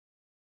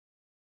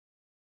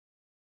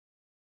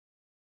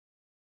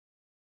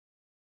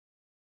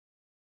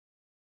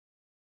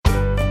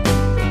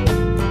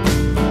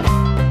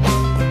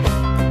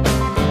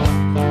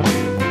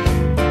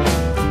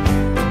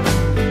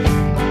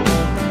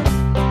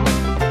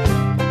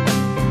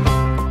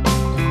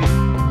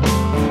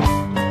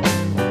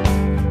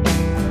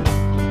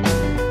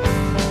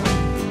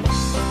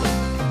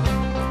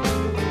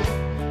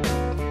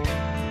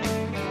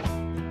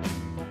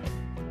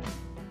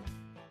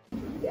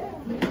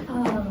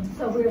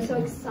So we're so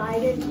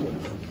excited.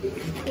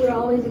 We're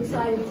always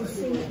excited to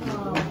see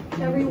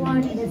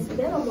everyone, and it's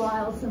been a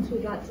while since we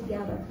got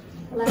together.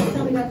 The last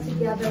time we got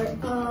together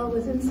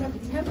was in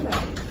September.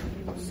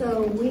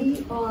 So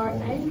we are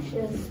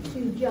anxious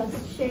to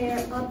just share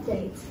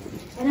updates.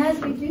 And as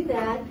we do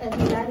that, as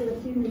we've added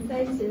a few new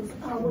faces,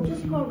 we'll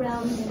just go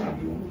around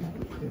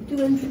and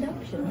do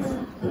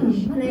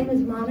introductions. My name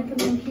is Monica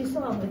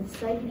Mancuso. I'm with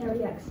St. Mary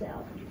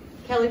XL.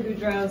 Kelly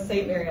Boudreau,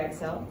 St. Mary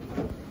XL.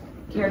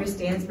 Carrie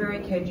Stansbury,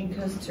 Cajun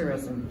Coast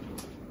Tourism.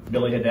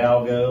 Billy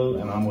Hidalgo,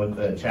 and I'm with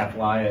the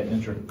Atchafalaya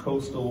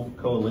Intracoastal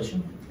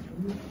Coalition.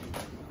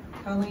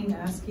 Colleen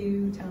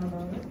Askew, Town of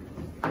Berwick.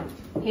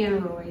 Hannah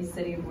Roy,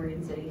 City of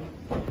Morgan City.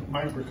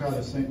 Mike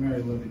Ricotta, St.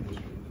 Mary Living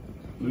District.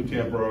 Lou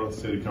Tampero,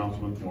 City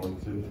Councilman, Morgan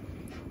City.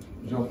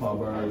 John Paul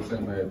Barr,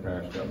 St. Mary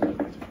Parish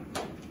Government.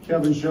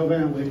 Kevin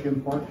Chauvin,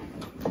 Lincoln Park.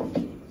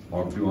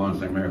 Mark Duval,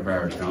 St. Mary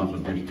Parish Council,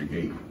 District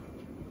 8.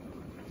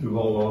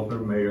 Duval Author,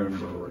 Mayor in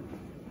Berwick.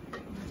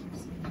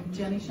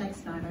 Jenny Shank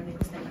Snyder,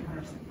 Nickel State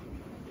Carson.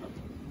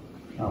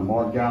 I'm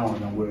Mark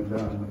Gowan. I'm with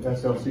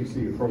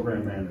SLCC,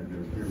 Program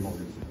Manager here in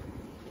Morgan City.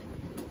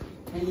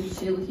 And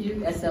Sheila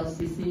Hugh,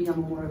 SLCC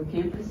on Memorial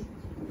Campus.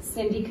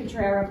 Cindy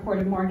Cotrera, Port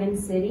of Morgan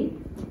City.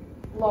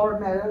 Laura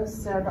Meadows,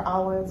 Senator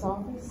Alwyn's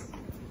office.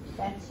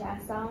 Beth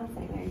Jackson,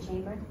 St. Mary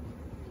Chamber.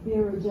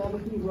 Vera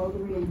Jellicky,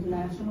 Rotary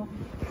International.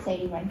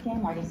 Sadie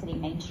Rankin, Morgan City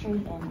Main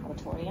Street and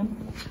Auditorium.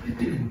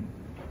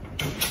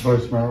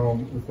 Bryce Merrill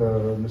with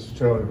Mr.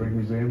 Charlie Ring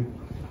Museum.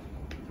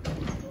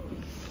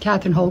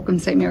 Catherine Holcomb,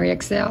 St. Mary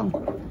XL. And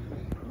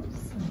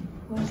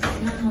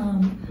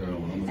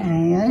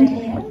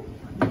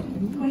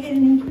go ahead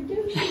and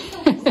introduce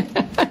yourself.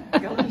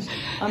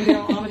 I'm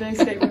Daryl Amadei,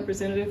 State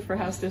Representative for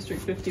House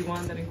District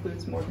 51, that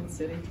includes Morgan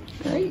City.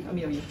 Great.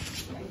 Amelia.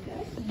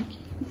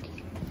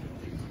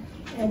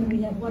 And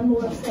we have one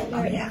more St.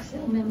 Mary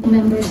XL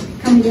members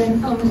coming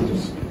in. Oh,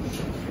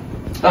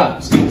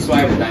 Mr. Stephen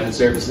Swire, Diamond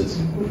Services.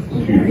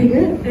 Very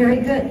good, very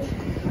good.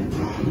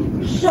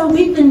 So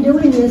we've been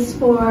doing this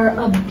for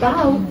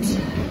about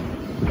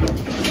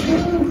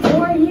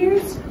 4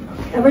 years,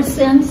 ever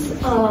since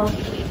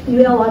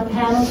ULI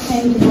panel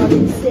came to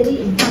Morgan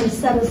City and kind of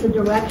set us a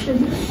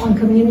direction on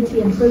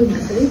community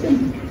improvement. So we've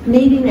been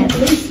meeting at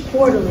least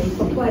quarterly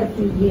for quite a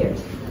few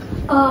years.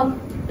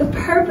 The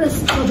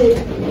purpose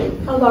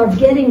of our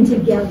getting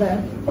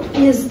together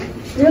is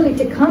really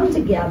to come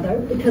together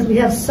because we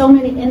have so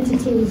many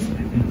entities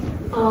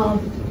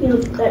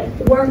that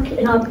work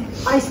in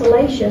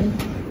isolation,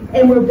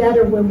 and we're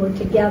better when we're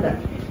together.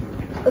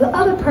 The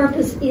other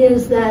purpose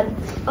is that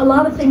a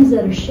lot of things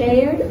that are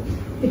shared,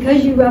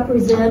 because you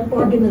represent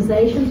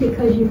organizations,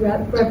 because you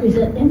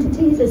represent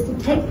entities, is to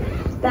take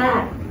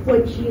back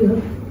what you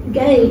have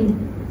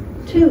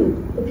gained to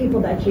the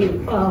people that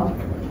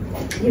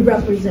you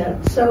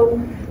represent. So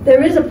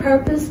there is a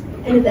purpose,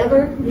 and if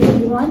ever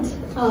you want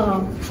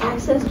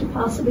access to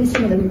possibly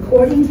some of the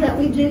recordings that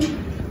we do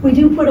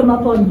put them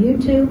up on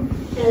YouTube,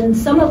 and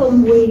some of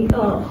them we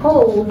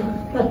hold,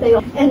 but they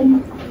are.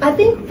 And I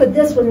think for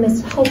this one,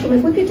 Ms. Holcomb,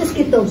 if we could just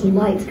get those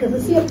lights, because I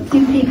see a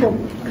few people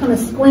kind of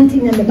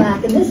squinting in the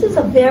back, and this is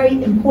a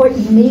very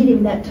important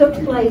meeting that took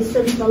place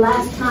since the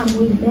last time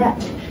we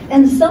met.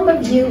 And some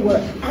of you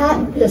were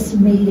at this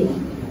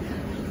meeting.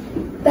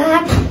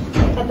 Back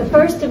at the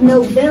 1st of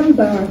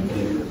November,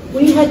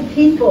 we had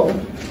people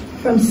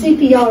from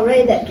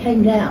CPRA that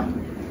came down.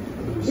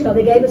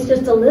 They gave us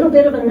just a little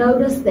bit of a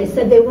notice. They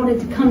said they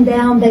wanted to come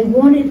down. They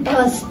wanted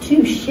us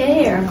to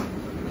share,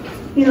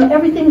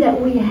 everything that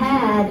we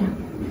had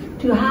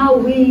to how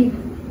we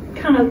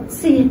kind of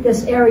see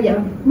this area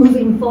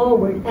moving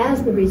forward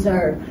as the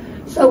reserve.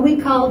 So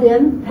we called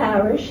in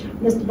Parish.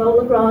 Mr.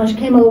 Beaulagrange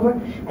came over,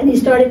 and he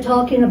started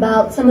talking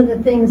about some of the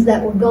things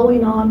that were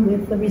going on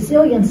with the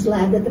resilience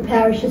lab that the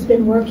parish has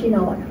been working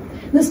on.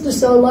 Mr.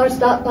 Solar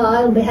stopped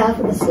by on behalf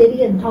of the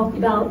city and talked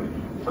about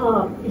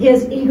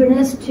his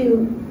eagerness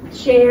to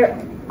share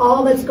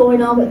all that's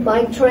going on with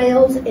bike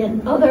trails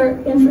and other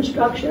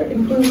infrastructure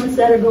improvements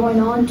that are going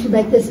on to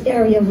make this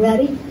area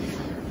ready.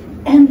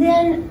 And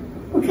then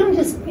we kind of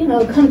just, kind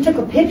of took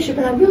a picture,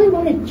 but I really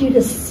wanted you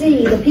to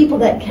see the people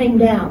that came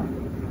down.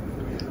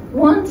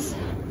 Once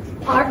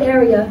our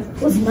area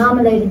was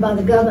nominated by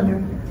the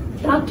governor,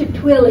 Dr.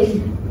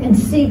 Twilley and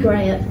Sea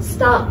Grant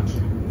stopped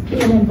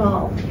being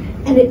involved.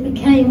 And it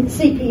became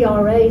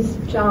CPRA's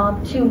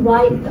job to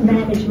write a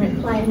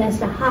management plan as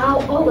to how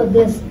all of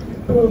this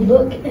will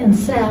look and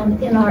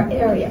sound in our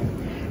area.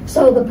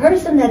 So the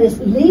person that is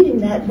leading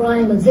that,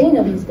 Brian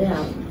Lazina, was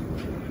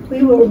down.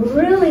 We were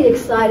really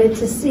excited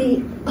to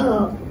see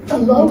a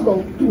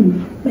local,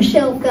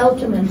 Michelle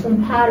Felterman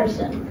from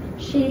Patterson.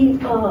 She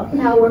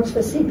now works for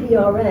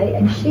CPRA,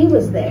 and she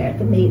was there at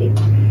the meeting.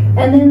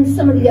 And then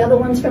some of the other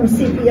ones from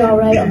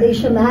CPRA,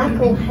 Alicia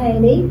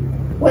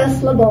McElhaney,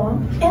 Wes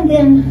LeBon, and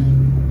then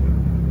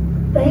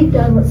they've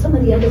done what some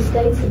of the other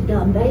states have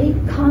done. They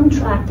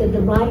contracted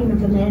the writing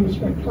of the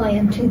management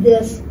plan to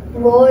this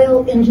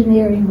Royal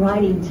Engineering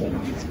writing team.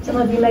 Some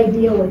of you may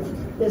deal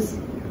with this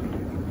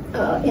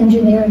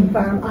engineering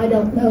firm. I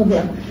don't know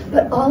them.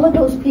 But all of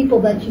those people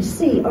that you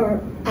see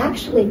are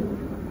actually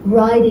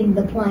writing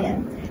the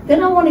plan.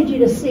 Then I wanted you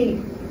to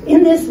see,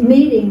 in this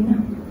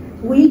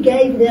meeting, we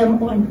gave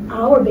them on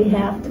our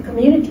behalf, the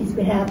community's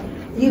behalf,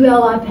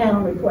 ULI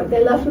panel report.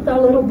 They left with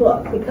our little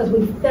book because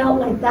we felt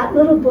like that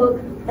little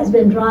book has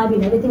been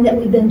driving everything that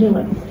we've been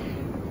doing.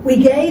 We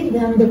gave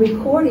them the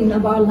recording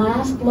of our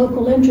last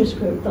local interest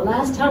group. The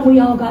last time we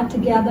all got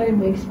together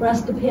and we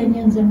expressed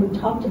opinions and we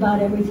talked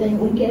about everything,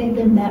 we gave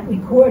them that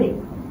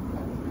recording.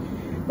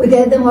 We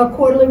gave them our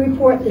quarterly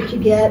report that you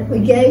get. We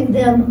gave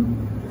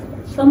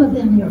them, some of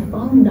them, your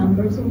phone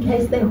numbers in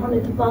case they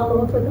wanted to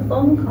follow up with a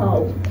phone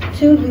call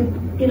to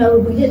you. You know,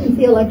 we didn't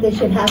feel like they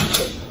should have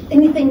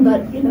anything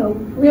but, you know,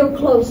 real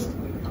close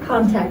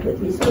contact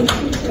with you. So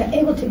we were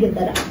able to get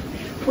that out.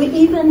 We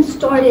even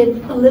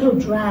started a little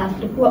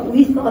draft of what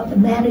we thought the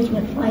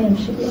management plan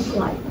should look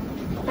like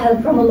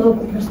from a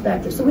local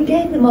perspective. So we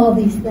gave them all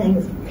these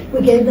things.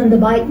 We gave them the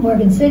Bike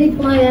Morgan City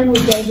plan.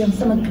 We gave them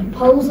some of the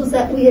proposals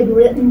that we had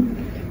written.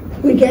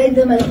 We gave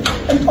them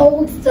an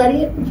old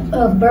study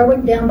of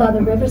Berwick down by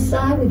the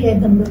riverside. We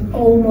gave them the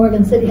old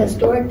Morgan City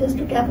Historic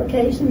District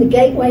application, the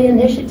Gateway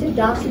Initiative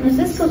documents.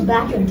 This goes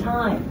back in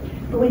time.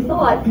 But we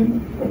thought,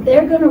 if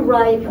they're going to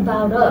write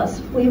about us,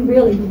 we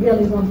really,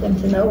 really want them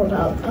to know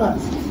about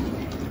us.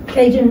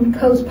 Cajun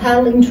Coast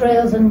paddling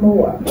trails and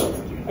more.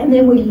 And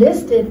then we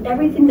listed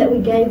everything that we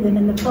gave them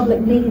in the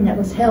public meeting that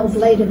was held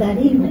later that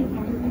evening.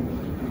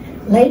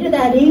 Later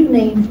that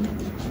evening,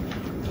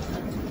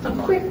 a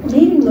quick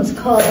meeting was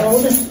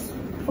called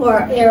for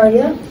our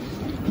area,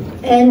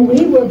 and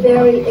we were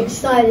very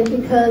excited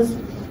because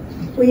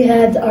we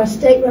had our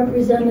state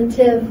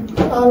representative,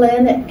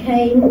 Allen, that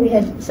came. We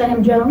had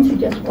Sam Jones, who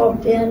just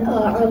walked in,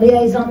 our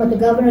liaison with the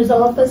governor's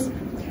office.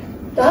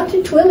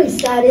 Dr. Twilley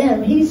sat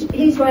in.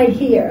 He's right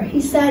here. He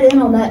sat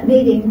in on that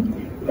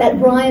meeting that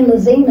Brian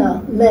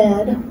Lazina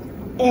led,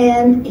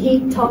 and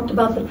he talked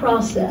about the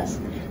process.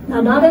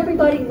 Now, not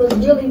everybody was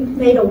really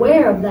made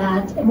aware of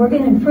that, and we're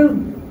going to improve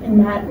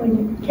in that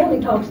when Kelly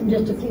talks in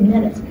just a few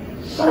minutes.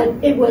 But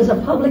it was a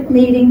public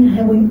meeting,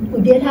 and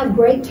we did have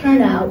great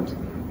turnout.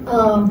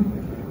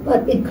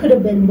 But it could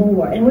have been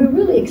more. And we're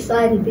really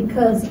excited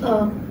because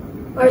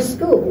our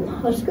school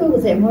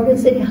was there, Morgan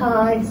City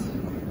High,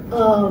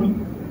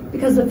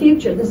 because the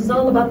future, this is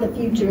all about the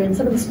future, and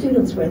some of the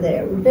students were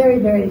there. We're very,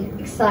 very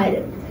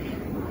excited.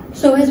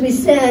 So as we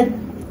said,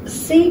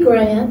 C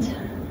Grant,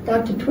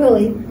 Dr.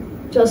 Twilley,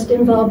 just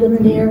involved in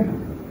the near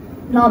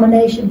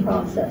nomination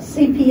process.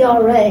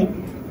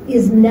 CPRA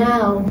is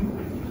now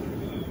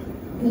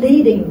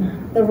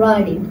leading the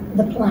writing,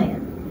 the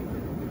plan.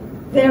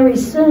 Very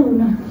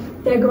soon,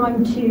 they're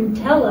going to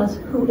tell us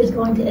who is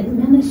going to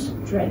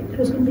administrate,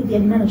 who's going to be the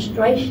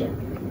administration.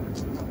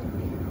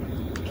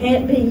 It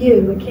can't be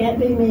you, it can't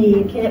be me,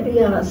 it can't be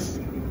us.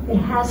 It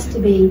has to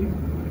be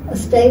a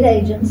state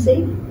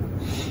agency,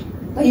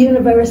 a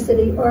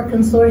university, or a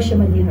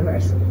consortium of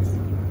universities.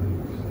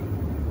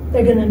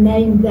 They're going to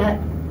name that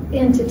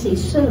entity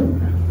soon.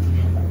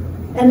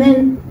 And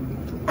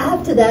then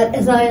after that,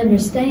 as I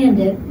understand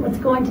it, what's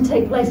going to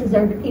take place is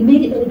they're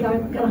immediately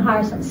going to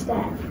hire some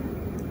staff.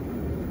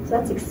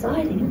 That's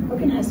exciting. We're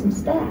going to have some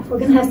staff. We're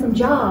going to have some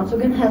jobs. We're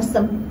going to have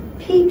some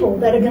people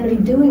that are going to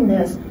be doing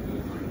this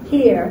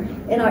here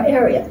in our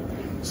area.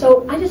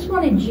 So I just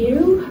wanted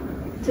you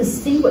to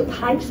see what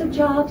types of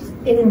jobs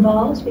it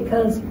involves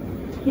because,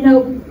 you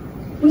know,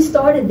 we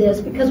started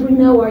this because we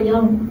know our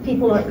young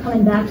people are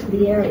coming back to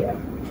the area.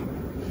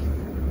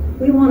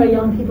 We want our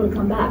young people to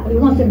come back. We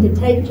want them to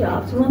take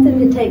jobs. We want them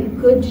to take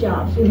good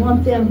jobs. We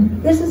want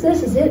them, this is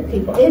it,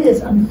 people. It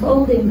is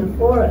unfolding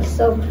before us.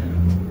 So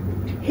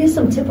here's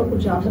some typical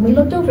jobs. And we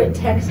looked over at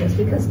Texas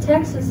because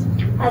Texas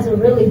has a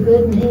really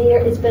good near.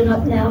 It's been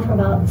up now for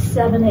about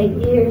 7,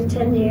 8 years,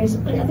 10 years.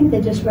 I think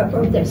they just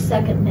wrote their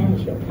second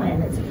management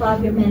plan. It's a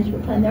 5-year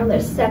management plan. They're on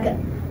their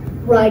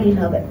second writing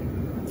of it.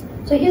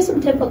 So here's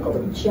some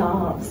typical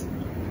jobs.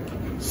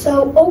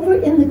 So over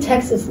in the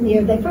Texas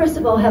near, they first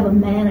of all have a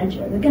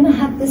manager. They're going to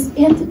have this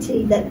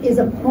entity that is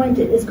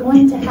appointed is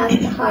going to have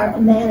to hire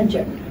a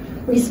manager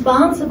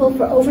responsible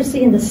for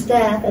overseeing the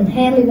staff and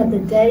handling of the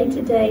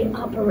day-to-day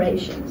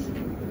operations.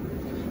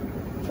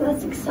 So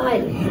that's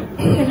exciting.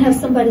 We're going to have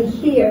somebody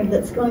here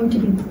that's going to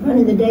be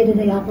running the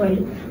day-to-day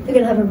operation. They're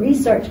going to have a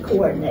research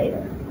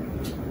coordinator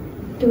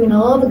doing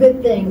all the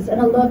good things. And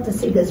I love to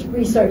see this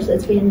research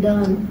that's being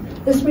done.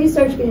 This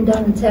research being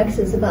done in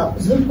Texas about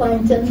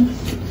zooplankton,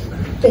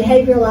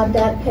 behavioral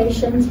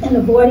adaptations, and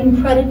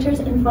avoiding predators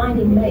and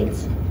finding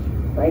mates.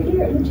 Right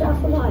here in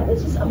Atchafalaya.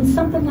 It's just,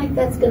 something like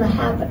that's going to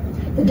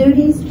happen. The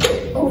duties,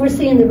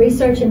 overseeing the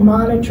research and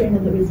monitoring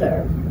of the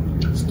reserve.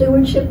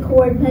 Stewardship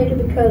coordinator,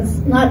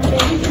 because not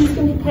everything's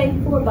going to be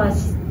paid for by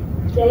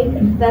state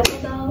and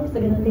federal dollars.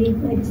 They're going to need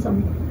maybe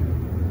some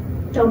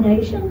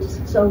donations.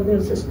 So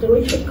there's a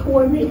stewardship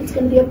coordinator that's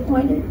going to be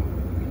appointed.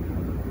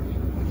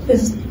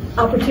 There's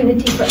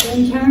opportunity for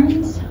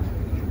interns.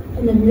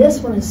 And then this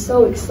one is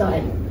so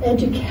exciting.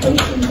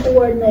 Education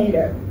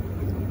coordinator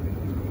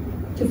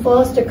to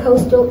foster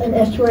coastal and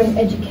estuarine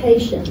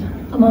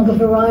education. among a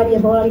variety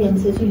of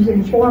audiences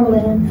using formal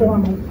and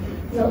informal.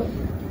 You know,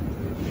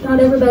 not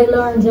everybody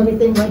learns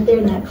everything right there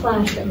in that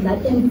classroom.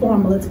 That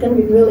informal, it's going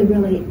to be really,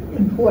 really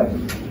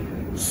important.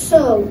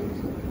 So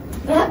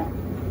that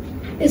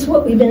is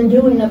what we've been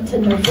doing up to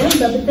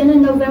November, but then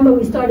in November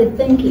we started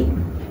thinking,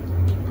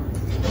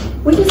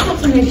 we just have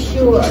to make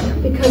sure,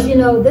 because you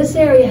know, this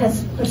area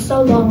has for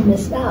so long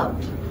missed out.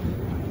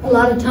 A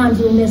lot of times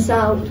we miss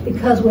out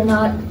because we're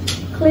not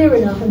clear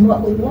enough in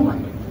what we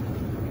want.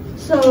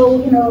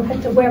 So, you know, I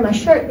had to wear my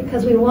shirt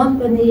because we want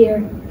the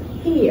near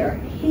here.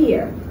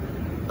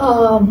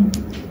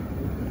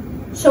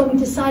 So we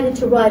decided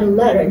to write a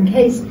letter in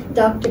case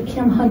Dr.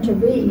 Kim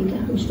Hunter-Reid,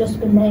 who's just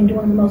been named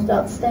one of the most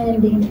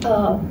outstanding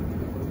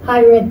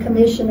higher ed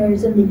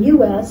commissioners in the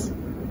U.S.,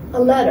 a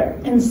letter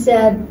and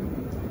said,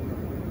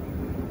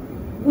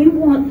 we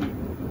want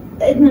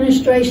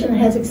administration that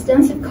has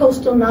extensive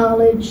coastal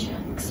knowledge,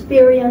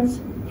 experience,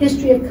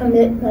 history of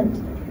commitment,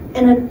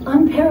 and an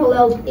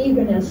unparalleled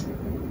eagerness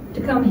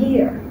to come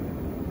here.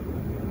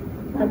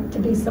 Not to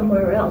be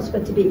somewhere else,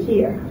 but to be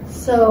here.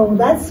 So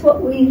that's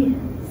what we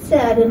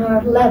said in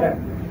our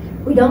letter.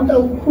 We don't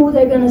know who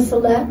they're going to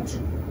select,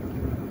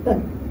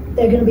 but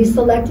they're going to be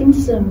selecting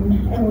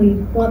soon, and we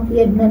want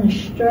the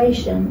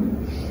administration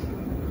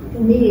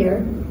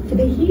near to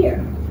be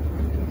here.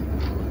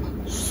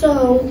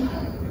 So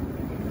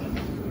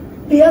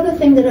the other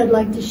thing that I'd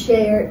like to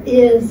share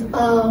is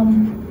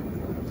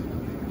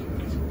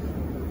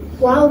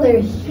while they're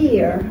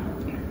here,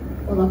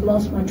 well, I've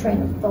lost my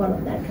train of thought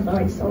on that because I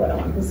already saw what I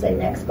wanted to say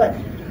next, but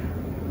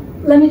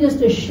let me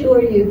just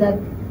assure you that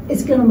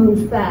it's going to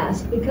move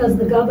fast because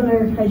the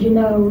governor, as you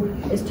know,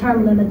 is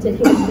term limited.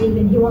 He's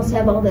leaving. He wants to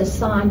have all this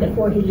signed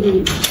before he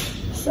leaves.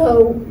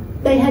 So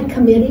they had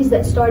committees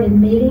that started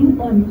meeting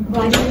on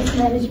writing this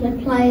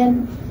management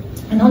plan,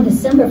 and on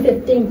December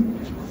 15th,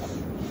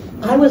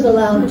 I was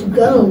allowed to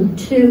go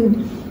to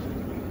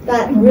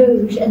Baton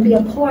Rouge and be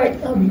a part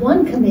of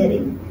one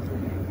committee,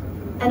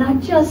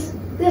 and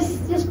this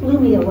just blew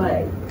me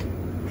away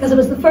because it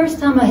was the first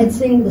time I had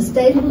seen the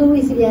state of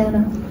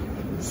Louisiana,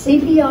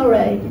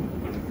 CPRA,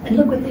 and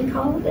look what they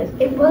called it.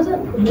 It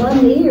wasn't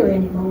one year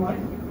anymore.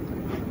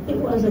 It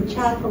was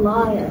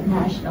Atchafalaya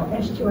National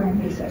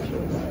Estuarine Research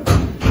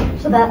Area.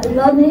 So that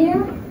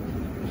Lanier,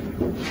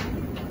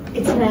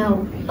 it's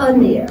now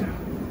Anier.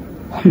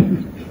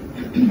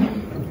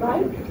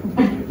 Right?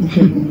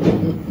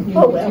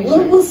 Oh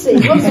well, we'll see.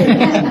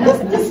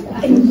 Just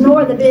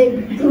ignore the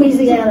big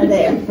Louisiana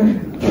there.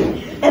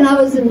 And I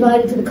was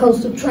invited to the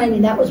coastal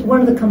training. That was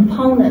one of the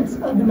components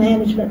of the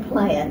management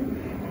plan.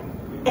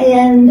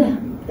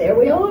 And there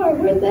we are.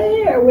 We're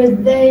there.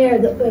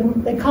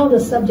 They called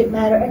us subject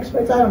matter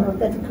experts. I don't know if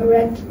that's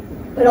correct,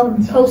 but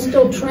on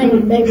coastal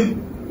training, maybe,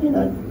 you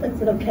know,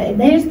 that's okay.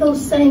 There's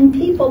those same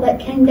people that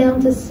came down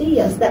to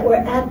see us that were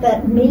at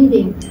that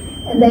meeting,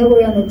 and they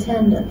were in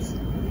attendance.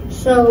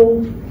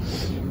 So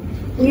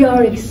we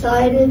are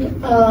excited.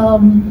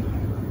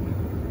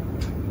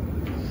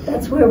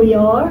 That's where we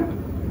are.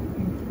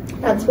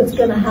 That's what's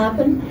going to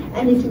happen.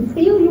 And if you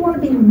feel you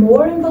want to be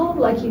more involved,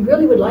 like you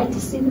really would like to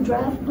see the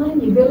draft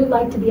plan, you'd really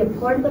like to be a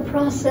part of the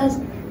process,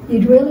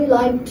 you'd really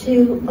like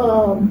to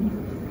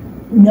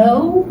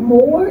know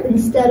more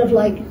instead of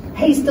like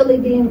hastily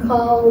being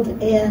called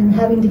and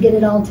having to get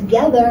it all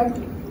together,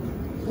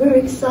 we're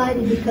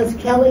excited because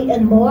Kelly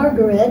and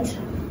Margaret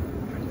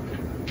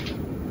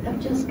have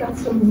just got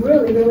some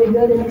really, really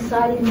good and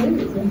exciting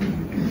news. And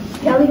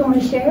Kelly, you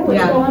want to share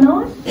what's going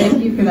on?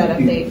 Thank you for that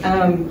update.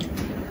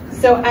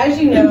 So as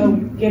you know,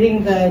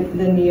 getting the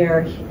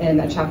near and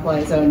the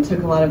Atchafalaya zone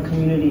took a lot of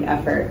community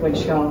effort,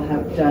 which y'all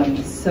have done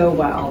so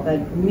well.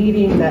 That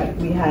meeting that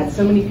we had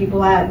so many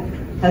people at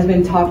has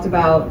been talked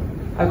about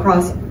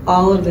across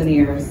all of the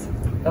nears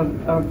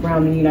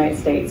around the United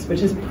States,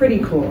 which is pretty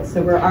cool.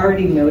 So we're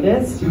already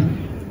noticed.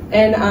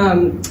 And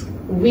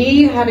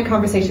we had a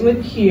conversation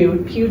with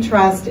PEW. PEW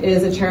Trust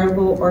is a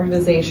charitable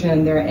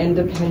organization. They're an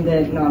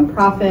independent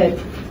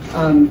nonprofit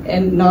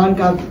and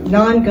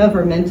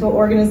non-governmental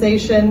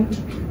organization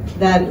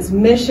that's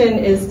mission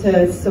is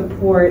to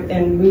support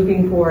and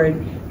moving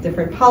forward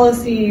different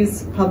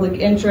policies, public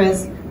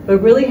interest, but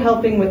really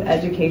helping with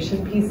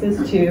education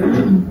pieces too.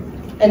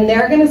 And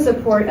they're going to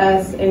support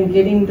us in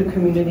getting the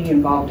community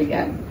involved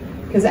again.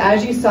 Because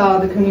as you saw,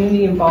 the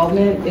community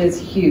involvement is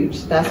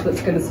huge. That's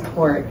what's going to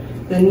support.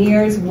 The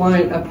NEARs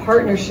want a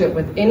partnership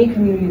with any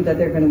community that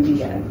they're going to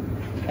be in.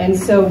 And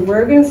so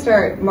we're going to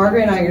start,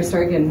 Margaret and I are going to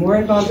start getting more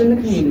involved in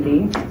the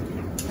community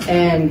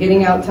and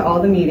getting out to all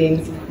the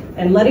meetings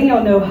and letting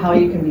y'all know how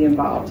you can be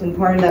involved. And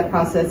part of that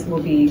process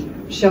will be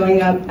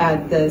showing up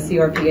at the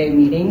CRPA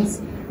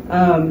meetings.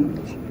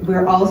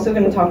 We're also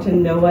going to talk to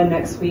NOAA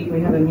next week.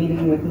 We have a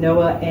meeting with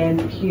NOAA and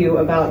PEW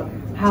about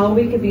how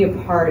we could be a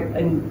part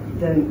in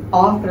the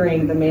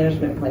authoring the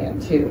management plan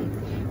too.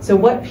 So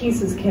what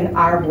pieces can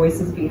our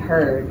voices be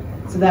heard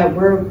so that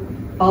we're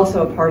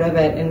also a part of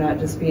it and not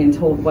just being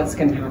told what's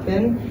going to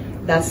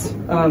happen. That's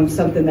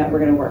something that we're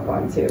going to work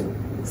on too.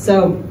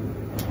 So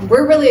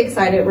we're really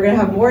excited. We're going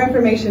to have more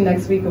information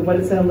next week of what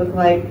it's going to look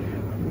like.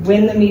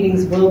 when the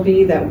meetings will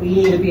be that we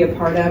need to be a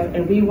part of,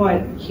 and we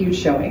want huge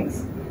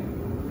showings,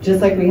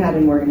 just like we had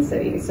in Morgan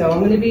City. So I'm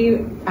going to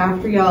be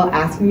after y'all,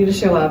 asking you to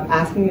show up,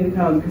 asking you to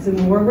come, because the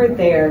more we're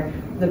there,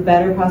 the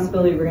better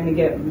possibility we're going to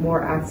get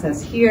more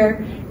access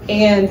here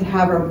and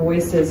have our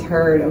voices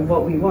heard of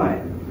what we want.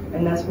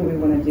 And that's what we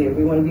want to do.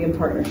 We want to be in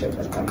partnership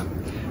with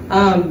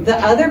them. The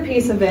other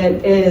piece of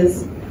it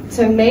is,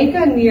 to make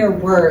a NEAR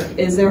work,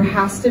 is there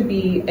has to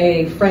be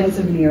a Friends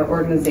of NEAR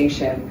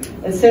organization.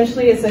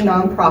 Essentially, it's a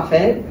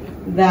nonprofit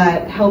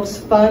that helps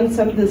fund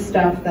some of the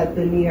stuff that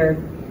the NEAR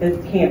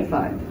can't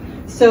fund.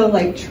 So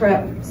like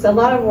trips, a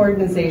lot of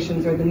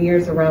organizations or the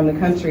NEARs around the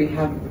country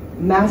have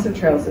massive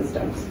trail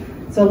systems.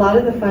 So a lot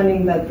of the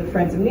funding that the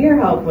Friends of NEAR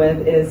help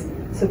with is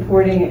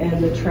supporting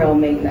in the trail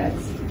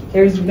maintenance.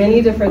 There's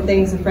many different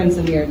things the Friends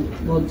of NEAR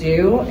will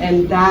do,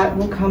 and that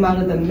will come out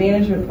of the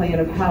management plan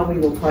of how we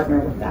will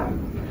partner with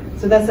them.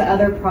 So that's the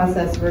other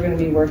process we're going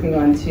to be working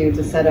on too,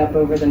 to set up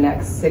over the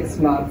next 6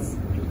 months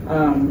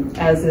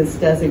as this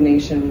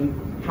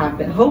designation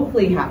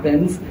hopefully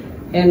happens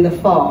in the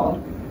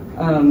fall.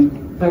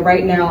 But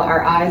right now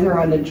our eyes are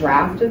on the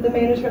draft of the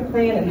management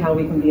plan and how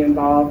we can be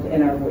involved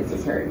and our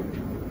voices heard.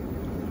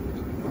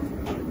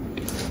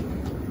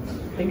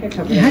 I think I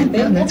covered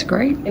everything. That's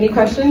great. Any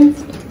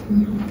questions?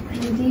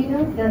 Do you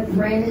know if the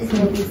Friends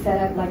will be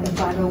set up like a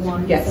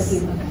 501?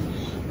 Yes.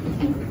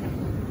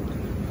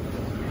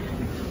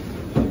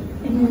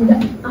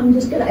 And I'm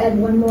just going to add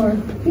one more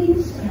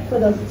piece for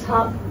the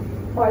top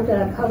part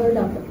that I covered.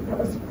 That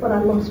was what I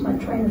lost my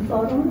train of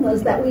thought on,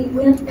 was that we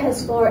went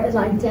as far as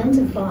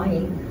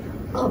identifying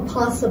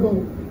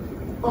possible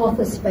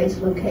office space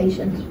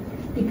locations,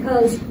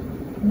 because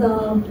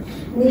the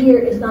NEAR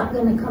is not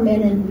going to come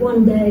in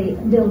one day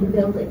and build a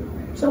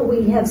building. So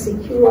we have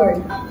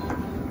secured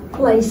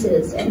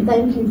places, and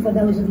thank you for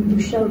those of you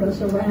who showed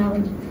us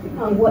around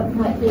what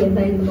might be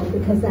available,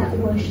 because that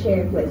was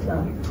shared with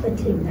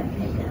the team that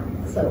came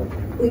down. So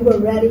we were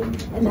ready,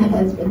 and that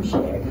has been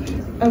shared.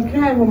 Oh,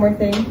 can I have one more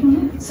thing?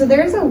 Mm-hmm. So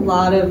there's a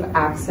lot of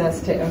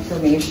access to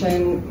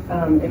information.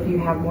 If you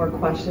have more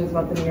questions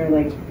about the NEAR,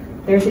 like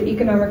there's an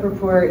economic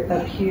report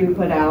that PEW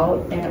put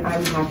out, and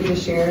I'm happy to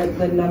share.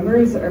 The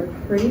numbers are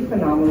pretty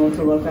phenomenal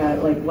to look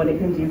at, like what it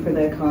can do for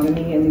the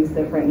economy in these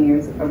different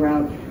NEARs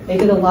around. They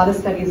did a lot of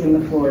studies in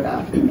the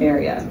Florida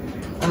area.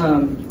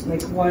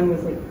 Like one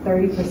was like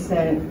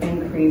 30%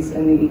 increase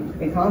in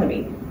the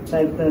economy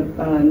that the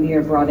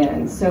NEAR brought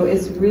in. So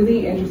it's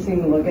really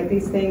interesting to look at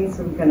these things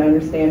so we can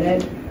understand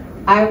it.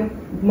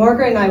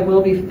 Margaret and I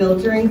will be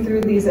filtering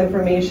through these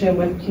information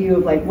with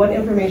PEW, like what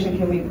information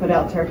can we put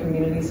out to our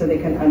community so they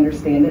can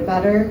understand it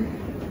better.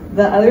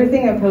 The other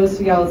thing I posed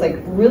to y'all is like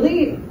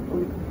really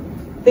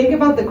think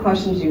about the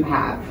questions you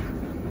have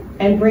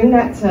and bring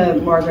that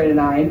to Margaret and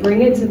I, and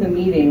bring it to the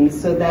meetings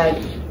so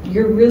that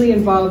you're really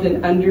involved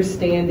in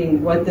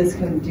understanding what this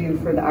can do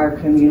for our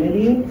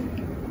community.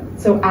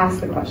 So ask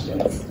the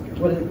questions.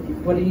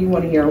 What do you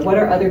want to hear? What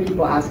are other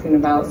people asking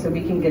about, so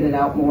we can get it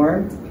out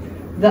more?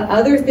 The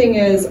other thing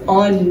is,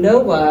 on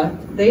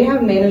NOAA, they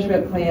have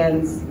management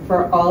plans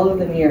for all of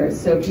the NEARs.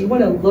 So if you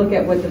want to look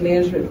at what the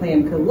management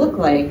plan could look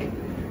like,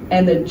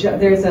 and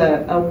there's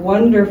a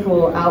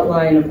wonderful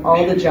outline of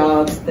all the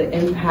jobs, the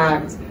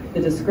impact,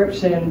 the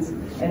descriptions,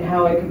 and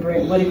how it could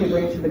bring, what it could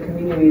bring to the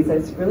communities.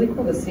 It's really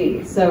cool to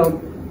see.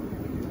 So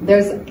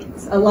there's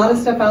a lot of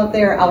stuff out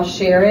there. I'll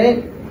share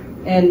it,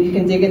 and you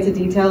can dig into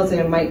details,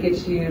 and it might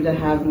get you to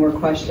have more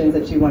questions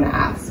that you want to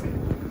ask.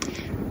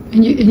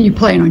 And you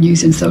plan on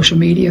using social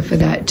media for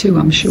that too,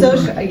 I'm sure.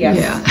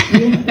 Yes.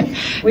 Yeah.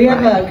 We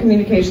have a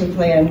communication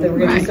plan that we're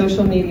going to do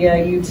social media,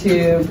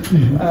 YouTube,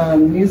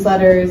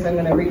 newsletters. I'm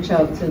going to reach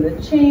out to the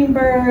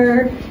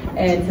chamber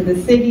and to the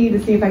city to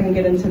see if I can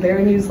get into their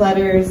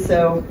newsletters.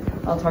 So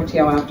I'll talk to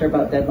y'all after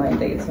about deadline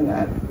dates and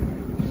that.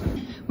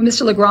 Well,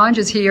 Mr. LaGrange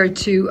is here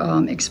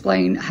to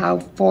explain how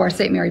far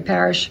St. Mary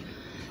Parish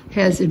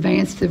has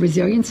advanced the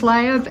Resilience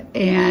Lab,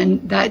 and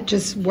that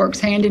just works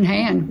hand in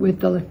hand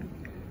with the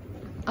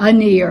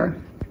NEAR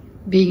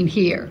being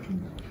here.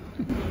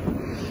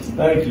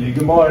 Thank you.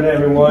 Good morning,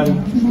 everyone.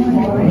 Good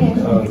morning.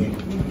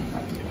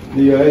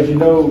 As you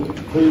know,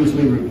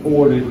 previously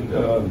reported,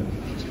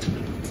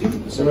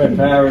 St. Mary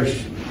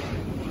Parish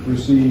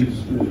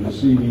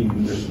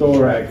receiving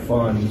Restore Act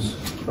funds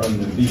from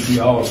the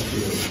DPR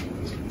skill.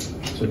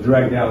 It's a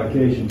direct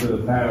allocation to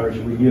the parish.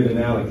 We get an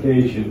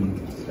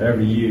allocation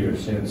every year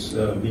since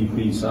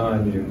BP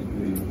signed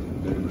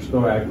the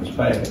Restore Act was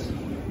passed.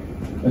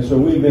 And so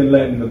we've been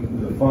letting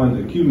the funds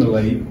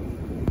accumulate,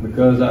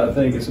 because I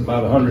think it's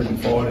about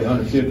 $140,000,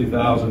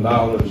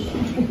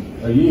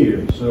 $150,000 a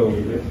year. So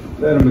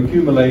let them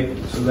accumulate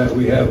so that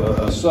we have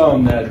a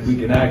sum that we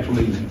can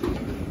actually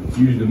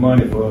use the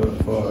money for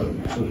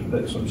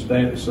some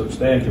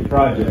substantial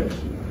projects.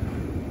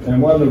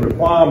 And one of the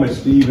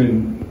requirements to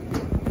even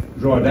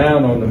draw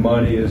down on the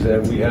money is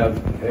that we have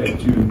had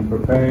to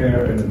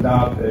prepare and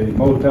adopt a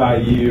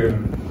multi-year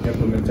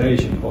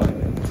implementation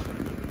plan,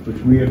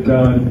 which we have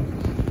done.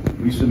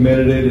 We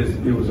submitted it,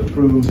 it was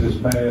approved this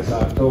past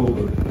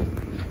October.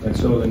 And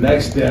so the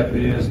next step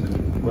is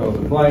well,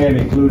 the plan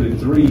included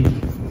three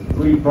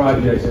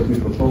projects that we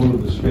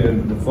proposed to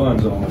spend the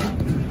funds on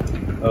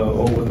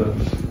over the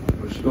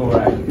Restore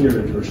Act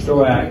period. The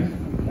Restore Act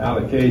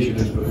allocation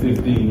is for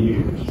 15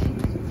 years.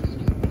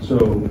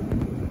 So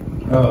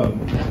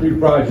three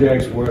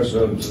projects were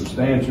some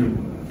substantial.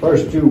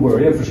 First two were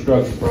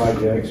infrastructure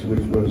projects,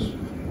 which was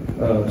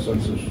some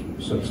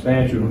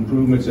substantial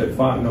improvements at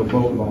Fontenot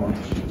Boat Launch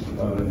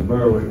in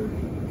Berwick,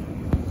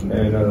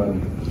 and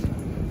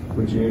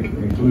which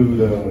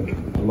include a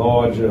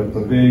large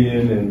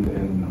pavilion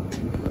and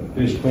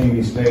fish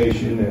cleaning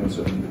station and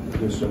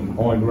some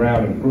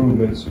on-ground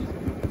improvements.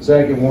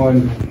 Second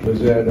one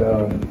was at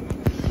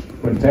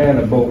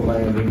Quintana Boat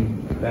Landing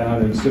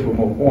down in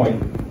Sycamore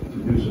Point to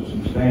do some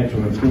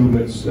substantial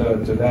improvements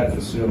to that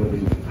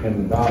facility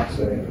and the docks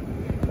there.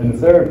 And the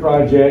third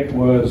project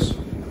was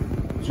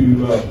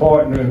to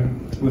partner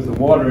with the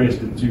Water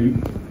Institute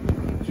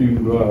to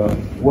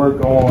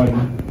work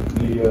on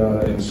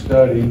and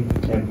study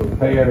and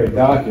prepare a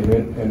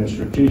document and a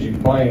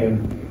strategic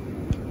plan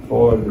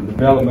for the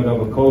development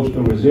of a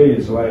coastal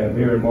resilience lab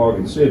here in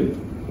Morgan City.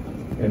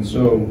 And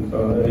so,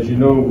 as you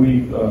know,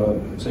 we,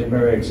 St.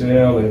 Mary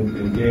XL,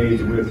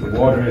 engaged with the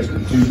Water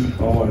Institute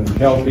on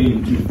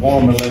helping to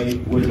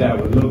formulate what that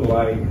would look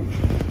like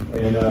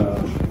and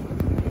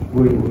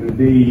who would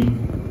be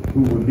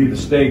the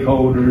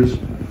stakeholders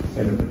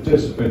and the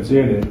participants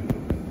in it.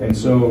 And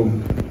so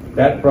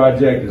that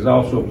project is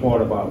also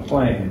part of our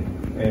plan.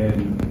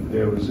 And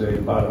there was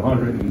about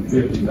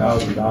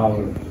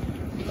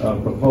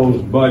 $150,000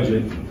 proposed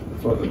budget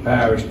for the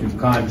parish to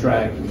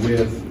contract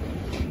with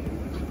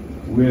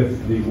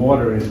the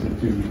Water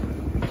Institute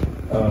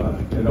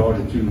in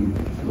order to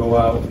go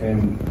out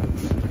and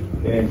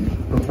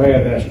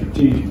prepare that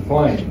strategic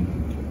plan.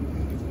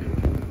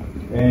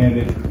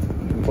 And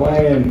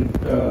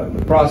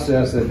the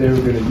process that they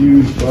were going to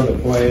use for the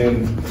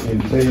plan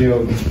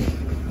entailed,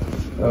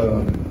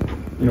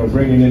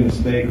 bringing in the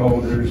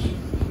stakeholders,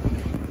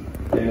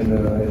 and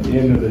at the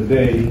end of the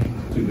day,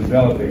 to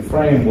develop a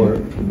framework,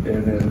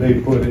 and then they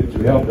put it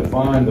to help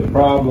define the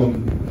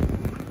problem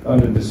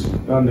under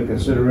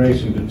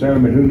consideration,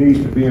 determine who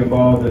needs to be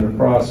involved in the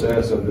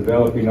process of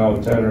developing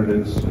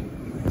alternatives,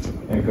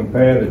 and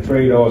compare the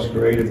trade-offs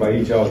created by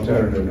each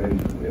alternative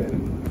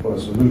and for a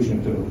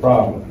solution to the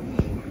problem.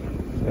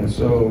 And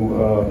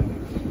so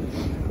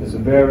it's a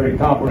very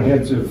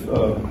comprehensive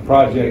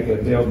project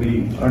that they'll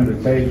be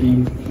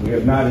undertaking. We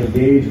have not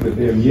engaged with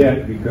them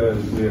yet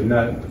because we have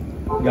not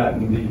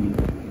gotten the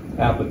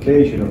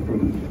application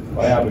approved.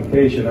 By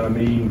application, I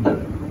mean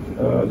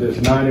this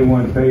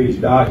 91-page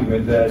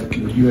document that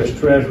the U.S.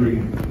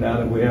 Treasury, now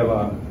that we have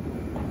our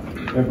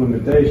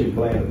implementation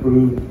plan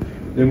approved,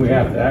 then we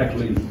have to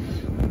actually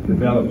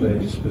develop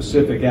a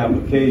specific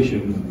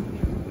application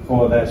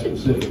for that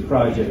specific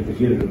project to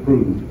get it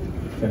approved.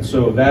 And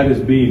so that is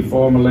being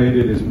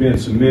formulated, it's been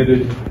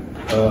submitted.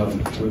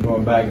 We're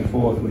going back and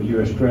forth with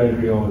U.S.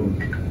 Treasury on,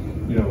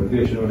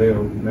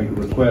 they'll make a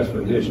request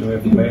for additional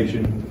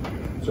information.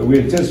 So we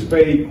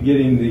anticipate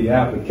getting the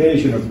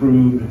application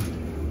approved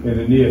in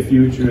the near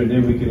future, and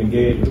then we can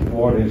engage with the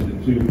Water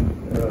Institute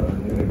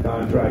in a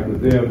contract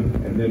with them,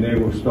 and then they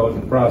will start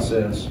the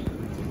process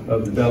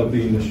of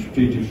developing the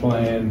strategic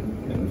plan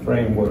and the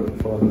framework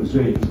for the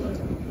resilience plan.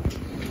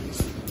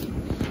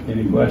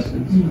 Any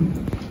questions?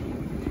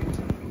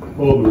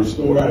 Well, the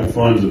Restore Act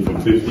funds are for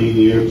 15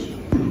 years.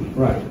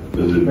 Right.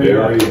 Does it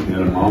vary in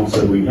amounts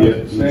that we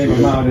get? Same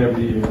amount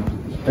every year.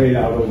 It's paid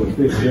out over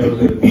 50 years.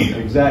 The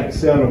exact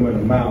settlement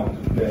amount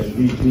that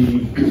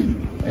DP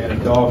and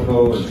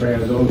Hidalgo and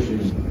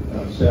Transocean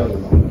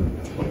settled on.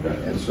 Okay.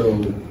 And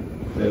so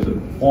there's a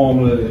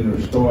formula in the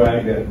Restore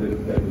Act that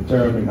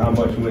determined how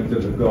much went to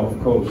the Gulf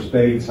Coast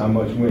states, how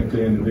much went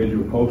to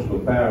individual coastal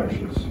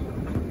parishes.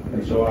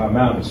 And so our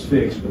amount is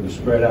fixed, but it's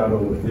spread out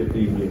over a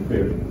 15-year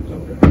period.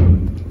 Okay.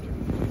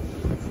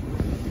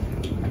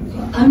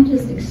 I'm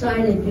just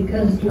excited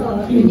because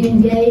when you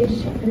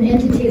engage an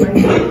entity like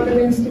the Water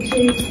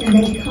Institute,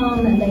 and they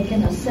come and they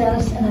can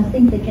assess, and I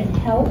think they can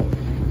help.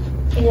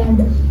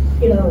 And,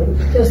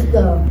 just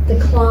the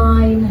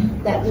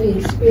decline that we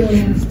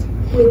experienced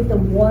with the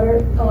water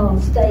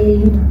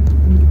staying,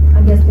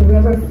 I guess the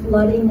river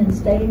flooding and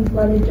staying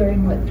flooded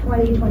during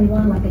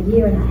 2021, like a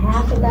year and a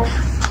half of that.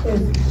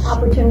 There's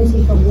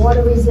opportunity for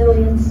water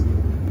resilience,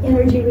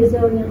 energy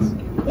resilience,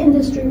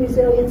 industry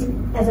resilience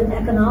as an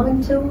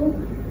economic tool.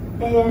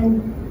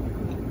 And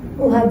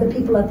we'll have the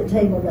people at the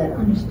table that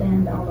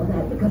understand all of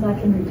that, because I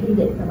can repeat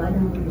it, but I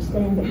don't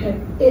understand it.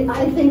 But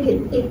I think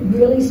it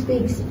really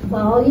speaks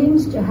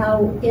volumes to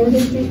how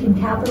industry can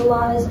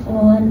capitalize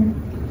on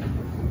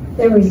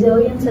their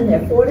resilience and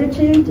their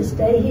fortitude to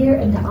stay here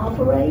and to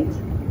operate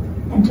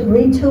and to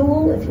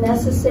retool if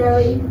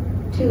necessary,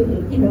 to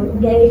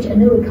engage a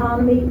new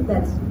economy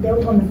that's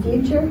built on the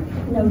future,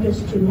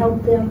 just to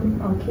help them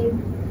keep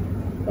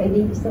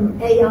maybe some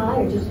AI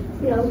or just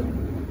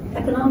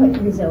economic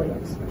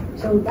resilience.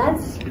 So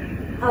that's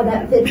how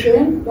that fits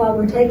in. While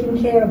we're taking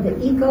care of the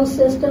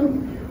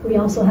ecosystem, we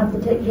also have to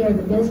take care of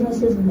the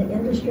businesses and the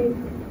industry.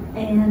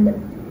 And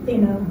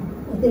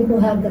I think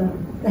we'll have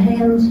the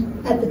hands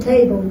at the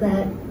table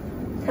that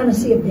kind of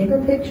see a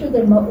bigger picture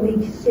than what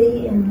we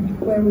see and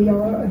where we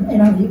are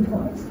in our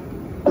viewpoints.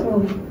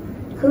 So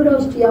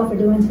kudos to y'all for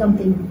doing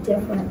something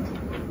different.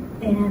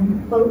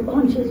 And boat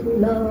launches, we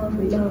love.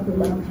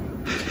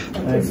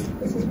 But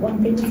this is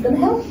one thing that's going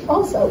to help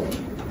also.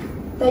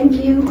 Thank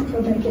you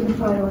for making it a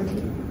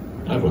priority.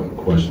 I have a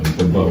question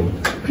for both.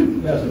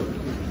 Yes,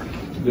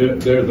 sir.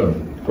 There's a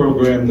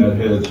program that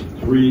has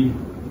 3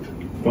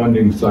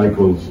 funding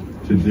cycles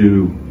to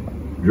do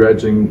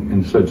dredging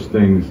and such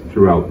things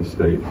throughout the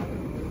state.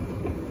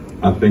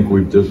 I think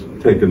we've just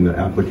taken the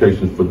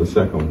applications for the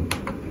second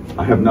one.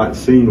 I have not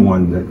seen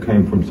one that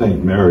came from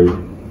St. Mary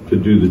to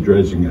do the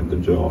dredging at the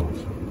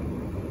Jaws.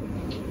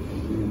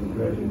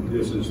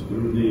 This is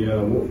through the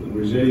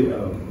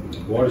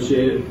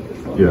watershed?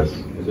 Yes.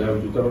 Is that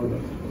what you're talking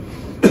about?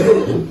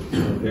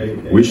 Okay.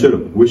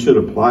 We should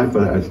apply for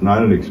that. It's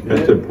not an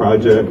expensive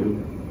project.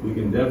 We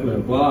can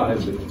definitely apply,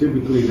 but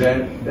typically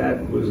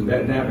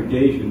that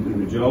navigation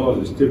through the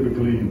Jaws is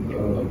typically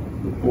the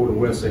Port of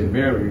West St.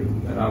 Mary,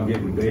 and I'll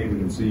get with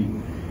David and see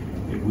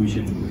if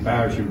the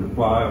parish should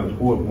apply or the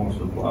port wants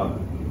to apply.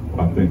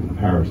 I think the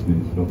parish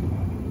needs to apply.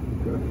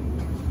 Okay.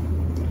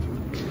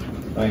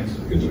 Thanks.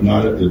 It's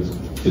not. I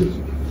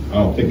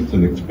don't think it's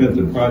an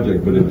expensive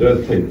project, but it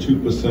does take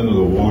 2% of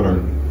the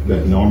water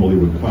that normally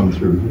would come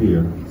through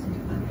here,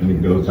 and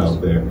it goes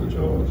out there for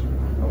Jaws.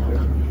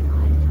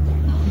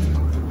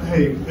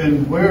 Hey,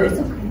 and we're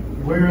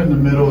in the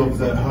middle of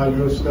that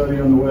hydro study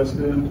on the west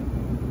end,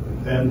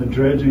 and the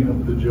dredging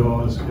of the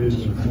Jaws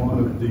is one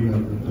of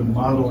the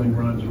modeling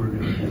runs we're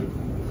going to do.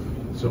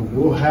 So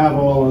we'll have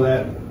all of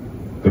that,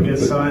 I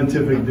guess,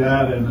 scientific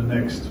data in the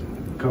next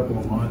couple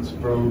of months,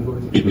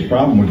 probably. The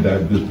problem with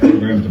that, this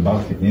program's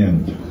about to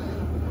end.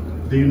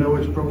 Do you know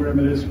which program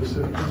it is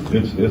specifically?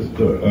 It's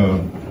the,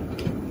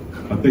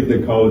 I think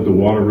they call it the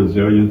Water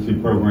Resiliency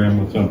Program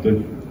or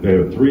something.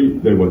 There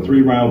were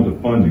 3 rounds of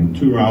funding.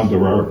 2 rounds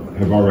have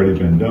already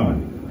been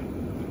done.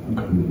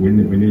 Okay. We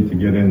need to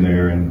get in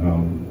there and.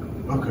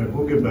 Okay,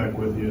 we'll get back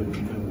with you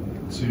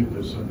and see if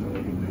there's something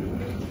we can do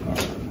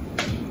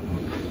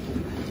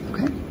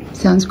there. Okay,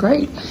 sounds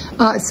great.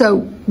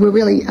 So we're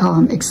really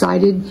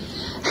excited.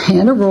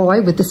 Hannah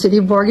Roy with the City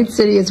of Morgan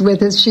City is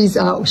with us. She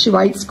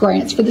writes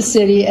grants for the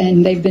city,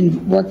 and they've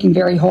been working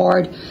very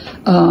hard.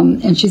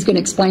 And she's going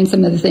to explain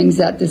some of the things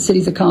that the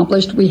city's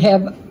accomplished. We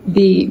have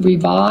the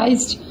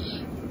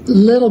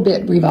little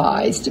bit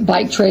revised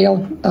bike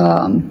trail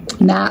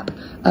map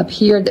up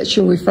here that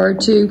she'll refer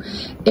to.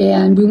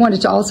 And we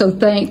wanted to also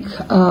thank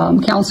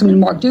Councilman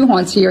Mark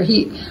Duhon's here.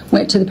 He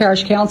went to the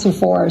parish council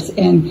for us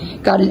and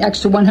got an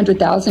extra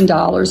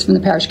 $100,000 from the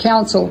parish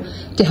council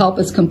to help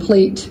us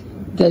complete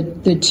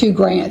the 2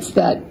 grants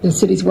that the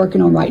city's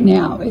working on right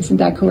now. Isn't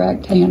that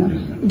correct, Hannah?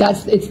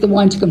 It's the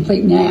one to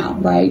complete now,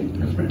 right?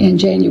 In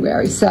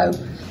January. So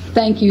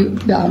thank you,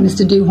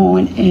 Mr.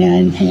 Duhon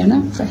and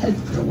Hannah. Go ahead.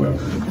 You're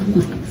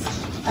welcome.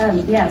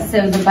 Yeah,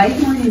 so the Bike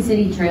Morgan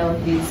City Trail,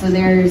 so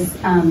there's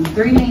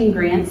 3 main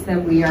grants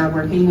that we are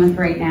working with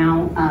right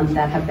now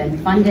that have been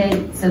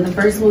funded. So the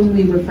first one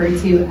we refer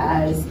to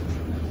as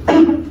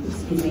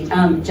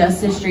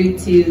Justice Street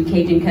to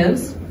Cajun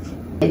Coast.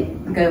 It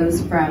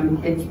goes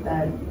from, it's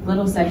the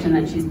little section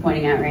that she's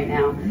pointing at right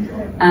now.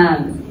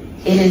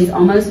 It is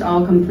almost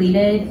all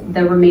completed.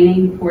 The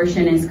remaining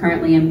portion is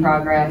currently in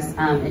progress.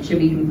 It should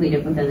be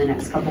completed within the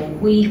next couple of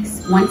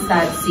weeks. Once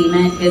that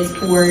cement gets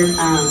poured,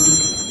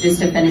 just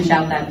to finish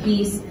out that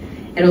piece,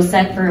 it'll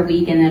set for a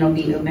week and then it'll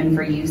be open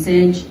for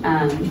usage.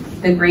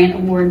 The grant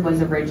award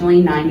was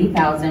originally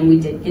 $90,000. We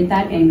did get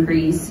that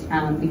increase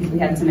because we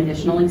had some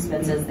additional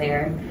expenses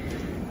there.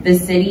 The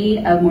City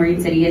of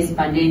Morgan City is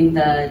funding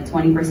the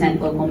 20%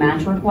 local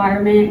match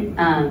requirement.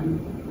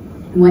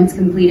 Once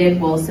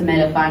completed, we'll submit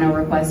a final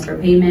request for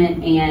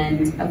payment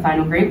and a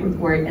final grant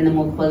report, and then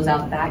we'll close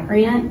out that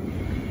grant.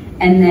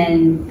 And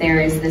then there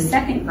is the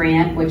second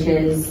grant, which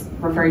is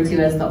referred to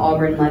as the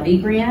Auburn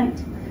Levee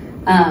Grant.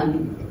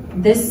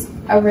 This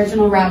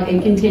original route,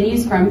 it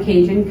continues from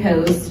Cajun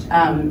Coast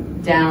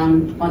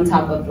down on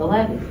top of the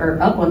levee,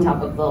 or up on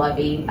top of the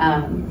levee.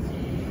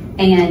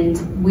 And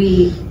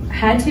we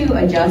had to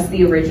adjust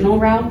the original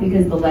route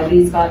because the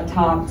levees got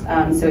topped,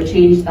 so it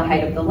changed the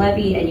height of the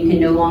levee, and you can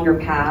no longer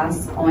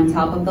pass on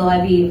top of the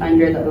levee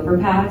under the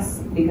overpass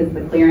because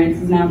the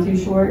clearance is now too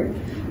short.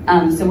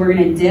 So we're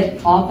going to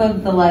dip off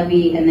of the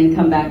levee and then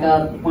come back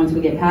up once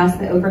we get past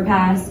the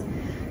overpass.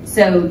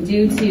 So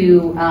due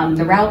to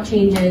the route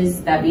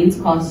changes, that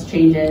means cost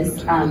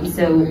changes.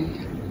 So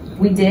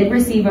we did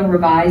receive a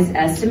revised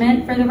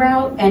estimate for the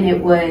route, and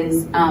it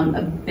was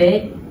a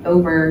bit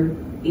over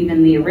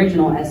even the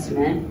original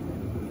estimate.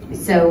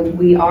 So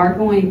we are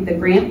going, the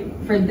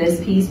grant for this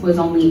piece was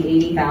only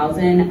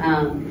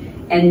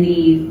 $80,000, and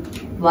the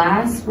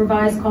last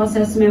revised cost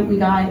estimate we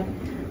got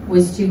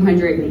was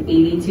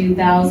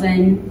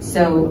 $282,000.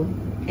 So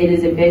it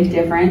is a big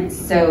difference.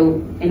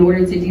 So in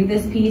order to do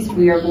this piece,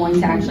 we are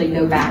going to actually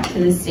go back to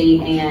the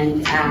state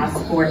and ask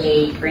for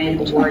a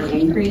grant award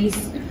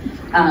increase.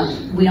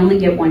 We only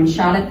get one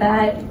shot at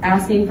that,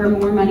 asking for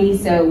more money,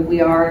 so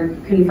we are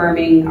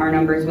confirming our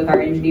numbers with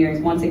our engineers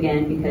once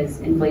again, because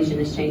inflation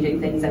is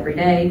changing things every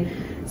day.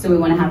 So we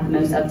want to have the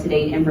most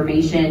up-to-date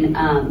information.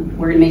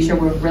 We're going to make sure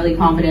we're really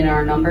confident in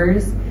our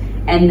numbers,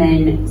 and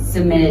then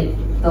submit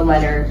the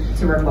letter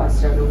to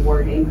request an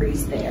award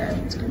increase there.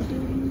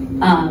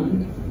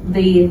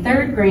 The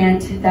third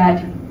grant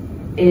that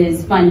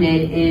is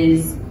funded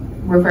is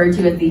referred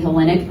to as the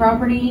Hellenic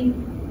property.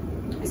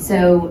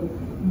 So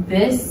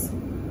this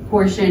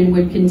portion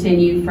would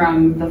continue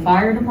from the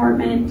fire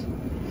department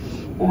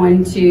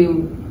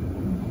onto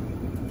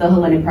the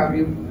Hellenic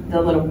property,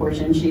 the little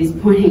portion she's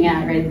pointing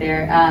at right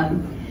there.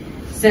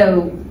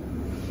 So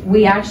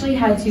we actually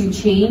had to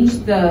change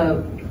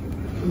the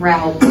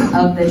route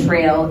of the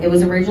trail. It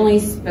was originally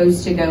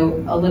supposed to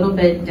go a little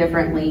bit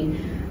differently,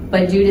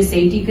 but due to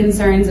safety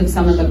concerns of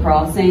some of the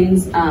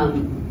crossings,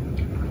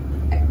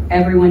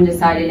 everyone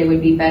decided it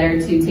would be better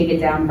to take it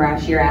down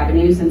Brashear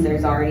Avenue since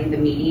there's already the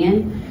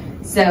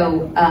median.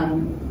 So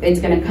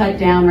it's going to cut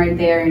down right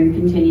there and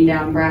continue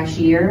down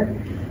Brashear.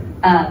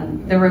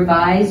 The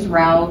revised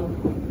route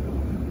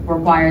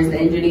requires the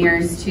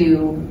engineers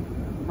to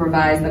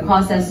revise the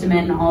cost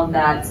estimate and all of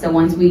that. So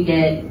once we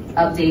get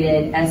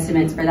updated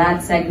estimates for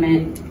that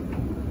segment,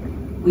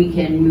 we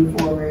can move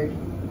forward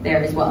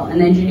there as well.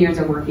 And the engineers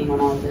are working on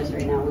all of this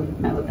right now. We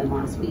met with them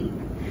last week.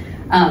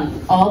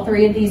 All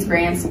three of these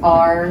grants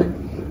are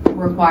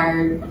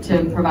required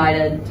to provide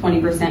a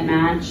 20%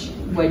 match,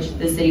 which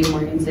the city of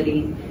Morgan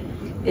City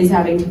is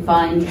having to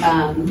fund.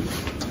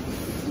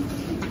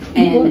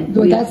 And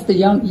well, that's the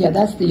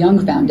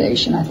Young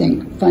Foundation, I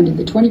think, funded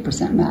the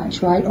 20%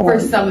 match, right? Or,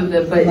 for some of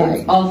them, but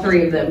right. All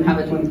three of them have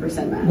a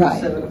 20% match, right.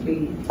 So it'll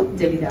be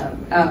divvied up.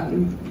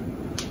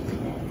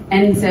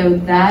 And so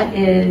that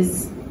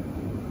is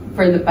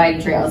for the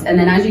bike trails. And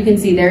then as you can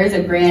see, there is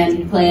a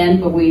grand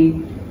plan, but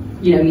you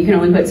can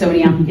only put so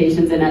many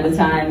applications in at a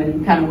time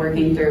and kind of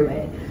working through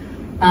it.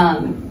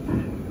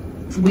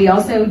 We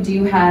also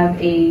do have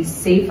a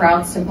Safe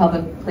Routes to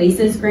Public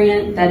Places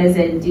grant. That is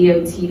a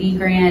DOTD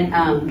grant.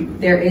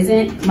 There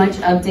isn't much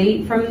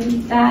update from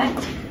that.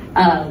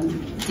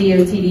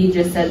 DOTD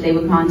just said they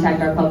would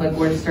contact our Public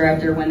Works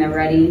Director when they're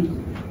ready.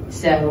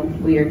 So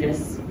we are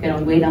just going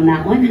to wait on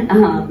that one.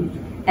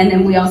 And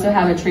then we also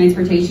have a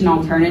Transportation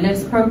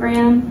Alternatives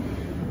program.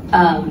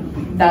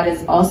 That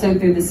is also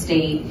through the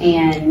state,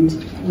 and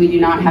we do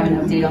not have an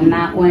update on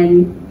that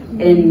one.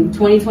 In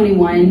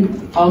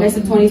 2021, August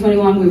of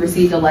 2021, we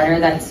received a letter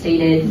that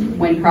stated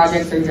when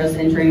projects are just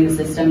entering the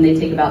system, they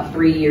take about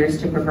 3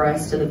 years to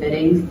progress to the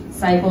bidding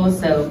cycle.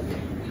 So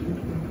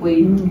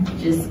we're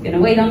just gonna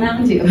wait on that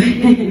one too.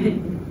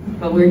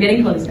 But we're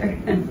getting closer.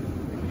 And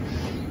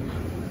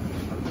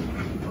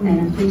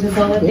I think that's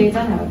all the updates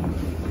I have.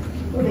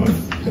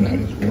 Can I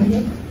ask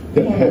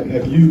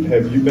one?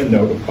 Have you been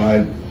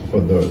notified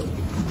for the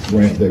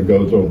grant that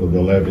goes over the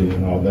levy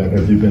and all that?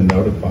 Have you been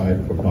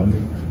notified for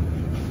funding?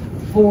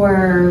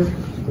 For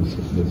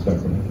the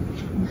second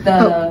one?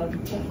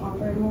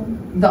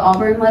 The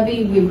Auburn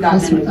levy, we've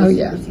gotten a notice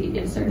to proceed,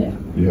 yes sir. Yeah.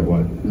 You have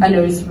what? A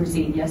notice to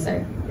proceed, yes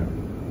sir.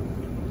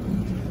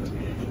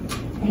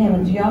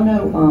 Hannah, do y'all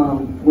know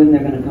when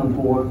they're going to come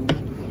forward?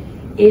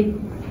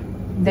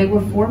 They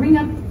were forming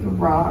up the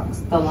rocks,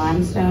 the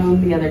limestone,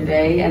 the other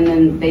day, and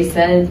then they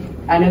said,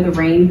 I know the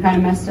rain kind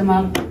of messed them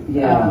up.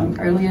 Yeah.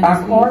 Earlier.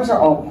 Our cars are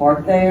all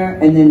parked there,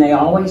 and then they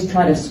always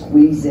try to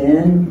squeeze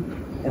in,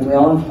 and we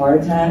all have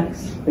heart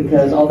attacks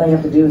because all they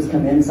have to do is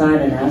come inside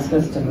and ask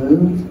us to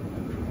move.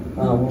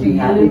 We'll be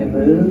happy to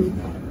move,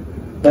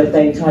 but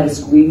they try to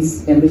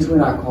squeeze in between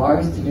our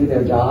cars to do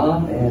their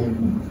job.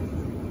 And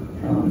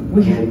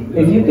if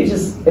they could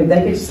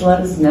just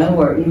let us know,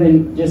 or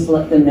even just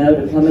let them know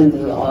to come into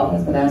the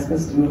office and ask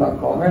us to move our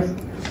cars,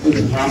 we'd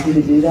be happy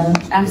to do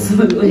that.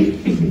 Absolutely.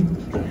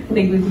 I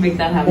think we can make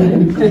that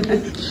happen.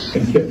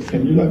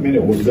 Can you let me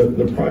know,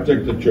 the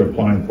project that you're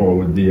applying for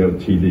with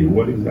DOTD,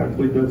 what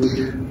exactly does it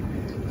do?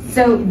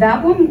 So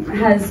that one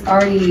has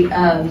already,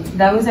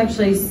 that was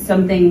actually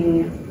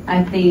something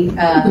I think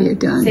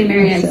St.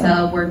 Mary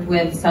Excel worked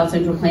with South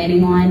Central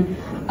Planning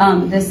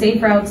on. The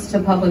Safe Routes to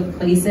Public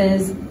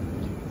Places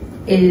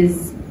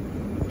is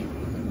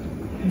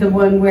the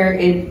one where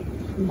it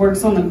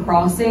works on the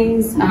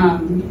crossings,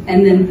 and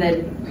then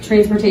the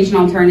Transportation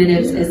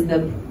Alternatives is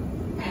the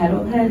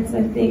pedal heads,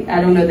 I think. I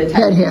don't know the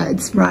head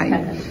heads,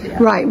 right?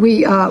 Right.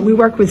 We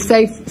work with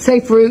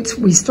Safe Routes.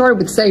 We started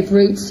with Safe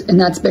Routes, and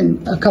that's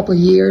been a couple of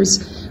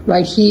years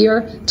right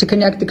here to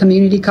connect the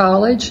community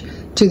college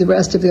to the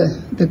rest of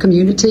the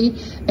community,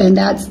 and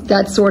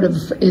that sort of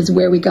is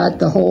where we got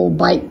the whole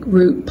bike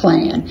route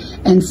plan.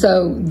 And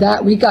so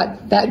that we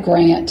got that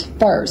grant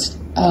first,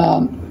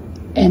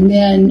 and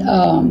then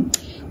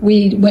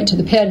we went to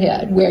the ped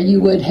head, where you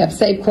would have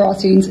safe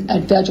crossings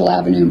at Federal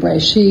Avenue in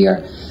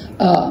Brashear,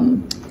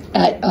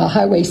 at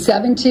Highway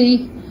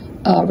 70,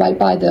 right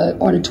by the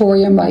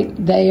auditorium right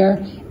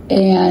there,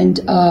 and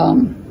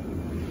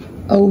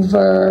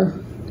over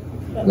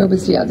where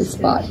was the other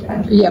spot?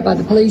 Yeah, by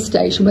the police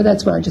station, but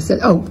that's what I just said.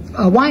 Oh,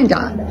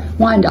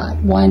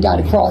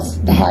 Wyandotte across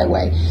the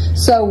highway.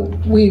 So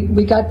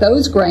we got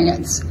those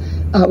grants.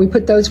 We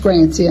put those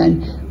grants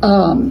in.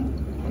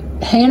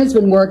 Hannah's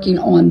been working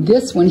on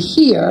this one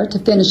here to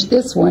finish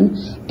this one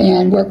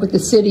and work with the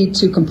city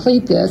to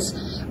complete this.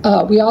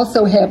 We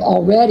also have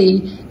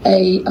already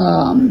a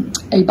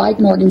Bike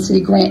Morgan City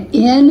grant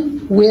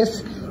in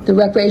with the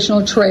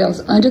recreational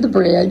trails under the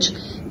bridge,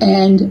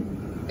 and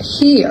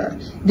here,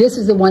 this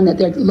is the one that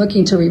they're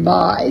looking to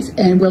revise,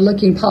 and we're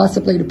looking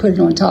possibly to put it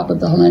on top of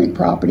the Hellenic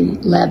property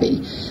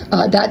levy.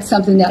 That's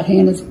something that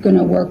Hannah's going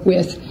to work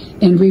with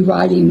in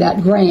rewriting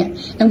that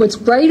grant. And what's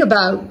great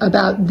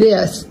about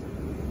this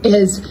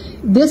is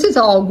this has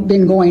all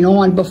been going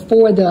on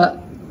before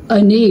the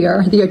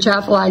ANER, the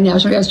Atchafalaya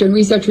National Estuarine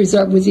Research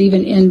Reserve, was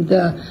even in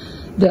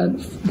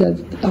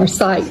our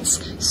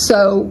sites.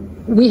 So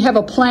we have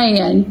a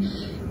plan.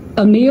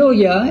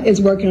 Amelia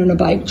is working on a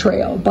bike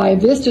trail. Bayou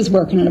Vista is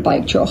working on a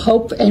bike trail.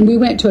 And we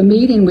went to a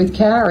meeting with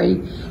Carrie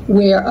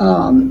where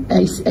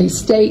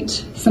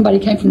somebody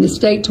came from the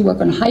state to work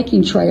on a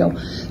hiking trail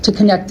to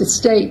connect the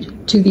state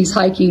to these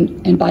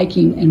hiking and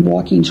biking and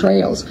walking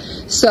trails.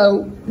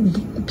 So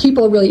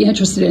people are really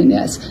interested in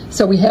this.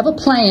 So we have a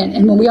plan,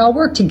 and when we all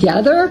work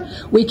together,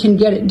 we can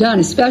get it done,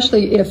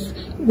 especially if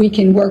we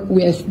can work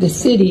with the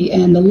city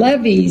and the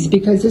levies,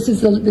 because this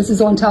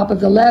is on top of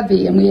the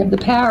levy, and we have the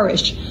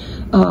parish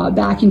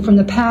backing from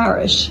the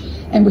parish,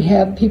 and we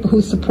have people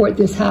who support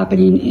this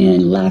happening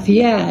in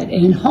Lafayette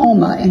and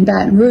Houma and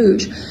Baton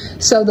Rouge.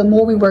 So the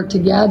more we work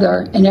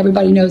together and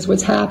everybody knows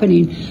what's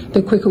happening,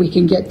 the quicker we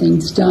can get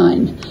things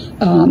done.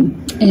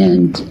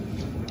 And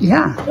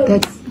yeah,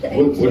 that's.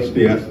 What's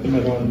the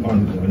estimate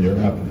on your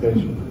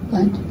application?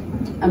 What?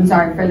 I'm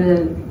sorry, for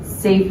the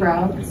safe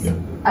routes? Yeah.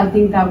 I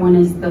think that one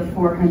is the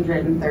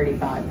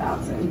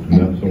 $435,000.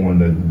 That's the one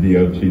that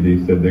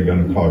DOTD said they're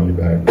going to call you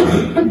back.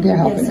 They're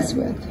helping us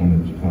with.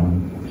 When it's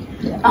time.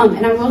 Yeah.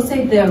 And I will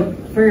say though,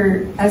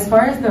 as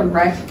far as the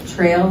rec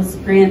trails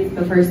grant,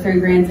 the first 3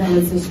 grants I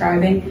was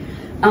describing,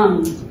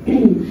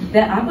 the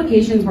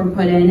applications were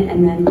put in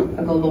and then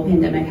a global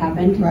pandemic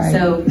happened. Right.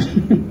 So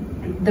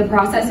the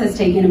process has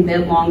taken a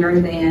bit longer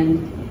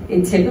than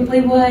it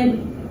typically would.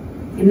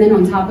 And then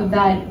on top of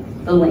that,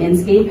 the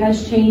landscape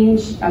has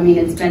changed. I mean,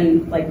 it's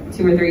been like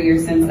 2 or 3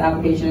 years since the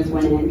application has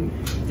went in.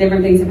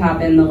 Different things have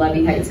happened. The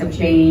levee heights have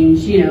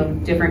changed, you know,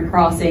 different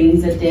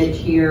crossings, a ditch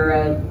here,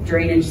 a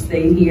drainage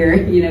thing here,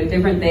 you know,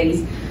 different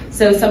things.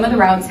 So some of the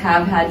routes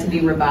have had to be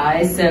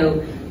revised.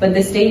 But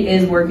the state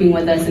is working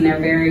with us, and they're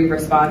very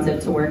responsive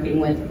to working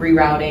with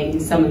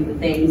rerouting some of the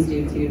things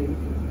due to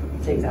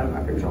things out of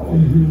our control.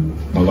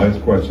 Mm-hmm. My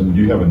last question,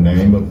 do you have a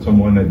name of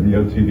someone at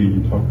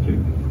DOTD you talked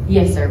to?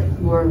 Yes, sir.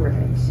 Laura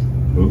Riggs.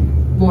 Who?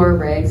 Laura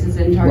Riggs is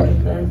in charge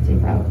of the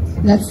safe routes.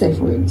 That's Safe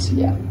Routes,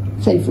 yeah.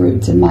 Safe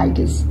Routes, and Mike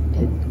is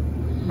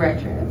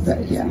Rec Trails.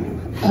 Yeah.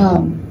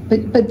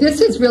 But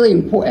this is really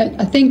important.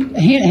 I think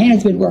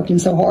Hannah's been working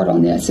so hard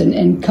on this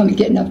and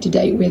getting up to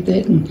date with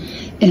it, and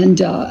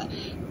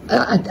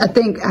I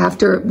think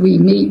after we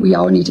meet, we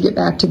all need to get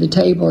back to the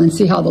table and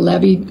see how the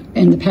levy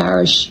and the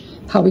parish,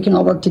 how we can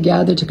all work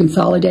together to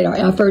consolidate our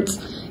efforts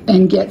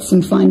and get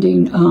some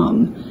funding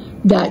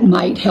that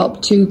might help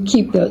to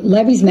keep the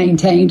levees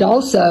maintained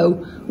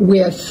also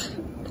with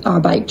our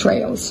bike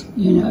trails.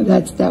 You know,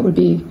 that's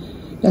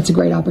a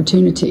great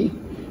opportunity,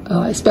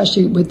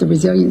 especially with the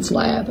resilience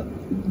lab,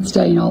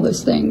 studying all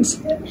those things.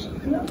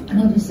 And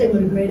I'll just say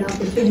what a great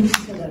opportunity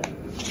for the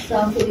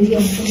South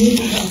Louisiana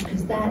Community Health,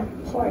 because that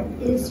part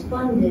is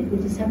funded. We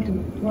just have to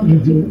walk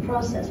it through the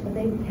process, but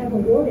they have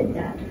awarded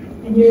that.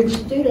 And your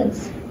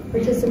students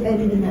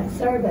participated in that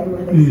survey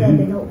where they said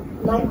they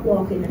don't like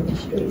walking in the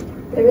street.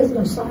 There is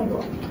no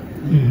sidewalk.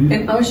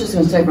 And I was just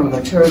going to say, from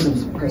a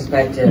tourism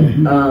perspective,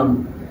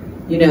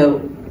 you know,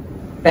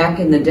 back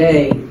in the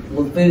day,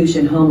 Lafourche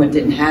and Houma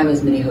didn't have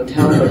as many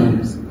hotel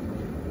rooms,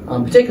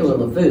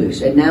 particularly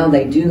Lafourche, and now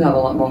they do have a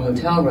lot more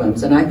hotel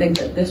rooms. And I think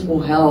that this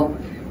will help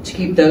to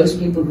keep those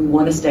people who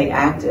want to stay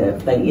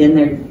active. They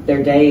end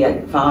their day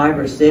at 5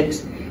 or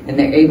 6, and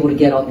they're able to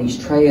get on these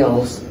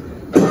trails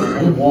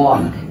and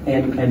walk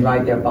and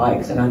ride their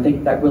bikes. And I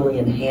think that really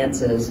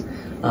enhances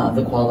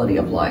the quality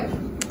of life.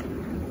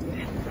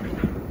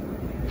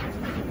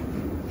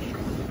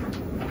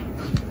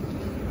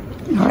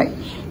 All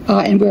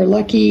right, and we're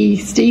lucky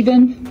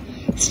Stephen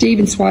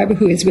Schreiber,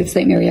 who is with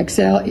St. Mary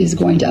XL, is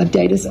going to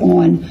update us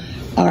on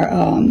our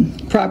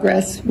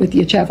progress with the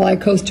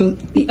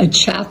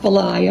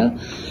Atchafalaya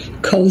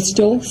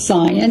Coastal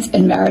Science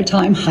and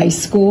Maritime High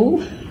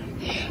School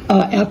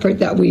effort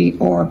that we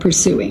are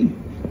pursuing.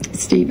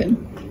 Stephen.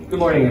 Good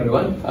morning,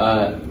 everyone.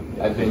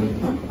 I've been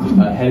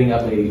heading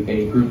up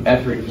a group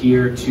effort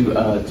here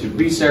to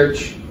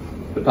research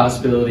the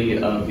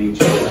possibility of the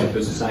Atchafalaya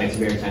Coastal Science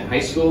and Maritime High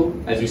School.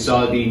 As we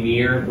saw, the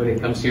NEAR, when it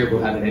comes here,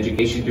 will have an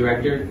education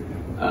director.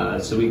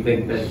 So we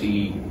think that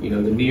the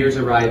NEAR's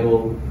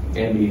arrival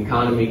and the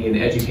economy and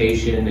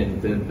education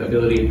and the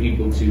ability of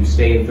people to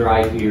stay and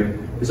thrive here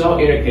is all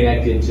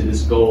interconnected to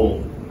this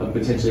goal of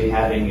potentially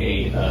having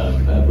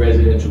a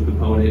residential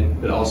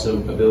component, but also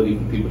ability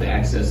for people to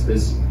access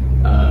this,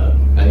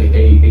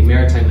 a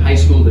maritime high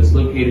school that's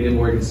located in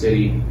Morgan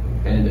City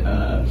and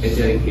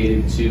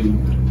dedicated to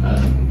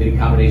a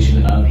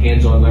combination of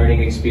hands-on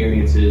learning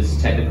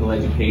experiences, technical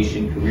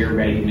education, career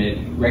readiness,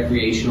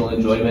 recreational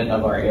enjoyment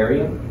of our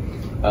area.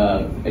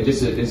 And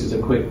this is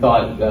a quick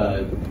thought.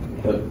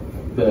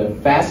 The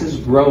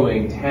fastest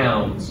growing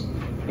towns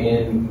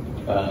in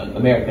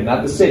America,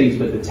 not the cities,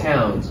 but the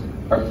towns,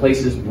 are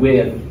places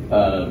with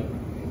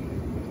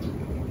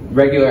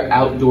regular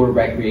outdoor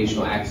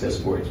recreational access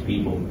for its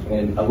people.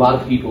 And a lot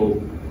of people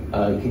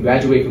can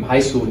graduate from high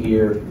school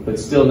here, but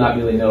still not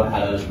really know how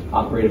to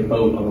operate a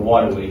boat on the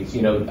waterways.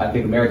 You know, I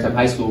think Maritime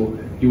High School,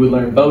 you would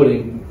learn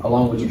boating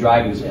along with your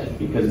driver's ed,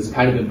 because it's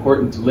kind of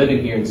important to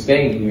living here and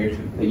staying here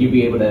that you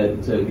be able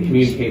to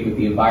communicate with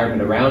the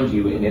environment around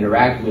you and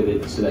interact with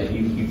it so that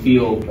you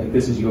feel like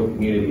this is your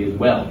community as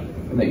well,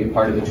 and that you're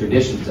part of the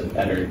traditions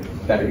that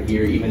are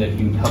here, even if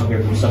you come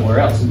here from somewhere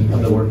else and you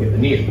come to work at the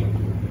near.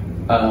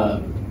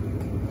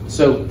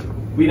 So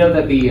we know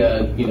that the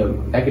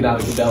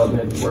economic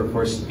development,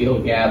 workforce skill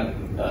gap,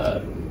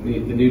 the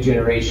new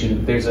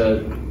generation, there's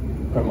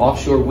from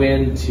offshore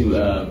wind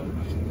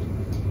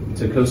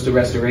to coastal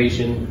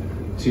restoration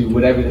to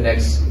whatever the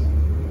next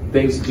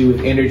things to do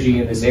with energy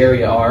in this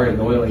area are,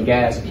 and oil and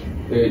gas.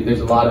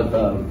 There's a lot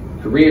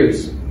of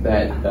careers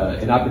that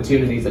and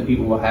opportunities that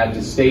people will have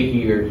to stay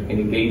here and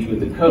engage with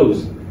the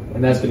coast,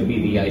 and that's going to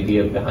be the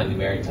idea behind the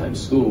Maritime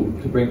School,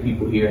 to bring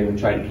people here and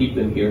try to keep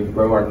them here and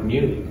grow our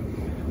community.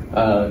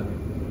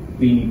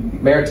 The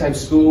Maritime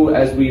School,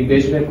 as we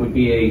envision it, would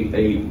be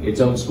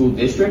its own school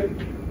district.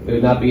 It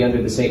would not be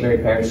under the St. Mary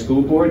Parish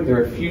School Board. There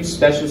are a few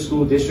special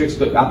school districts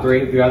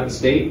operating throughout the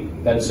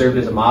state that have served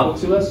as a model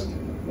to us.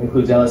 It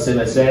includes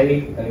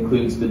LSMSA, that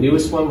includes the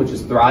newest one, which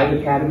is Thrive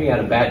Academy out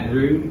of Baton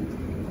Rouge.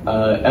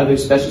 Other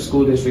special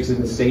school districts in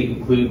the state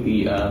include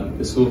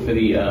the School for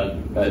the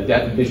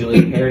Deaf and Visually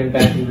Impaired in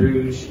Baton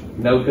Rouge,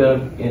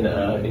 NOCA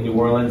in New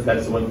Orleans,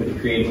 that's the one for the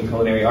creative and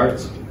culinary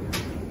arts.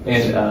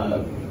 And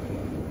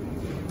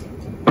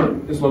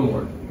there's one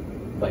more,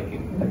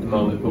 at the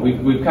moment, but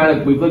we've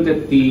looked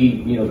at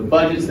the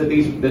budgets that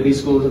these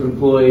schools have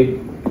employed,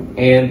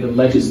 and the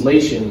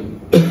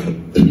legislation,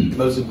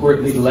 most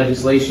importantly the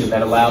legislation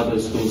that allowed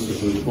those schools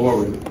to move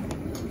forward,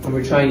 and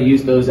we're trying to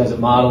use those as a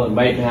model. And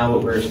right now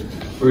what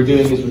we're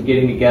doing is we're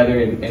getting together,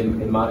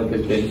 and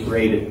Monica's been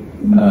great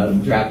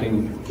at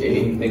drafting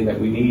anything that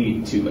we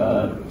need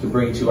to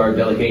bring to our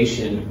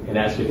delegation and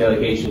ask for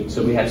delegation,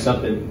 so we have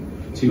something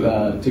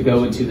to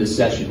go into this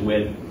session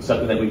with,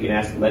 something that we can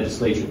ask the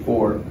legislature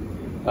for.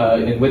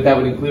 And what that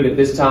would include at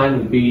this time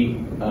would be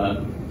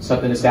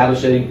something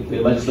establishing the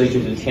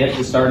legislature's intent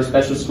to start a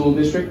special school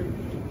district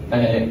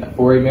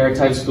for a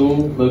maritime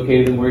school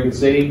located in Morgan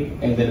City,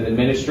 and then an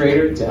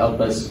administrator to help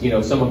us,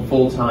 someone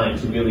full-time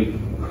to really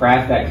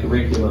craft that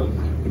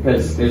curriculum,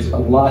 because there's a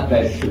lot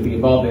that could be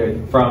involved there,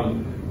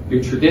 from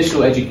your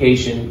traditional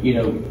education,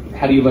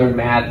 how do you learn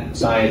math,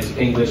 science,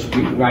 English,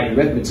 reading, writing,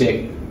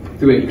 arithmetic,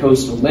 through a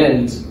coastal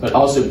lens, but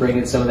also bring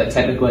in some of that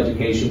technical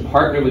education,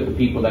 partner with the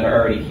people that are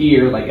already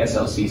here, like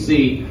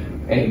SLCC,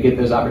 and get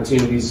those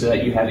opportunities so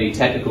that you have a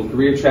technical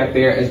career track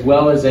there, as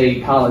well as a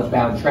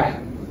college-bound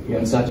track.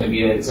 It's not going to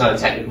be it's not a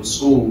technical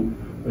school,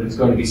 but it's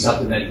going to be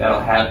something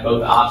that'll have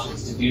both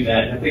options to do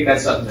that. And I think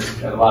that's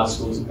something that a lot of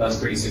schools have done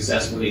pretty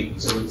successfully.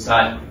 So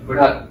we're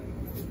not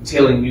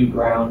tilling new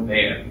ground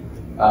there.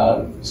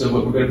 So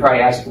what we're going to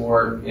probably ask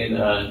for, and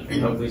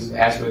hopefully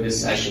ask for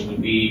this session,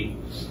 would be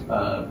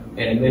an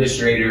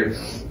administrator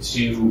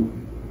to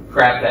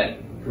craft that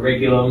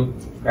curriculum,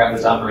 craft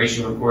those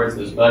operation reports,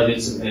 those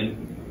budgets, and then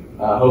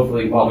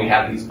hopefully while we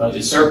have these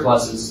budget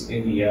surpluses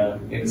in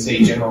the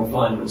state general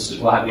fund,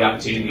 we'll have the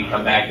opportunity to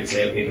come back and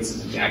say, okay, this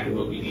is exactly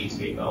what we need to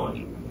get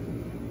going.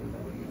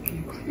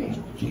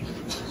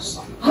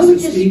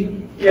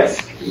 Steve? Yes.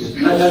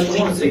 I just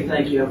want to say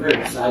thank you. I'm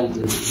very excited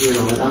to hear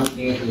on it. I'm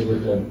Anthony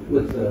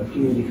with the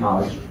community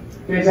college.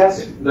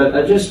 Fantastic. But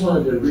I just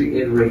wanted to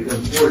reiterate the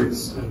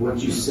importance of what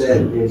you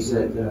said, is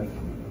that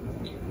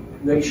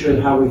make sure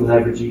how we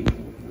leverage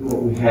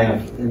what we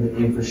have in the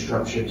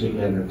infrastructure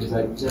together,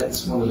 because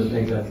that's one of the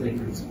things I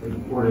think is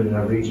important in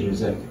our region,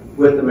 is that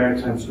with the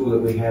maritime school that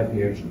we have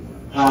here,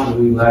 how do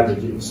we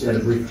leverage it instead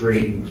of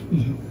recreating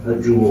a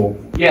dual?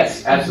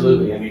 Yes,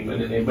 absolutely. I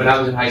mean, when I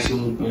was in high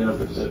school, the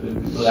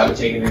people that were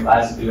taking their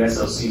classes through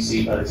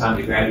SLCC, by the time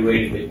they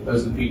graduated,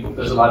 there's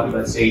a lot of people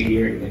that stayed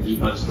here and do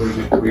much towards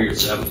their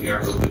careers. So that would be our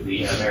hope with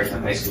the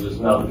Maritime High School as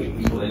well, to get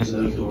people into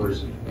those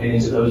doors and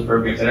into those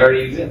programs that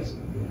already exist.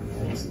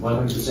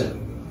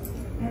 100%.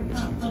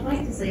 I'd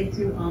like to say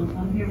too,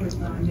 I'm here with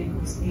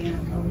Nichols,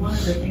 and one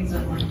of the things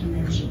I'd like to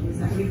mention is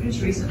that we've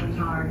just recently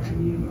hired a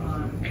new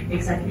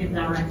executive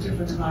director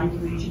for the Value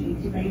Region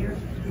Incubator.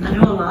 I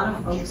know a lot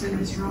of folks in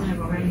this room have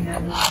already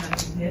had those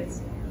kinds of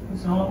hits.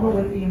 It's all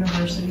over with the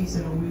university,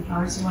 so we've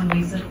hired someone,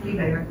 Lisa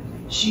Cleaver.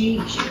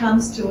 She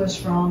comes to us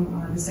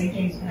from the St.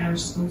 James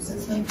Parish school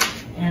system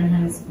and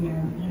has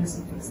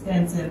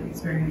extensive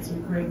experience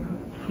with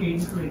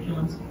creating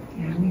curriculums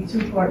And we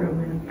too partner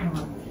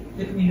with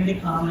the community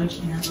college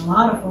and a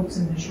lot of folks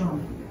in this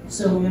room.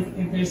 So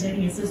if there's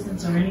any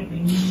assistance or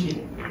anything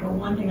needed, but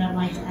one thing I'd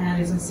like to add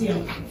is I see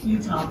a few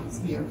topics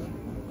here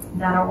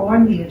that are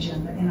on the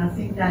agenda, and I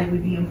think that it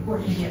would be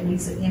important to get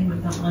Lisa in with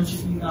a bunch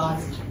of you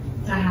guys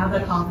to have a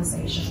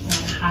conversation on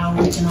how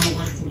we can all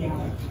work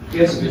together.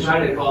 Yes, we're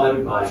trying to call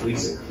everybody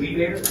Lisa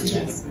Kleber.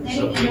 Yes.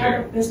 So Maybe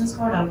a business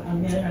card, I'll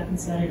get it, I can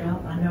set it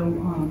up. I know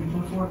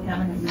before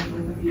Kevin had met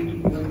with a few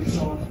people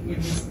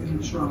in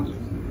this room.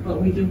 But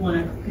we do want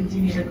to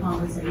continue the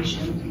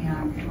conversation,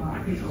 and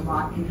I think a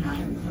lot can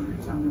happen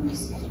from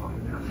this.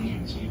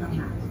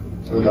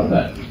 We love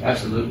that.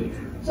 Absolutely.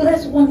 So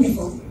that's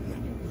wonderful.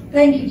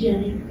 Thank you,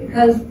 Jenny,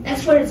 because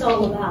that's what it's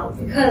all about.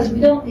 Because we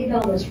don't need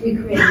all this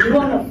recreating. We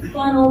want a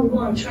funnel, we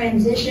want a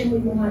transition, we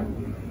want,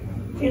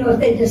 if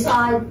they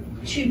decide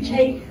to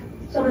take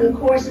some of the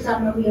courses, I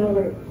know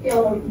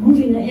y'all are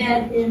moving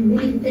ahead in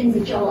many things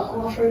that y'all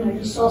are offering. I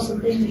just saw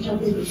some things that y'all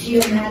did with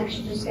geomatics.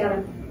 You just got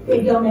a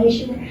big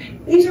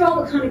donation. These are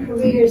all the kind of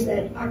careers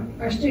that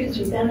our students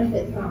would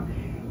benefit from.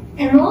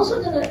 And I'm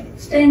also going to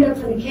stand up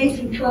for the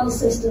K-12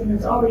 system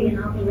that's already in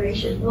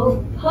operation,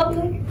 both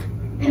public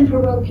and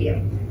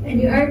parochial. And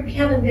you heard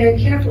Kevin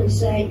very carefully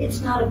say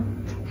it's not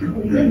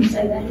well, he didn't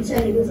say that, he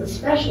said it was a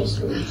special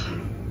school.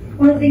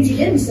 One of the things he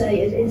didn't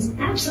say is it's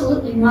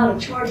absolutely not a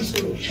charter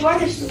school.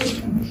 Charter schools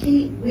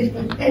compete with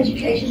the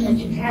education that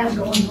you have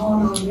going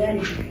on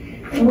already.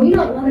 And we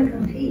don't want to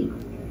compete.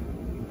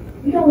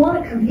 We don't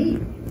want to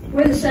compete.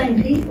 We're the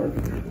same people.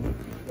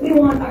 We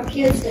want our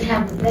kids to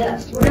have the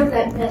best, whatever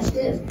that best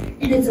is.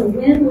 And it's a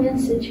win-win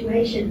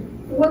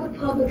situation for the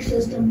public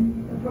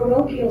system, the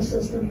parochial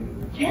system,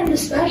 and the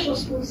special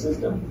school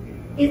system.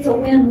 It's a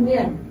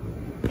win-win.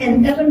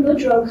 And Evan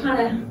Woodrow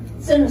kind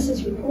of sent us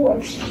his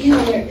report. You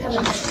know where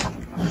Evan is.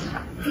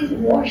 He's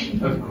in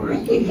Washington. Of course.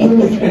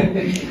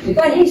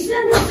 But he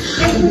sent us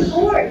his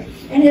report,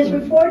 and his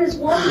report is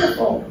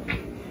wonderful.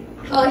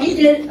 He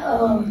did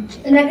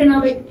an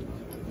economic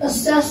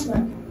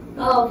assessment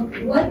of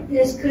what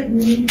this could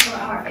mean for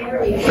our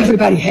area.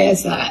 Everybody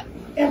has that.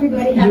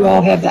 Everybody has You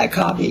all have that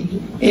copy,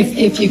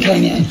 if you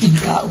came in.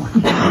 Got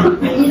one.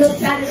 And he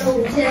looked at it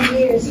over 10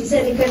 years. He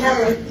said it could have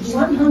a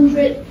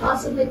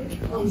possibly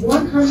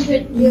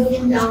 $100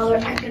 million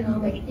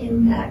economic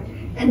impact.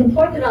 And the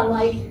part that I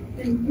like,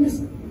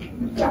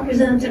 and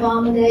Representative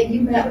Almaday,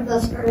 you met with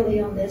us early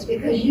on this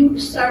because you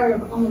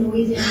serve on the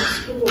Louisiana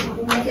School. I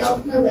don't know if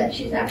y'all know that.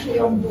 She's actually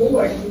on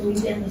board of the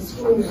Louisiana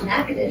School in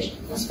Natchitoches,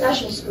 a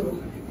special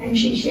school. And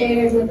she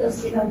shared with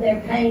us, their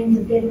pains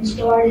of getting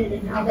started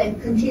and how they've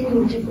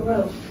continued to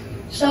grow.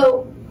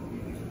 So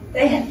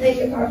they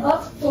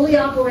are fully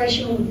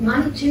operational with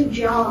 92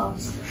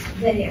 jobs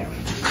there.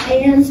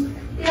 And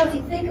if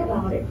you think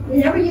about it,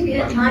 whenever you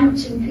get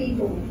 92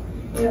 people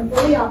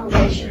fully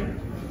operational,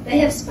 they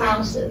have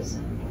spouses.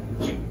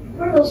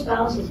 What do those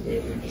spouses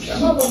do?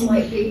 Some of them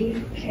might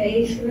be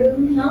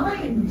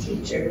K-9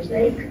 teachers.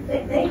 They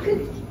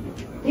could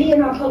be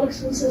in our public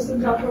school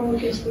systems, our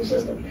parochial school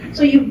system.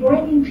 So you're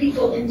bringing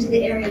people into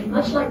the area,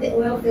 much like the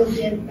oil field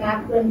did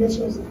back when this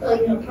was,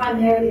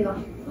 primarily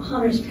a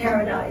hunter's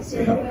paradise.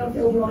 The oil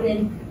field brought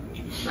in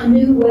a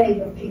new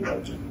wave of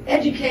people.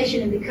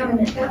 Education and becoming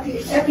an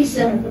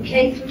epicenter for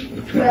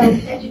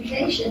K-12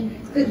 education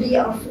could be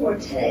our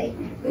forte,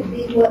 could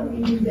be what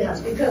we do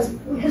best. Because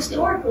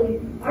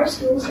historically, our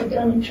schools have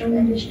done a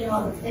tremendous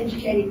job of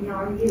educating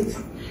our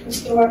youth,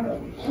 historically.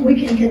 And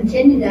we can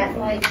continue that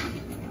by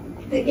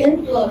the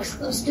influx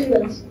of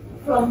students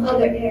from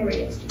other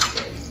areas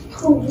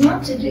who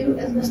want to do,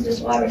 as Mr.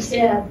 Swider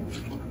said,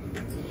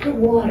 the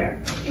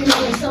water.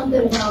 There's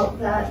something about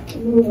that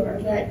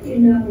lure that,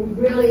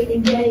 really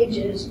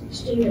engages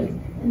students,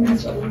 and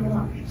that's what we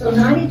want. So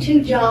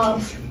 92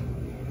 jobs,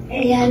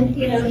 and,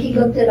 he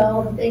looked at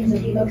all the things that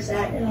he looks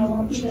at, and I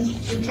won't even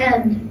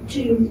pretend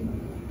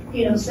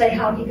to, say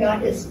how he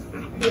got his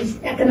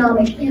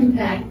economic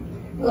impact.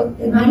 Look,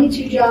 the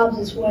 92 jobs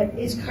is what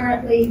is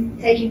currently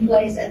taking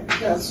place at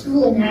the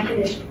school in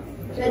Natchitoches.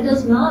 That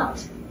does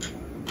not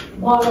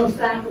borrow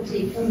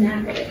faculty from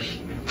Natchitoches,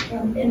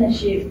 from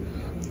NSU.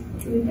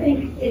 We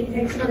think it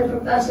takes 100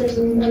 professors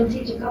and we're going to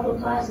teach a couple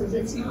of classes.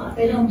 It's not.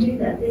 They don't do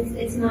that.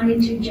 It's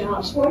 92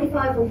 jobs,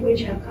 45 of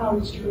which have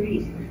college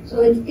degrees.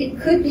 So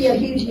it could be a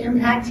huge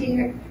impact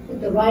here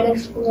with the right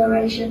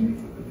exploration.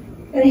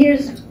 And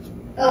here's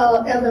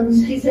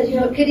Evans. He said,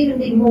 it could even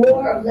be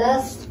more or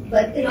less,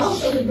 but it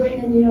also would bring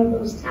in,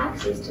 those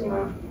taxes to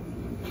our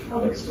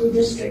public school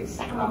districts.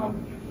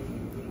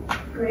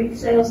 Great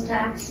sales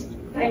tax,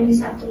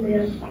 families have to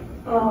live,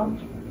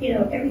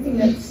 everything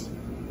that's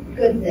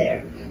good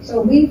there.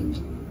 So we've,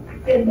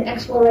 in the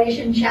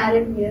exploration,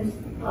 chatted with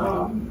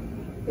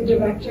the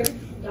director,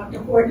 Dr.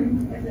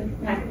 Horton, at the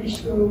Natchitoches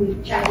School.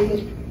 We've chatted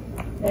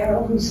with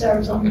Beryl, who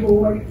serves on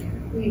board.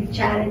 We've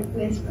chatted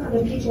with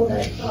other people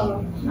that,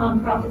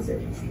 nonprofits that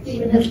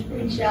Stephen has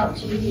reached out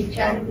to. We've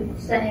chatted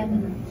with Sam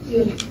and a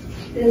few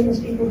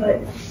business people,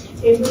 but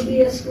it would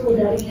be a school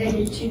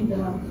dedicated to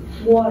the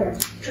water,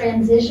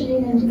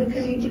 transitioning into the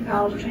community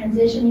college,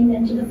 transitioning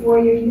into the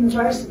four-year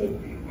university.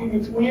 And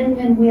it's win,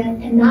 win,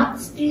 win, and not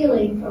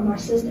stealing from our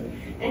system.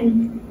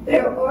 And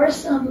there are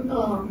some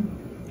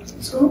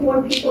school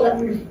board people that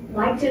would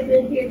like to have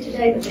been here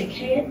today, but they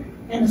can't.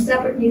 And a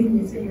separate meeting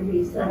is going to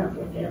be set up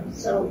with them.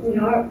 So we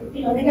are,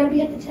 they got to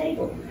be at the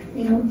table.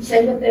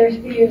 Say what their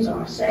fears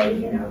are.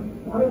 Say,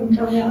 one of them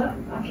told me,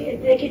 I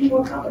can't take any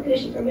more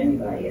competition from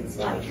anybody. It's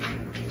like,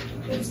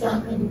 it's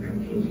not going to be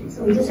competing.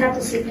 So we just have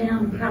to sit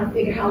down and kind of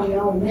figure how we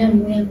all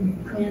win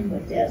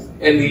with this.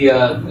 And the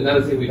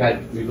another thing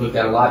we've looked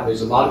at a lot.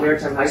 There's a lot of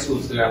maritime high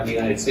schools throughout the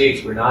United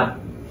States. We're not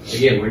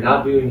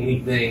doing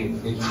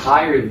anything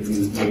entirely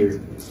new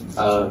here.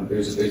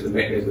 There's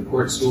the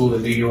port school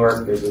in New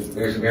York. There's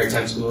a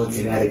maritime school in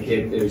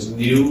Connecticut. There's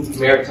new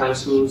maritime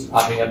schools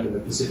popping up in the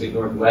Pacific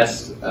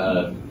Northwest.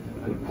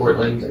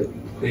 Portland, I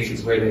think,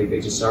 is where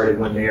they just started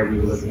one there. We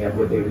were looking at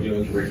what they were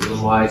doing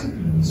curriculum-wise.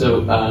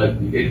 So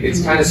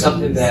it's kind of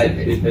something that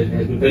has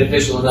been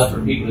beneficial enough for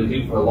people to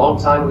do for a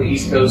long time on the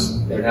East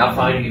Coast. They're now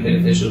finding it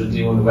beneficial to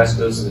do on the West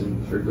Coast,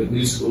 and with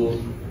new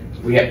schools.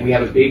 We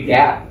have a big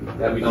gap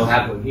that we don't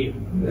have one here,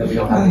 that we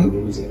don't have in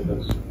Louisiana.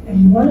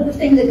 And one of the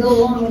things that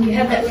go on when you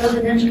have that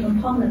residential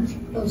component,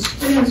 those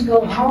students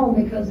go home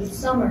because it's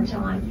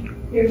summertime.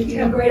 You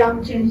have great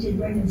opportunity to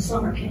bring in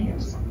summer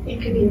camps. It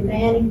could be the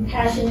Manning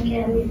Passion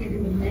Academy, it could be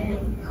the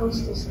Manning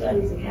Coastal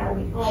Studies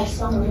Academy, all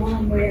summer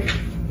long, where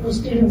those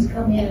students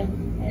come in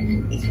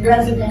and it's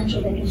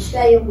residential. They can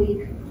stay a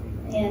week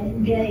and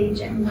engage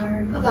and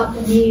learn about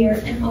the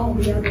NEAR and all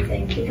the other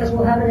things, because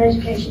we'll have an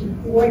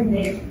education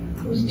coordinator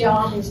whose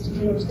job is to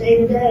deal with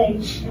day-to-day,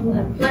 and we'll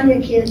have plenty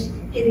of kids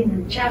getting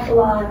the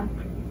Atchafalaya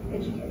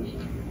education.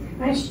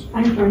 I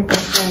think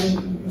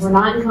that we're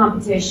not in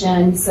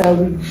competition, so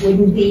we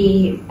wouldn't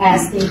be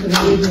asking for the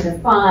movement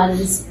of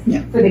funds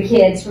for the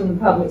kids from the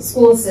public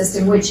school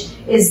system, which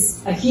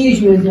is a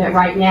huge movement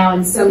right now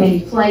in so many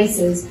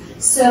places.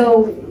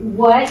 So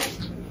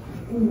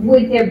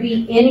would there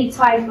be any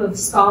type of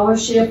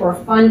scholarship or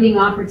funding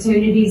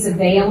opportunities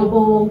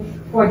available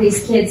for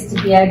these kids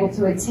to be able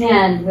to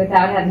attend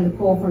without having to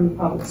pull from the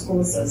public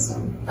school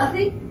system? I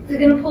think they're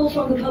going to pull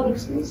from the public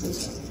school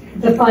system.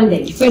 The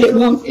funding. But it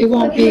won't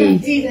be.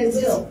 They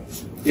will.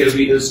 It'll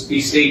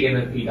be state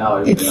MFP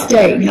dollars. It's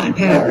state, not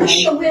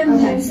parish. So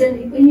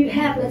when you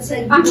have, let's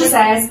say, I'm just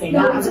asking.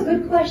 No, it's a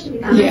good question,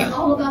 because it's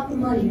all about the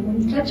money. And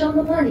when you touch on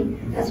the money,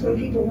 that's what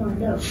people want to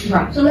know.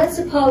 Right. So let's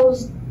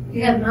suppose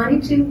you have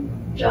 92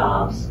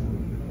 jobs,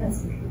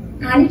 that's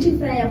 92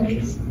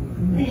 families,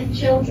 they have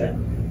children.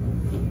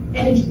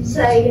 And if you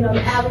say,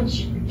 the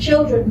average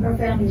children per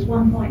family is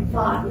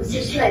 1.5, let's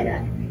just say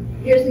that.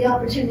 Here's the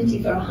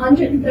opportunity for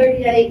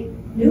 138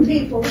 new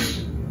people.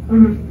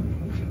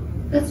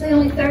 Let's say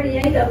only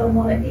 38 of them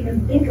want to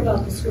even think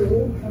about the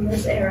school from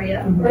this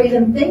area, or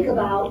even think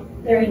about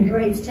they're in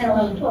grades 10,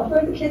 11, 12.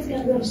 Where are the kids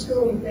going to go to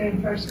school if they're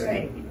in first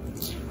grade?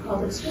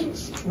 Public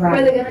schools. Right.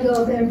 Where are they going to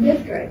go if they're in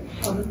fifth grade?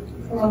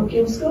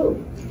 Parochial school.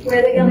 Where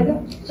are they going to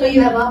go? So you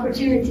have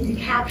opportunity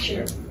to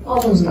capture all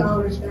those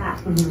dollars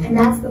back. And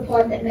that's the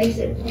part that makes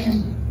it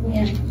win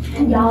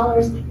and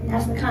dollars, and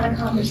that's the kind of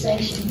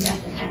conversation you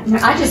have to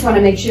have. I just want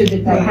to make sure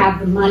that they have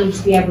the money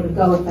to be able to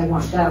go if they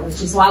want to go,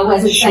 which is why I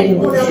wasn't saying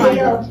well,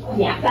 there'll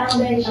be a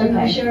foundation, I'm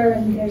okay. sure,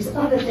 and there's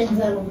other things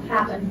that will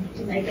happen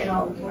to make it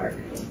all work.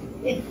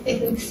 If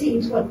it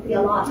exceeds what the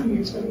allotment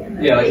is for the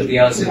MFP. Yeah, like at the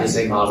outset of the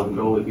same model, the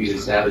goal would be to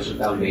establish a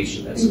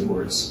foundation that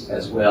supports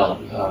as well.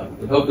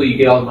 And hopefully you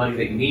get all the money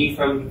that you need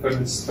from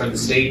the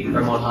state,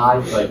 from on high,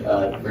 but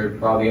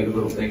for all the other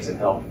little things that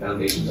help, the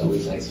foundation's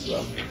always nice as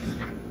well.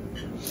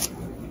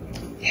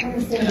 The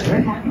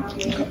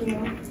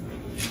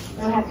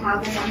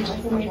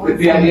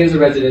idea is a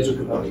residential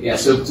component, yeah.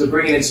 So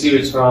bringing in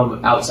students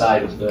from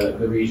outside of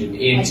the region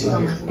into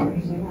here.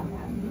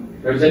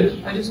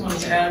 Representative? I just wanted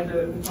to add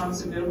the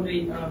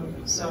possibility of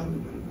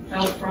some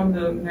help from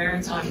the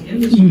maritime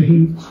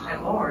industry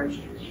at large.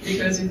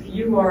 Because if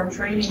you are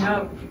training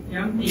up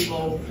young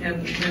people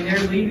and when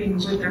they're leaving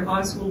with their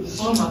high school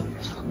diploma,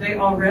 they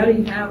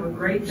already have a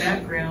great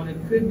background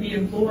and could be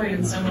employed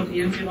in some of the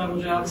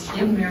entry-level jobs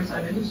in the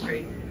maritime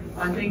industry.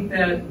 I think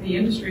that the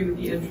industry would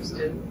be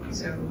interested,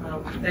 so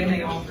they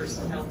may offer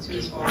some help too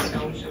as far as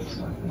scholarships.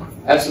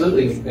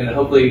 Absolutely, and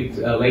hopefully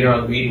later on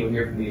in the meeting we'll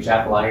hear from the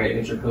Atchafalaya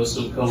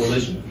Intracoastal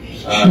Coalition.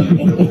 It's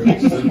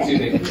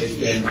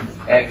been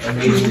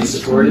amazingly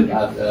supported.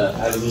 I've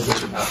had a little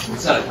bit of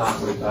it's not a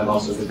conflict, but I'm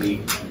also going to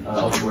be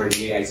on board of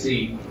the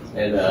AIC.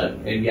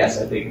 And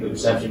yes, I think the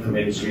reception from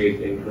industry has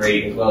been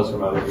great, as well as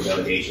from our local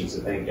delegations,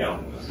 so thank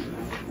y'all.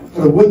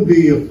 Well, it would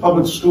be a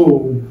public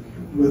school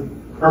with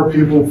per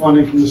pupil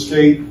funding from the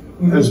state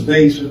as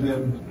base, and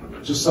then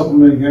just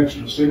supplementing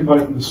extra. So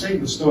anybody from the state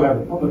would still have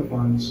the public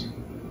funds.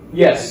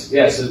 Yes.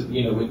 So, when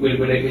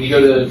you go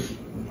to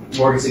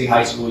Morgan City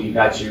High School, you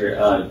got your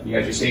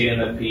state MFP,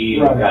 and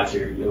you've got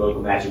your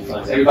local matching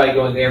funds. Everybody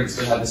going there would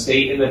still have the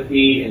state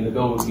MFP, and the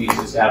goal would be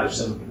to establish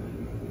some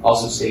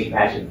also state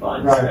matching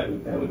funds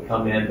that would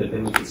come in, but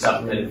then we could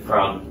supplement it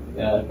from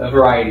a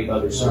variety of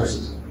other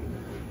sources.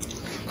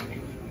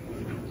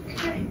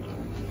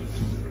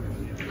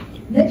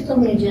 Next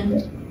on the agenda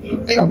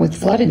is with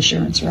flood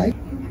insurance, right?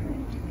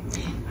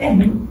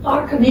 And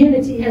our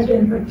community has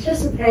been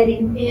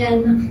participating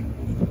in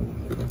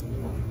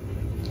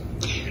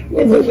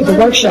the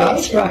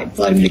workshops, right,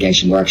 flood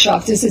mitigation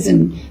workshops.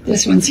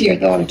 This one's here at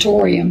the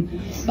auditorium.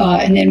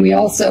 And then we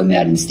also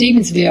met in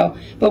Stevensville.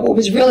 But what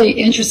was really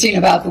interesting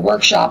about the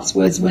workshops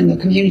was when the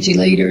community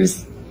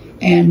leaders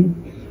and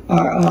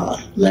our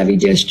levy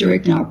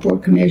district and our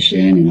port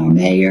commission and our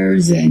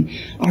mayors and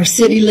our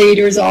city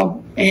leaders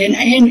all and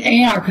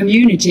our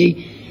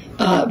community,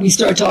 we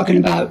started talking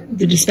about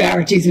the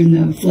disparities in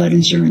the flood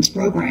insurance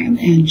program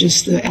and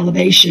just the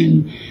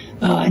elevation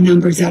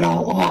numbers that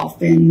all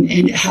off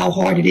and how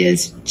hard it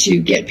is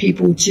to get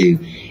people to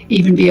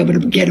even be able to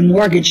get a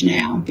mortgage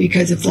now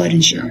because of flood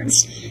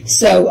insurance.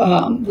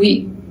 So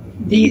we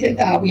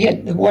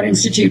had the Water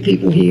Institute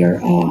people here.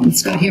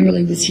 Scott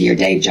Himmerly was here.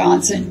 Dave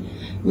Johnson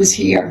was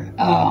here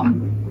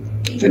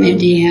from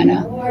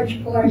Indiana.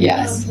 Large part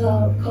yes. of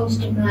the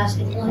coastal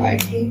master plan. Right.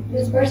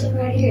 This person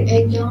right here,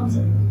 Dave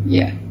Johnson.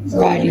 Yeah, so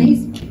right.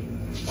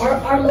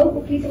 Our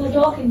local people are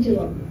talking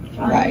to him.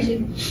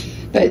 Right.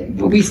 But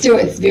we still,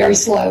 it's very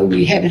slow.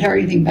 We haven't heard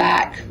anything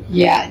back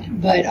yet.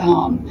 But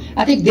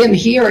I think them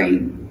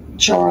hearing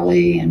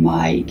Charlie and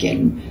Mike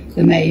and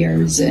the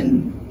mayors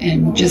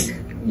and just,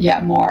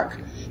 Mark,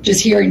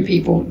 just hearing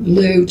people,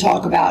 Lou,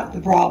 talk about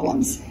the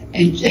problems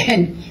and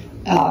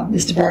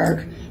Mr.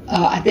 Berg,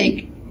 I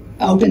think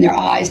opened their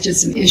eyes to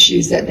some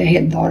issues that they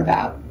hadn't thought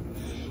about.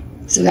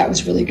 So that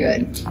was really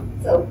good.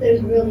 So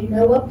there's really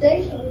no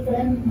update other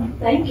than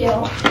thank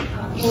y'all. I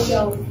hope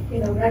y'all,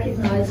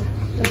 recognize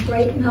the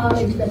great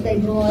knowledge that they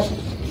brought,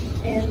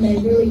 and they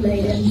really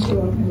laid into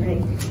them, and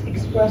they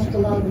expressed a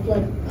lot of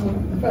the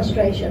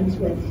frustrations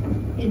with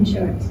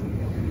insurance.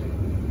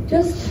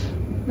 Just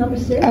number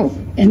 6. Oh,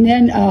 and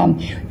then,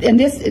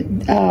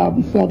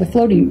 the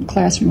floating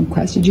classroom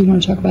request, did you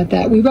want to talk about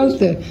that? We wrote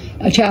the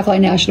Atchafalaya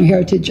National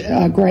Heritage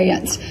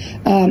grants,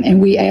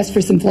 and we asked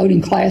for some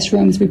floating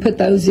classrooms. We put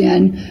those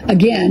in.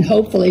 Again,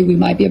 hopefully we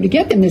might be able to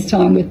get them this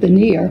time with the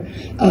NEAR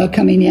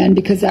coming in,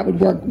 because that would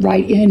work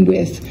right in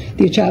with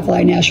the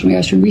Atchafalaya National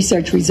Ocean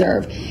Research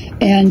Reserve.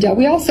 And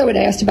we also had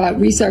asked about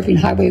resurfacing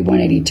Highway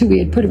 182. We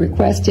had put a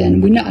request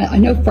in. I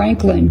know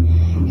Franklin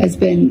has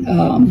been,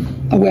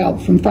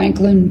 from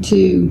Franklin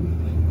to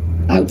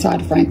outside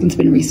of Franklin's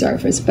been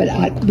resurfaced, but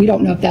we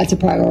don't know if that's a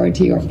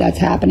priority or if that's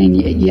happening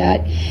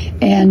yet.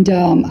 And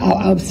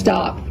I'll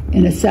stop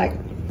in a sec.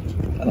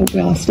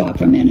 I'll stop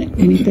for a minute.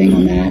 Anything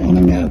on that? I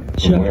don't know.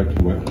 From where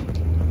to where?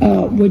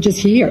 We're just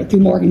here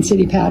through Morgan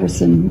City,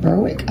 Patterson,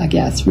 Berwick, I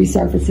guess,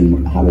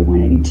 resurfacing Highway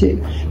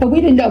 182. But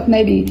we didn't know if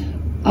maybe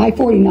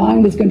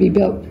I-49 was going to be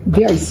built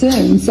very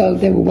soon, so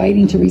they were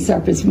waiting to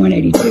resurface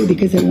 182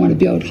 because they want to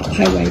build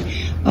Highway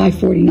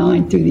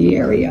I-49 through the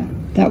area.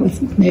 That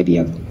was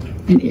maybe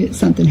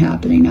something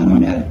happening. I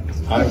don't know.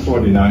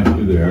 I-49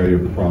 through the area,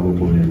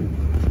 probably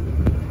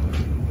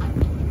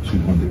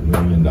 $200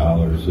 million.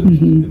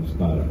 It's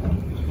not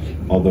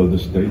although the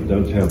state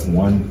does have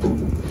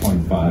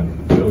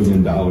 $1.5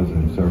 billion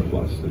in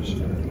surplus this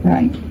year.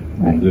 Right.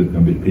 There's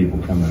going to be people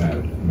coming at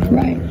it from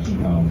everywhere.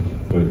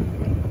 Right.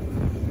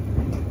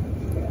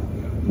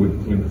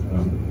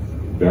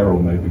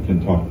 Beryl maybe can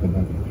talk to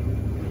that.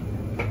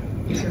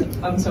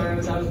 I'm sorry, I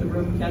was out of the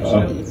room catching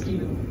up with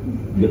Stephen.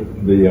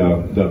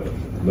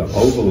 The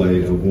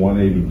overlay of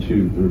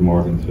 182 through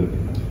Morgan City.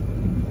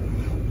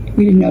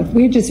 We didn't know.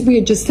 We had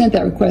just sent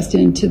that request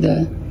into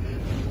the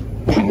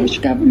parish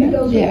government.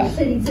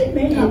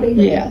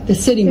 The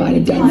city might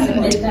have done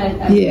that.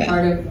 As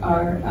part of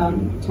our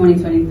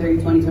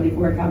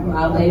 2023-2024 capital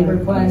outlay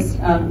request.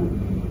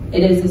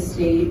 It is a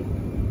state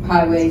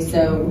highway,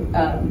 so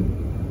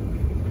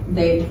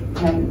we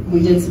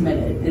did submit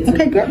it. It's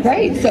okay,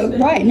 great. So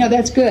no,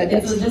 that's good.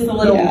 It's just a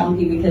little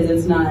wonky because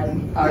it's not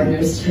our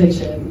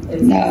jurisdiction.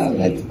 It's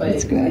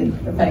that's good.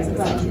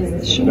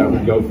 Sure. That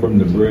would go from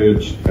the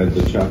bridge at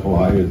the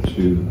Atchafalaya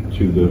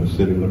to the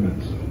city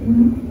limits.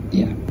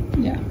 Yeah.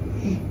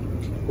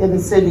 And the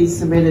city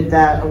submitted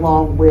that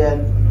along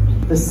with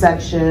the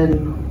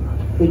section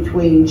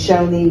between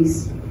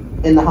Shoney's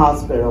and the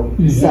hospital,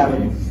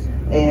 7.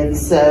 And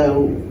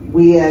so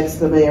we asked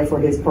the mayor for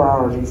his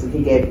priorities, and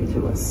he gave them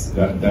to us.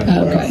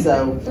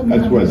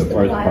 That's where the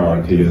first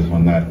priority is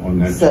on that.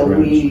 So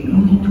we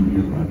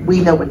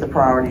know what the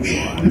priorities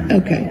are.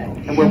 Okay.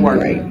 And we're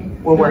working.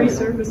 We're working. The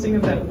resurfacing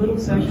of that little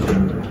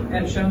section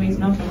at Shoney's,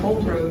 not the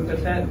whole road,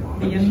 but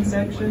the end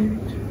section,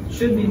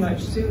 should be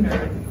much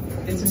sooner.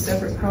 It's a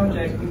separate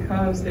project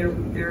because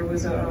there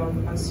was a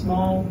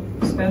small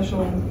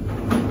special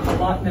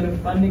allotment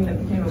of funding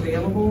that became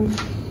available,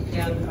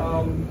 and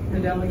the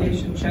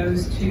delegation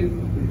chose to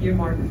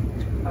earmark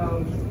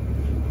a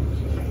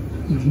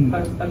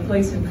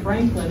place in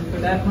Franklin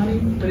for that money.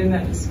 But in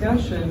that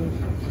discussion,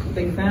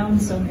 they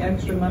found some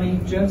extra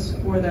money just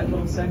for that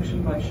little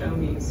section by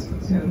Shoney's.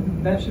 So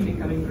that should be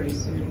coming pretty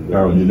soon.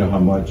 Darryl, you know how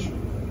much?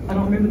 I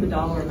don't remember the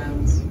dollar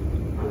amounts.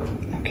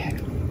 Okay.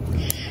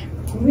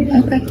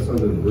 That's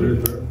under the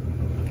bridge, right?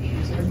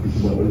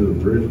 Under the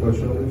bridge by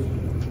Shoney's?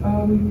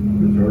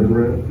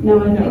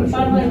 No, I think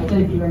finally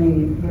the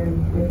drain.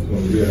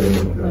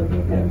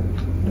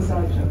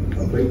 besides Jones?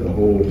 I think the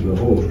whole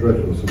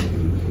stretch was.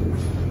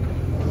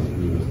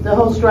 The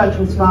whole stretch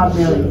was 5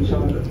 million,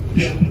 Sean.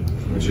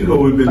 But you know,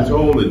 we've been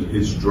told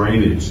it's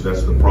drainage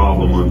that's the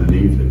problem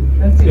underneath it.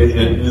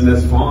 And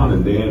that's fine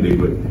and dandy,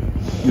 but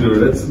you know,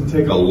 that's going to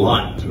take a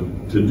lot to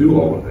do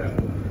all of that.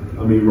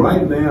 I mean,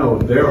 right now,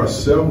 there are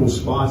several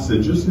spots that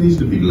just needs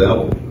to be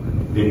leveled.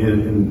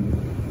 And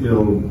you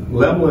know,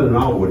 leveling it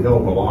out would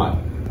help a lot.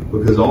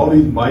 Because all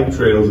these bike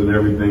trails and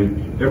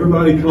everything,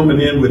 everybody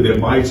coming in with their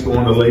bikes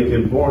going to Lake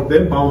and Park,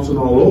 they're bouncing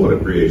all over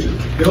the creation.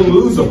 They'll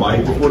lose a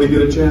bike before they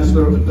get a chance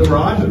to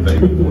ride the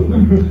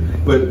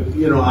thing. But,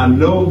 you know, I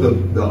know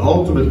the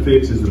ultimate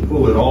fix is to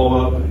pull it all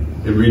up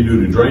and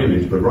redo the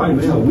drainage. But right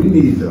now, we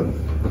need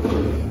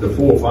the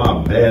 4 or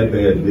 5 bad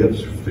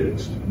dips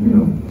fixed, you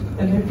know.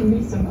 And there can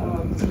be some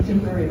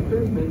temporary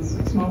improvements,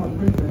 small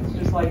improvements,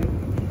 just like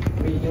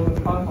we do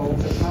with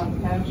potholes that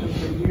not patch them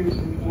for years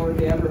before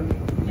they ever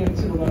get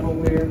to the level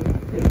where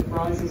it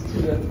rises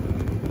to the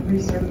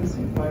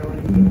resurfacing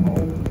priority for the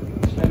whole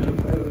stretch of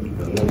road.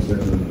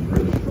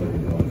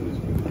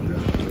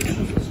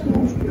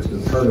 It's the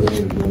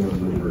turnaround going on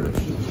the bridge.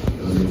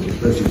 I mean,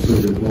 especially since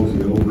they're closing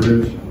the old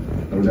bridge.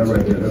 I mean, that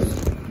right there,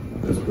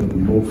 that's the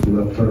most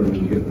left turn when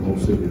you get the whole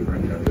city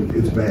right there.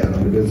 It's bad. I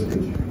mean,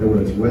 and when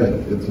it's wet,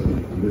 it's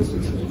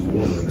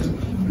water in it.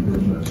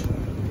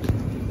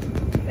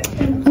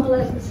 And I'll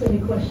ask the city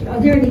question. Are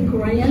there any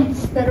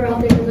grants that are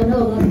out there? Because I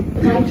know the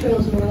bike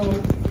trails are all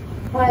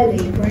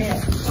highly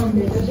grant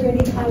funded. Is there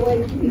any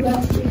highway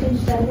U.S. even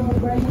federal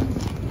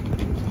grants?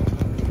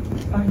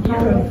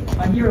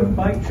 I hear of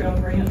bike trail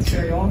grants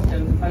very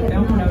often. I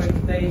don't know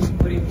if they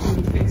would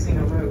include fixing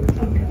a road.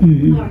 Okay.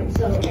 Mm-hmm. All right.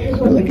 So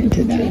we'll look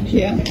into that.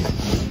 Yeah.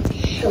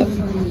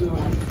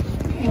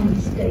 On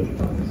state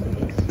funds, I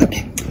guess.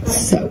 Okay.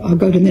 So I'll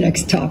go to the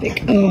next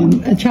topic.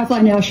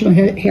 Atchafalaya National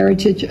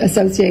Heritage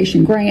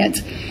Association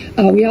grants.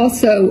 We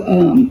also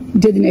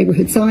did the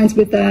neighborhood signs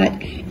with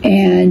that,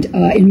 and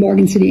in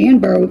Morgan City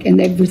and Berwick, and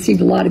they've received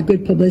a lot of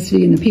good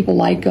publicity, and the people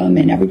like them,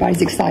 and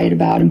everybody's excited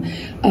about them.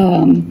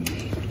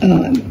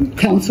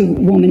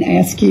 Councilwoman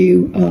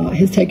Askew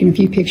has taken a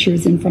few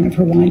pictures in front of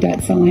her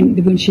Wyandotte sign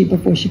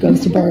before she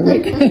goes to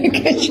Berwick,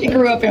 because she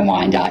grew up in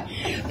Wyandotte.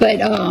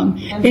 But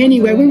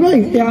anyway,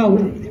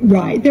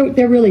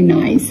 they're really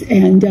nice.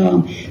 And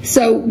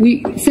so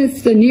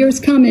since the year's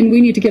coming, we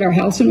need to get our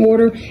house in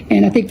order.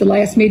 And I think the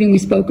last meeting we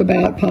spoke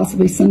about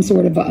possibly some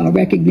sort of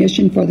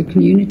recognition for the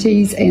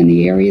communities and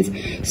the areas.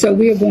 So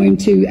we are going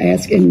to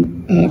ask,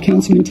 and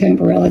Councilman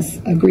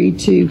Tamperella's agreed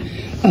to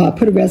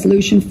put a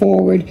resolution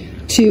forward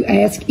to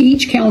ask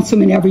each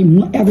councilman every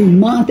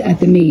month at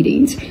the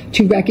meetings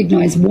to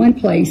recognize one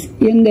place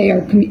in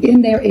their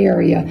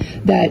area,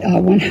 that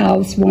one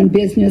house, one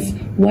business,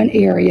 one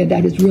area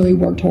that has really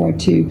worked hard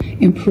to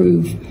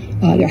improve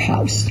their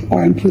house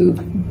or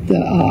improve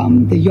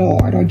the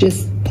yard, or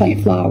just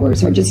plant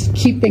flowers, or just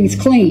keep things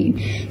clean.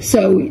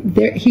 So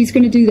he's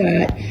going to do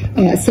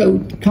that. So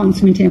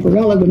Councilman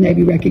Tamperella would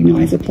maybe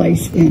recognize a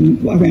place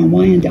around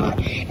Wyandotte,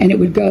 and it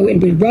would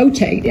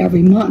rotate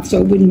every month,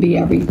 so it wouldn't be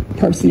every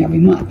person every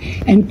month.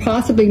 And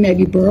possibly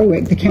maybe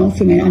Berwick, the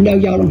councilman, I know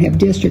y'all don't have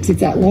districts, it's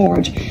that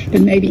large,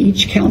 but maybe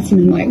each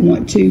councilman might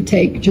want to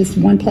take just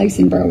one place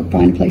in Berwick,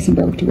 find a place in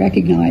Berwick to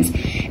recognize,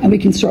 and we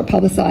can start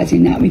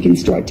publicizing that. We can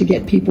start to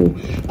get people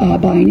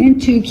buying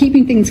into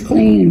keeping things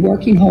clean and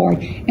working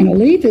hard. And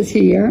Olive is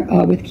here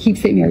with Keep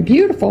St. Mary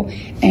Beautiful,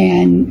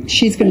 and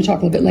she's going to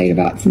talk a little bit later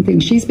about some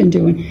things she's been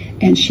doing,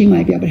 and she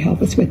might be able to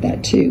help us with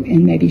that too,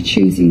 and maybe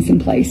choosing some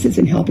places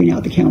and helping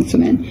out the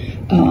councilmen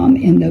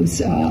in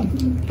those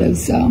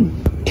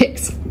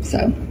picks.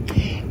 So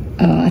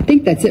I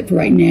think that's it for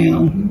right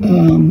now,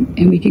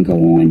 and we can go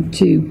on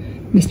to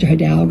Mr.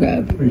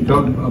 Hidalgo. Are you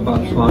talking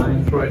about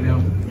signs right now?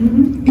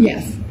 Mm-hmm.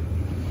 Yes.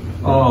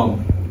 I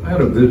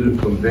had a visit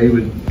from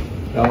David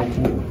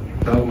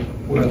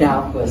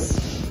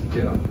Dalquist.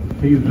 Yeah,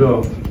 he's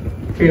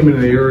came in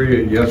the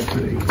area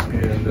yesterday,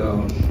 and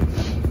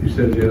he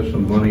says he has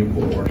some money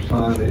for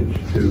signage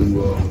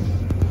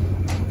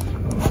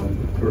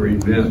for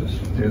events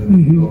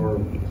and or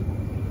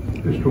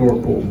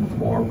historical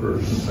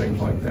markers and things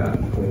like that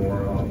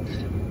for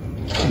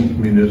each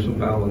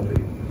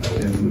municipality.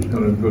 And he was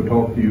going to go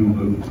talk to you,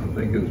 Luke. I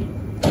think it's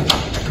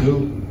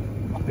Luke.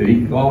 Did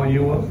he call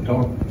you up and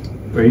talk?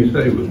 Well, he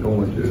said he was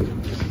going to.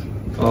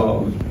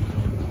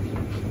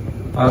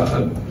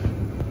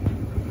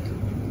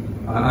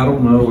 I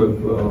don't know if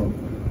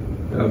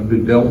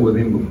I've dealt with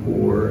him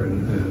before, and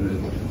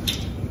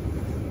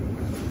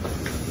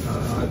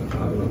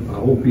I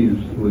hope he's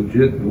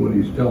legit in what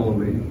he's telling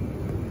me.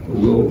 But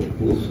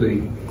we'll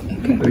see.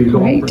 Okay, but he's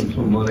great. offering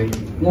some money.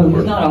 No,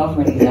 he's not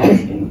offering, he's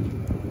asking.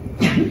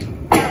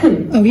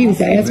 Oh, he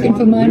was asking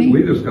for money?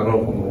 We just got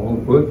off on the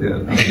wrong foot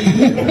then.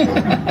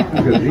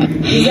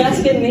 He's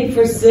asking me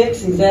for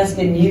 6, he's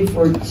asking you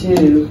for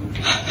 2.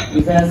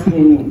 He's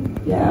asking,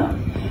 yeah.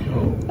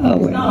 Oh,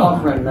 he's not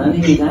offering money,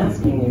 he's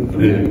asking you for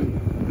money.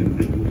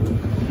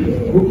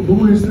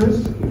 Who is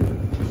this?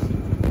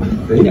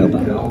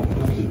 Nobody.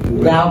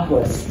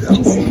 Dalquist.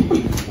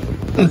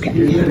 Okay.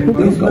 He's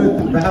with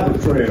the Battle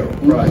Trail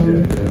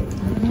project,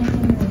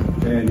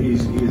 and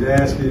he's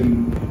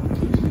asking,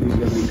 he's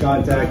going to be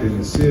contacting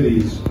the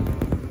cities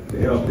to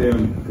help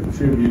them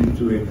contribute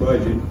to a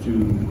budget to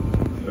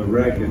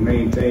erect and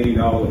maintain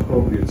all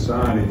appropriate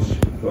signage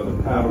for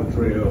the paddle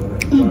trail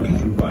that's running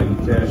through by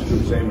attached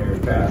to St. Mary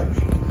Parish.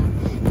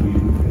 We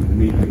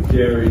meet with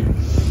Jerry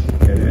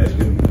and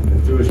asking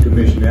the Tourist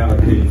Commission to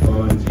allocate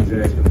funds. He's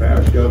asked the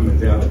parish government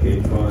to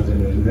allocate funds,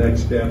 and the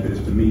next step is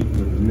to meet with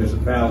the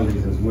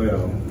municipalities as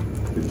well.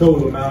 The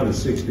total amount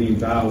is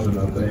 $16,000,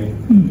 I think.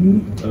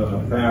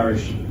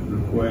 Parish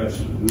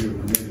request, we were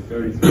committed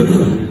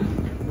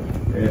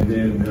 $3,300, and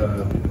then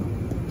the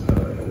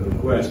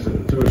request to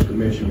the Tourist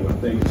Commission, I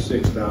think is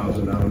 $6,000. I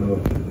don't know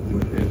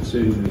what their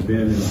decision has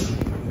been,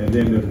 and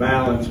then the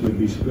balance would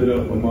be split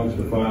up amongst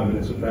the 5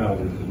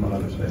 municipalities, is my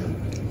understanding.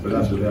 So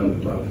that's what that was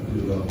about.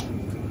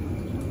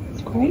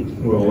 Great.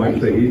 Well, like I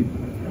say,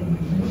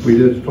 we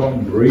just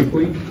talked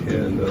briefly,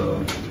 and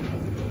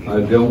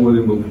I dealt with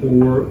him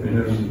before,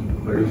 and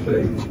like I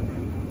say,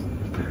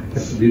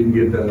 didn't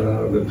get that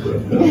out of it, but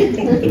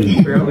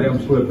apparently I'm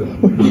slipping.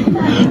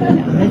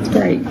 That's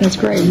great. That's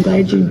great. I'm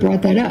glad you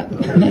brought that up.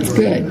 That's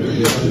good.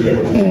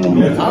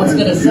 I was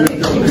going to say,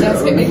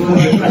 that's going to be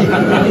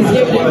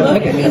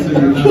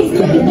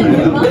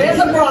there's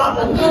a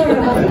problem.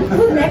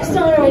 Next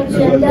on our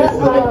agenda,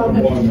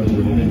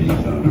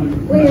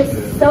 we are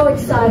so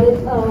excited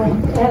to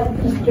have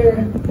Mr.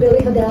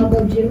 Billy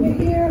Hidalgo Jr.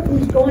 here,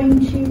 who's going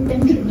to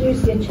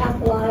introduce the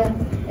Atchafalaya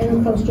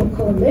Intracoastal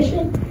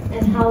Coalition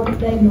and how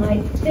they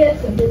might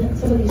fit within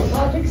some of these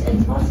projects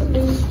and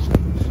possibly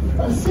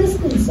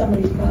assist in some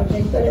of these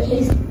projects, but at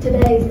least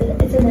today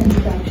it's an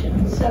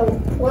introduction. So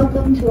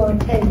welcome to our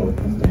table,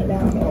 Mr.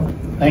 Hidalgo.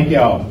 Thank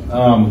y'all.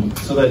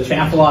 So the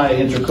Atchafalaya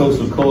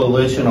Intracoastal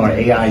Coalition, or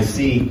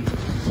AIC,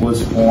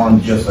 was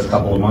formed just a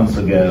couple of months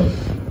ago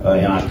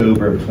in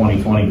October of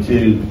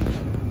 2022.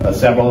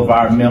 Several of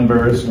our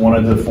members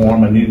wanted to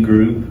form a new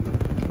group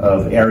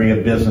of area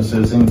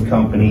businesses and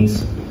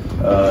companies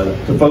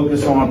to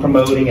focus on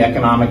promoting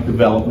economic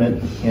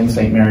development in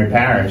St. Mary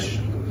Parish.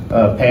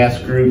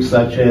 Past groups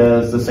such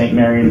as the St.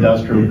 Mary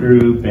Industrial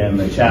Group and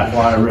the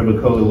Atchafalaya River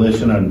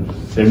Coalition, and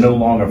they're no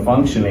longer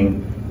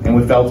functioning, and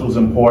we felt it was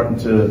important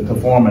to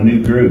form a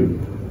new group.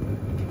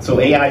 So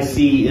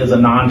AIC is a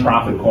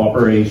nonprofit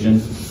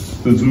corporation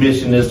whose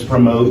mission is to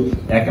promote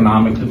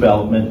economic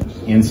development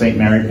in St.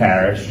 Mary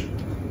Parish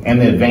and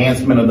the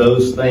advancement of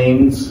those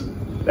things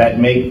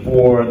that make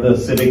for the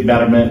civic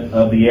betterment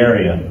of the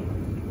area.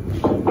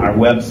 Our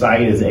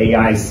website is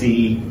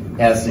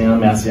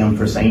AICSM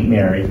for St.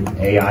 Mary,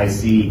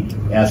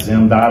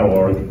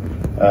 AICSM.org.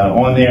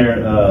 On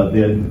there,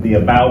 the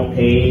About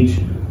page,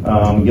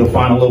 you'll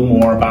find a little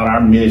more about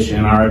our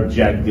mission, our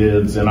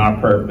objectives, and our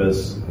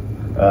purpose.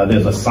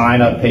 There's a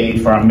sign-up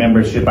page for our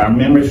membership. Our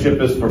membership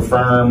is for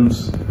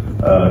firms,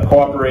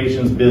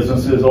 corporations,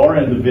 businesses, or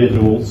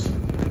individuals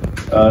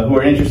who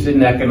are interested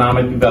in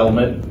economic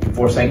development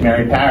for St.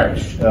 Mary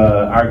Parish.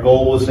 Our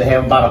goal is to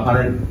have about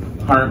 100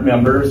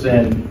 members,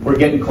 and we're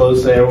getting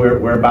close there.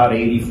 We're about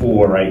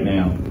 84 right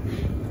now.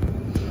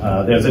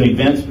 There's an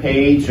events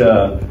page.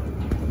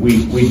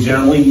 We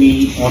generally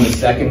meet on the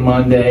second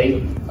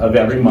Monday of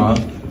every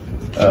month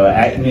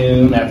at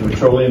noon at the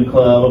Petroleum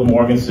Club of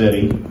Morgan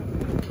City.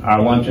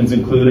 Our luncheons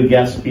include a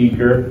guest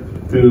speaker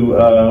who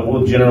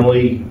will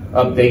generally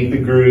update the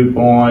group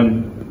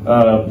on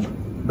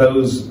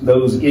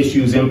those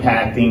issues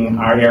impacting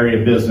our area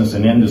of business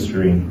and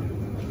industry.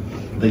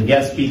 The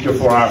guest speaker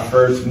for our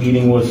first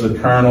meeting was the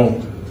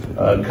Colonel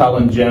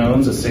Cullen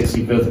Jones, the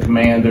 65th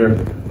Commander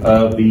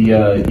of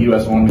the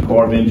U.S. Army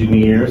Corps of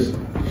Engineers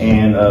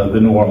and the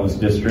New Orleans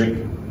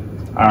District.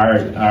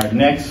 Our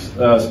next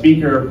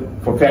speaker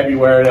for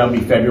February, that'll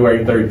be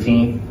February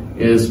 13th,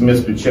 is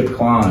Mr. Chip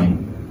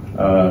Klein,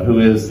 who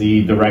is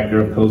the Director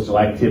of Coastal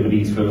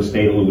Activities for the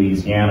state of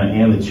Louisiana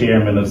and the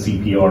Chairman of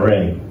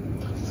CPRA.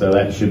 So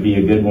that should be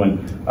a good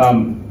one.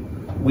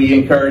 We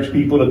encourage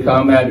people to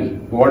come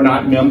who are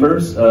not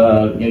members.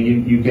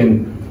 You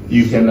can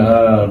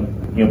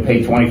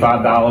pay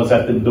 $25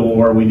 at the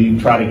door. We do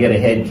try to get a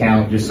head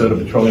count just so the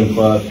Petroleum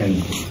Club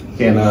can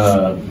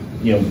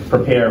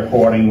prepare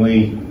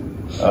accordingly.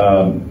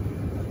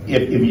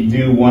 If you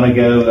do want to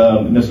go,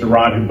 Mr.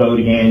 Roger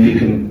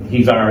Bodigan,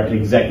 he's our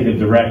executive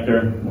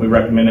director. We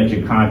recommend that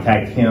you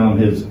contact him.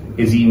 His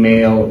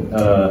email,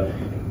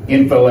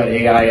 info at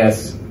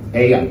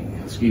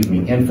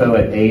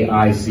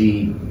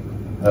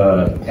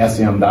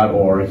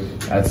AICSM.org.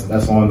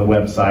 That's on the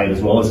website,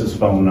 as well as his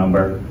phone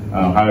number,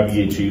 however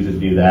you choose to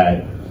do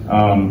that.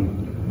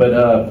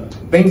 But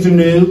things are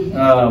new,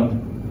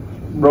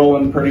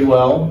 rolling pretty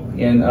well,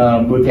 and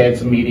we've had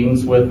some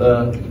meetings with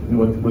a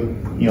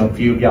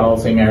few of y'all,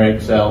 St. Mary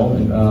Excel,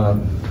 and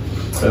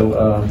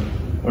so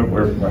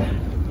we're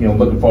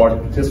looking forward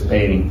to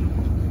participating.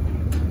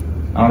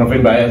 I don't know if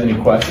anybody has any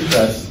questions.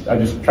 I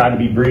just tried to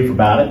be brief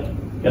about it.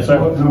 Yes, sir.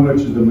 How much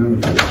is the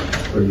membership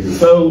for you?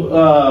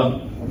 So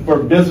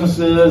for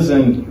businesses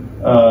and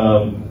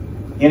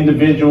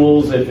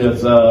Individuals, if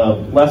it's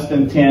less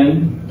than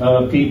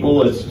 10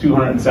 people, it's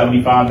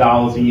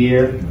 $275 a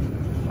year.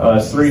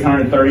 It's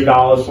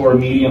 $330 for a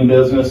medium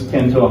business,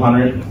 10 to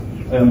 100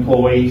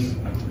 employees.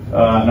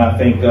 And I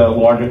think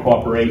larger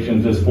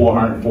corporations is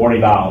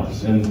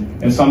 $440.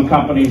 And some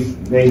companies,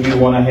 they do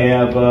want to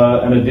have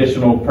an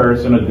additional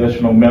person,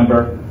 additional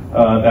member.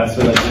 That's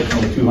an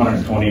additional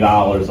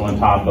 $220 on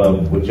top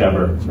of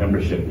whichever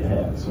membership you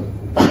have. So.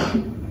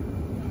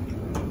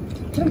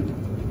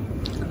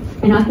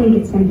 And I think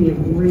it's going to be a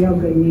real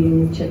good meeting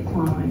with Chip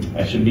Klein.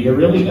 That should be a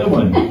really good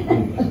one.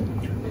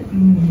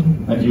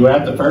 If you were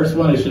at the first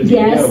one, it should be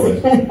a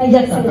good one.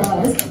 Yes, it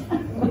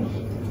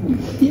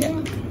was. Yeah.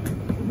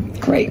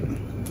 Great.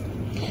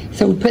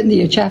 So we're putting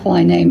the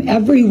Atchafalaya name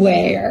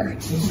everywhere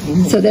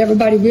so that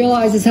everybody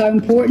realizes how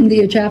important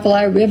the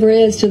Atchafalaya River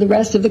is to the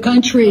rest of the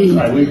country.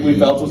 Right. We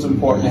felt it was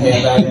important to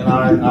have that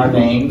in our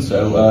name,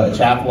 so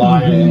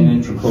Atchafalaya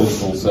and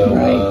Intracoastal, so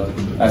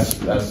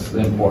that's the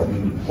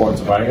important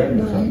parts of our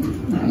area.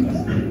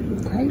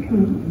 Great.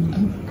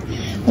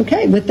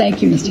 Okay, well,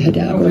 thank you, Mr.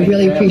 Hidalgo. We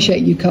really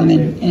appreciate you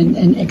coming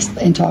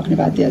and talking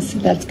about this.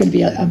 That's going to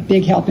be a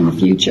big help in the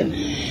future.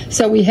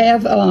 So we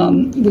have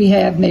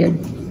Mayor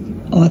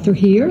Arthur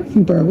here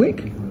from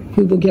Berwick,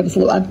 who will give us a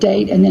little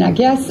update, and then I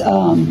guess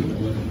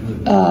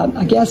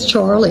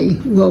Charlie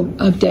will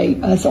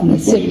update us on the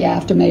city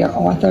after Mayor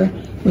Arthur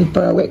with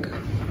Berwick.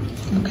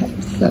 Okay,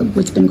 so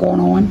what's been going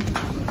on?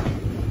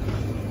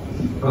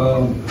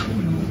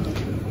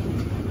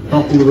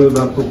 Talk a little bit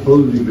about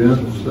proposed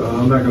events.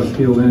 I'm not going to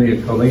steal any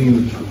of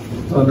Colleen's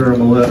thunder. I'm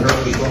going to let her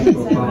talk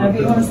about whatever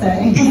you want to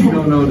say.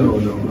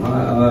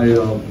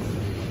 No.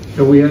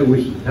 So we have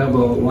a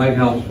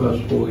Lighthouse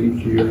Festival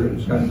each year.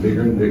 It's gotten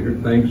bigger and bigger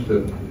thanks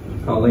to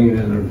Colleen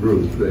and her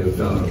group. They've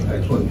done an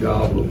excellent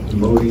job of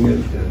promoting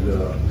it, and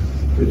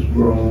it's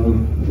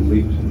grown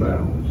leaps and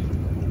bounds.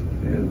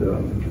 And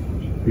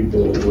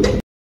people are looking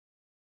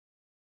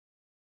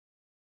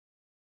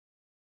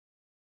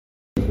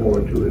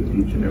forward to it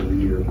each and every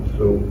year.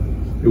 So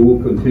it will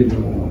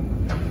continue on.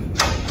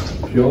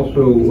 She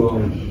also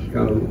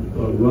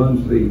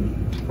runs the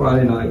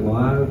Friday Night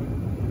Live.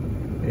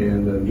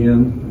 And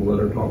again, we'll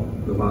let her talk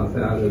about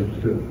that as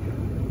to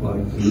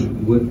like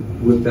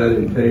what that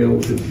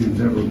entails. If you've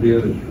never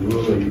been,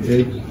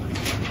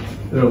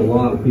 there are a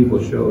lot of people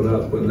showed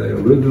up when the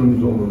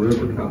rhythms on the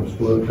river kind of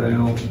slowed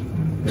down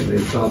and they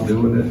stopped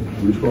doing it.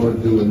 We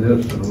started doing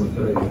this, and I'm going to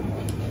tell you,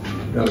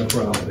 got a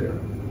crowd there.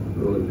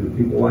 Really do.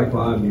 People like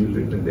live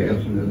music and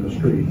dancing in the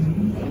street.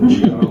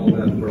 We got all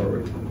that in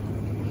Berwick.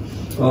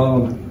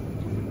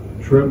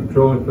 Shrimp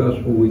Trolling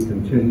Festival, we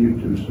continue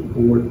to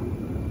support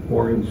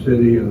Morgan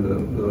City and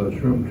the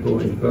Shrimp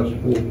Trolling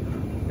Festival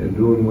and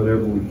doing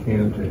whatever we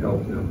can to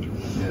help them.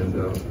 And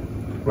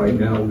right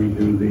now we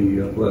do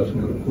the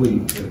Blessing of the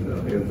Fleet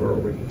in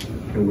Berwick,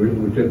 and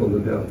we're tickled to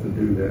death to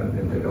do that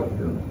and to help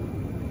them.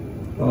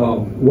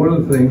 One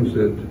of the things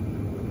that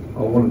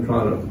I want to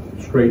try to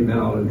straighten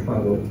out and try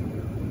to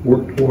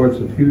work towards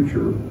the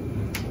future,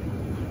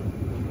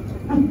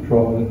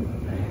 Charlie,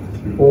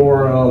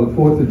 for the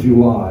 4th of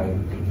July,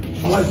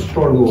 I'd like to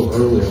start a little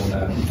early on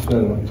that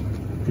instead of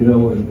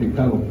and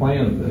kind of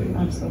plan things.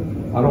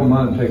 Absolutely. I don't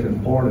mind taking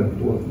part in the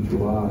 4th of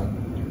July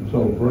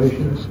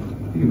celebrations,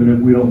 even if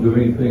we don't do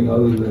anything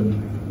other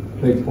than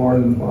take part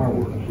in the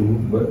fireworks.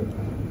 But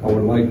I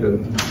would like to,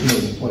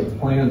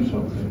 plan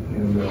something.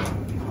 And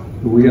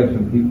we have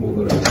some people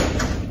that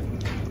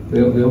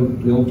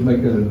they'll make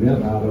an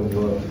event out of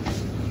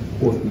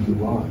 4th of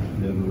July.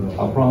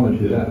 I promise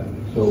you that.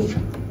 So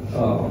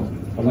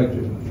I'd like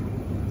to,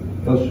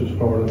 let's just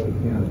start up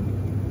again,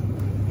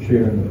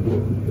 sharing the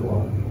 4th of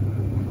July.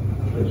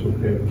 That's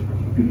okay.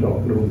 You talk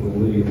to the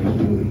lead and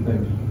see what he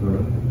thinks.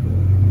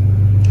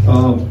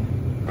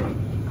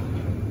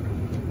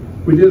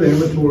 We did an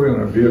inventory on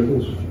our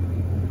vehicles.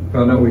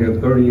 Found out we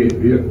had 38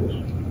 vehicles.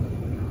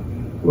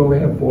 Well, we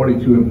have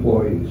 42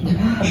 employees.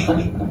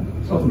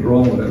 Something's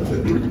wrong with that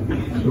figure.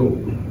 So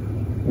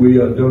we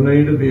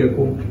donated a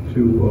vehicle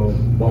to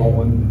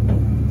Baldwin.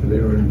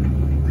 They're in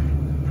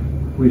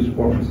police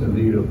departments in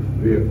need of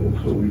vehicles,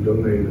 so we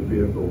donated a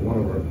vehicle. One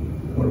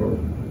of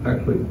our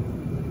actually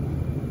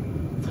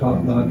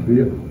top-notch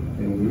vehicle,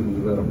 and we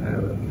let them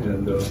have it.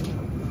 And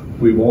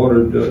we've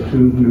ordered 2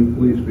 new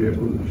police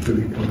vehicles that should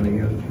be coming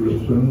in real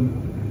soon,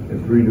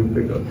 and 3 new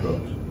pickup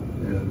trucks.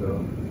 And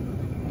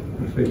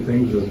I say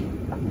things are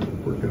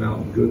working out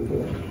good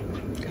for us.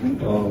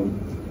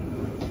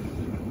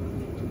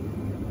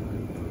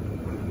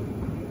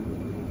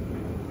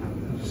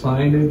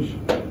 Signage,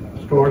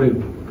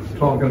 started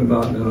talking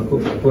about, and then I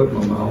put my foot in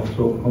my mouth,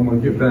 so I'm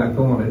going to get back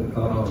on it.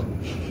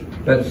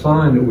 That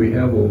sign that we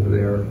have over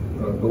there,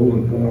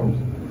 Golden Forms,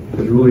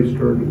 has really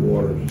stirred the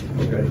waters.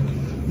 Okay,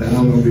 now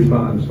I'm going to be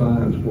buying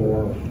signs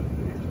for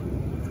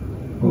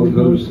all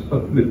those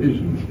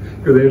subdivisions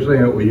because they're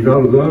saying, "Well, you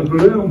got a sign for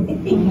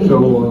them." So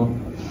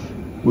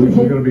we're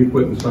going to be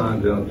putting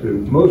signs out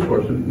too. Most of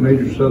our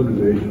major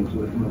subdivisions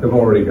have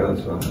already got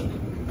signs,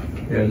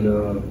 and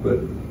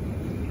but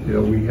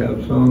we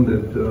have some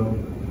that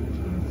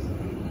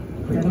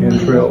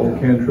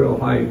Cantrell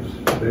Heights.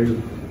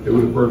 They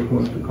were the first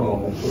ones to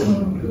call. So,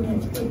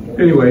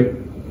 anyway,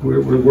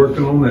 we're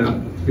working on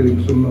that,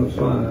 getting some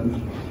signs.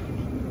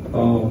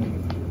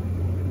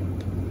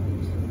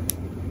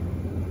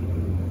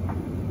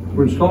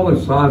 We're installing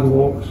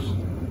sidewalks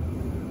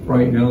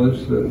right now.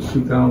 This is the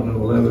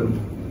 2011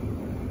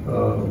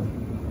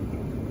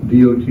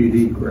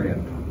 DOTD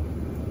grant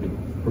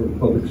for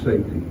public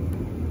safety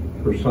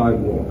for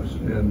sidewalks,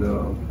 and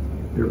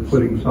they're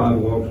putting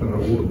sidewalks in an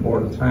older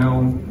part of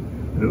town,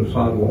 and those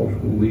sidewalks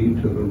will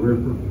lead to the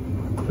river,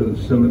 to the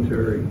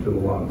cemetery, to the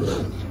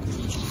library.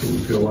 So we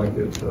feel like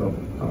it's our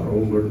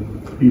older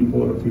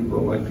people or people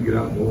that like to get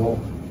out and walk,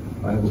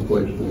 I have a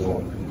place to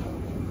walk.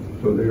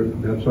 So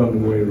that's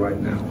underway right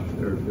now.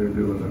 They're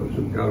doing those.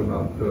 We've got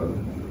about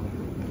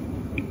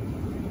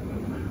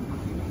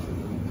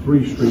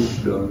 3 streets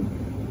done,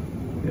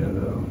 and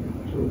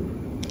so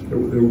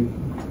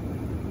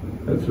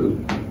that's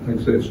like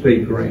I said,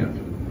 state grant.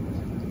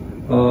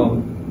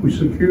 We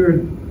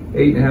secured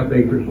 8.5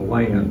 acres of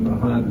land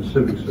behind the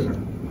Civic Center,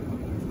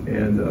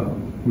 and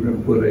we're going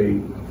to put a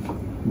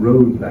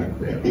road back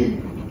there,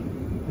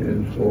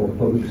 and for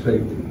public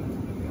safety.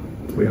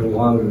 We have a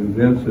lot of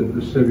events at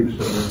the Civic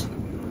Center,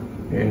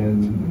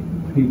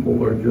 and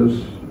people are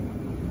just,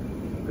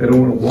 they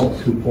don't want to walk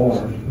too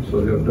far,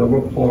 so they'll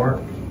double park,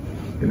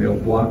 and they'll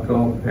block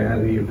off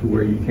patio to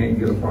where you can't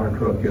get a fire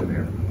truck in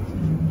there.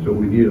 So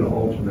we need an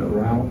alternate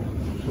route,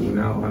 so we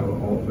now have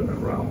an alternate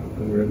route.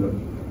 And we're in the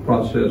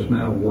process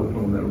now of working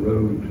on that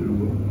road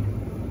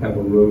to have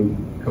a road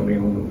coming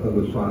on the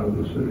other side of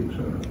the Civic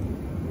Center.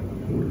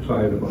 So we're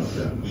excited about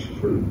that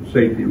for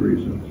safety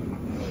reasons.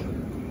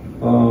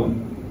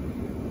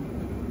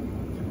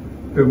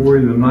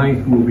 February the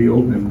 9th, we'll be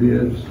opening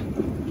bids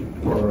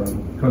for our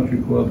Country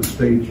Club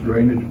Estates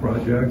drainage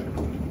project.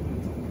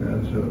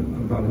 That's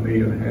about $1.5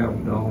 million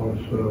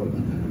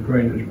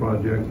drainage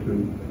project to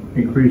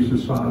increase the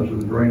size of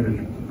the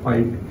drainage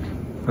pipe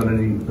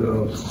underneath 4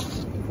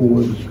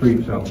 of the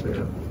streets out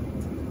there.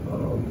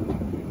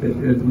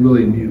 It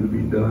really needed to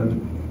be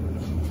done,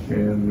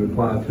 and we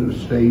applied to the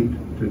state,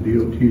 to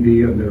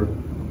DOTD and their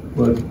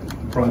flood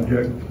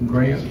project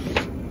grant,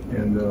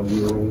 and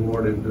we were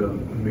awarded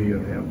 $1.5 million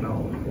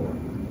for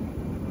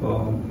it.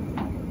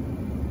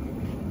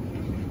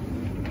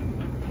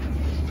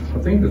 I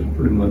think that's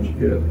pretty much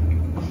it.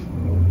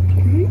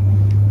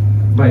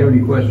 Anybody have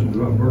any questions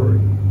about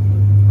Berwick?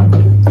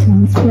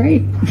 Sounds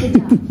great.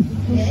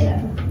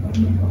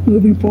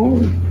 Moving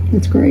forward,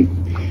 that's great.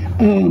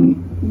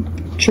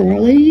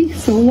 Charlie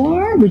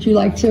Solar, would you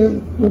like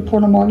to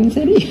report on Morgan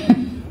City? I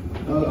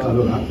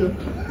don't have to.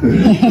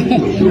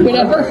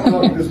 Whatever.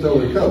 Just know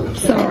it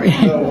comes. Sorry.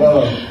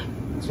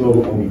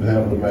 So on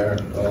behalf of the mayor,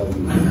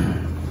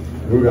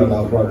 we've got a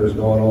lot of progress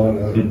going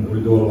on.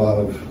 We're doing a lot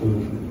of,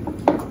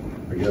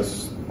 I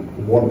guess,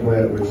 the water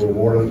plant. We were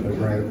awarded a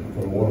grant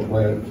for the water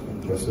plant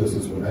for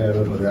assistance with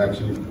Hannah, but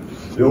actually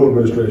the old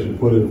administration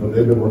put it, but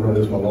they've been working on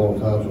this for a long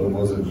time, so it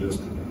wasn't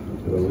just,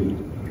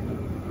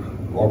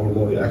 ARPA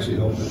money actually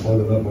helped to fund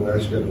it up, and we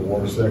actually got the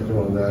water sector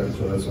on that,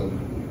 so that's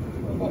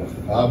about a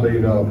 $5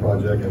 million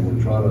project, and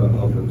we're trying to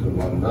up it to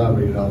about a $9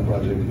 million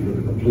project to get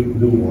a complete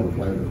new water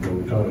plant. That's what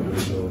we're trying to do,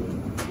 so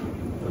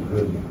a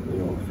good,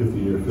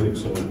 50-year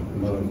fix, so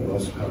none of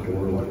us have to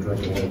worry about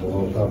drinking water for a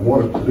long time.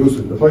 Water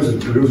producing, the place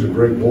is producing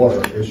great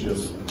water, it's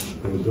just,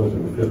 it was built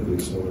in the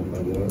 50s,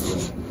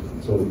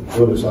 so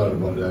really excited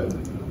about that.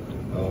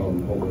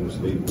 Hoping the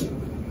state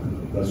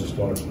let's just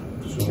start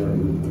sooner.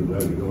 We're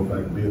ready to go. In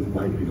fact, bids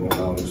might be going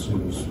out as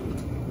soon as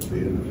the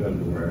end of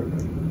February.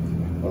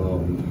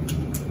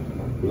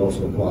 We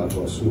also applied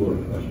for a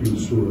huge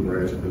sewer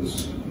grant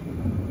because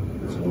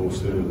it's an old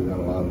city. We got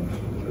a lot of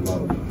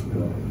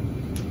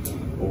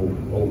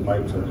old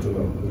pipes there. So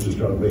we're just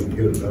trying to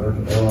get it better.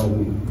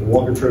 The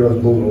walking trail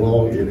is moving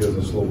along. It is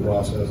a slow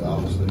process,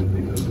 obviously,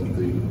 because of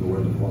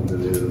where the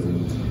funding is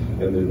and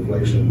the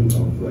inflation.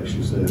 Like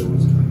she said, it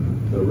was.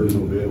 The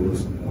original bid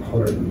was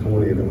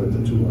 120 and it went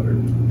to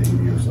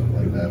 280 or something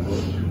like that.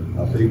 But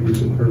I think we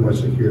pretty much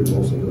secured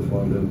most of the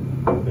funding.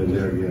 And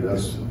there again,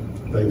 that's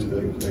thanks to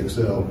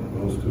Excel.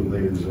 Those 2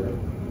 ladies are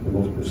the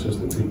most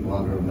persistent people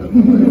I've ever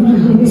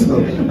met.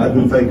 So I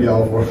do thank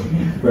y'all for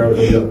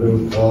everything y'all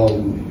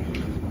do.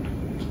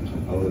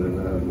 Other than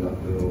that,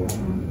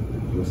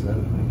 what's that?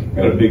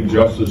 Got a big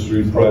Justice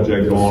Street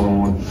project going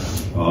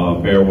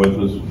on. Bear with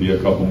us. Be a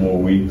couple more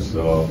weeks,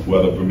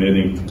 weather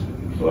permitting.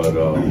 But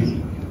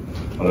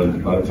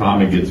by the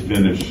time it gets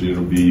finished,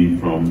 it'll be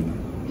from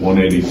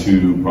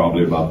 182,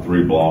 probably about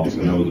 3 blocks,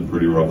 and that was a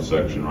pretty rough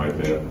section right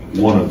there.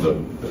 One of the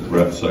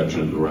rough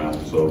sections around.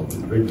 So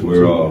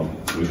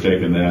we're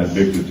taking that.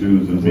 Victor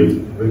 2's and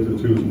Victor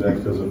 2's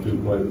next. There's a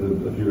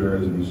few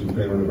areas. If you see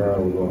paint on the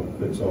ground, we're going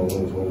to fix all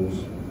those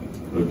holes.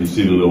 If you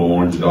see the little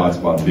orange dots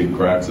by big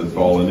cracks that's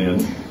falling in,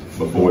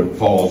 before it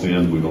falls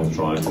in, we're going to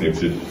try and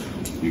fix it.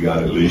 You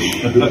got it, Lee.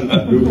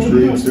 Duke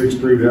Street, 6th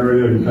Street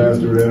area, you pass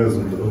through there, there's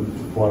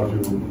quite a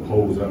few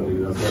holes that's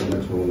right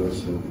next to all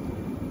this. So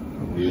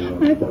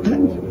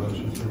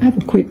I have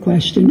a quick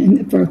question,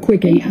 and for a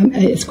quick,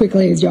 as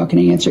quickly as y'all can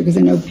answer, because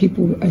I know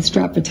people are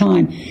strapped for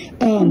time.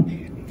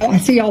 I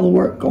see all the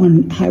work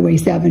on Highway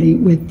 70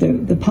 with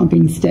the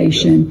pumping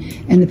station,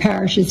 and the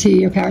parish is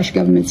here, parish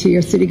government's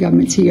here, city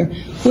government's here,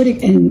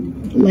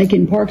 and Lake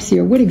and Park's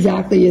here. What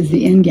exactly is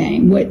the end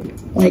game? What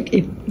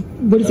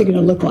is it going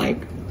to look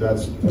like?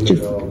 That's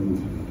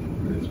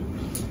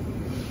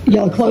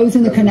Y'all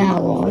closing the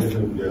canal off. Yes,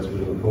 we're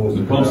going to close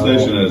the pump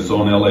station that's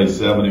on LA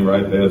 70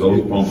 right there,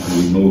 those pumps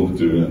will be moved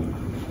to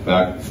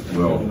back,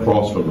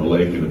 across from the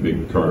lake in a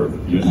big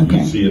curve. You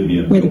see it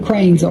being where the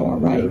cranes are,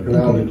 right? The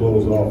canal will be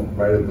closed off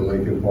right at the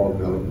Lincoln Park.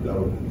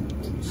 That'll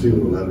seal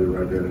the levee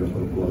right there. That's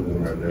going to plug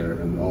in right there,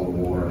 and all the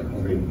water. I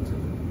mean,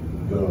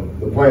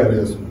 the plan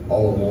is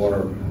all the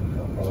water,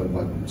 probably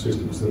about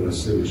 60% of the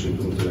city should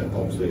go to that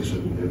pump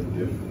station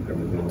if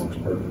everything works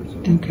perfect. So,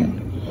 okay.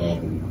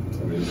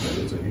 I mean,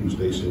 it's a huge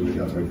station we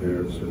got right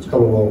there. It's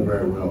coming along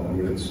very well. I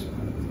mean, in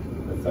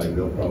fact,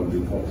 they'll probably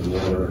be pumping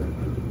water.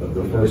 But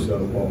the first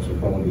set of pumps will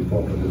probably be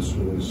pumping as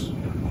soon as.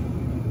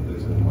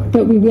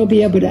 But we will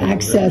be able to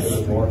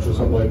access. March or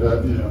something like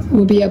that. Yeah.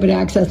 We'll be able to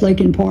access Lake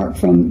and Park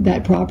from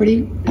that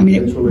property. I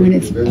mean, when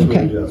it's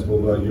okay. Yes,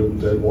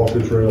 that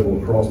walking trail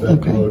will cross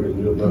that plug,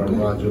 and you'll let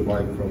them ride your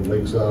bike from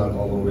Lakeside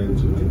all the way to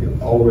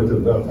Lincoln, all the way to the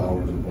bell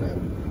towers and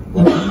plant,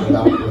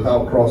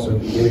 without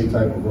crossing any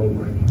type of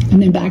roadway.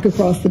 And then back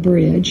across the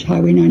bridge,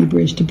 Highway 90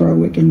 bridge to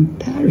Berwick and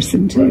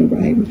Patterson too,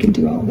 right? We can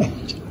do all that.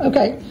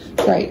 Okay,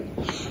 great.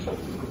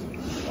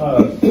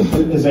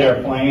 Is there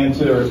a plan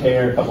to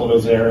repair a couple of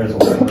those areas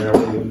along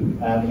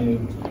Railroad Avenue?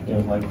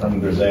 Like from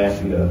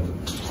Grizzappi to...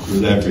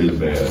 Grizzappi is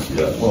bad,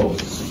 yeah. Well,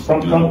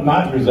 from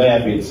not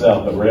Grizzappi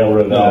itself, but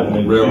Railroad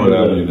Avenue. Railroad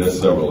Avenue,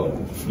 there's several of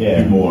them.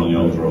 Yeah. More on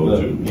Young's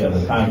Road too. Yeah,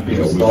 the concrete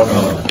is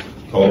starting.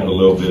 Talked a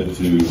little bit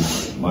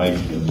to Mike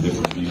and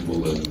different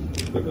people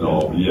and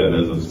all. But yeah,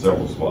 there's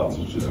several spots.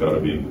 It's just got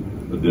to be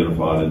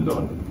identified and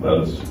done.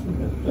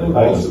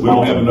 We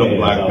don't have enough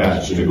black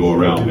patch to go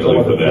around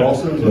really for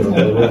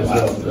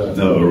that.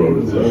 No, the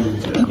road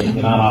itself.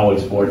 You're not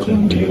always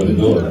fortunate to be able to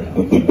do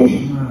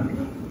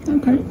it.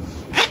 Okay.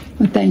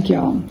 Well, thank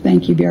y'all.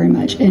 Thank you very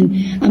much. And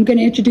I'm going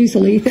to introduce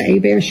Aletha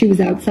Abear. She was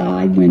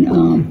outside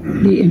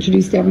when we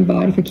introduced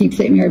everybody for Keep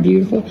St. Mary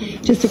Beautiful.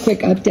 Just a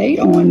quick update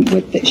on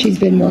what she's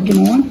been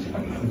working on.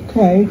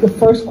 Okay, the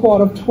first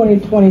quarter of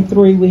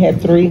 2023, we had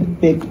 3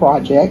 big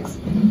projects.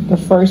 The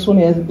first one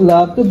is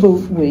Love the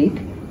Boot Week.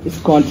 It's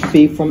going to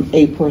be from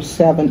April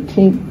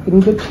 17th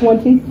through the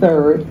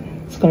 23rd.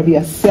 It's going to be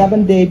a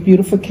 7-day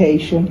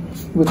beautification.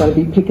 We're going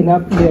to be picking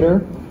up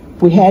litter.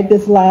 We had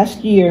this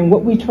last year, and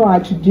what we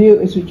tried to do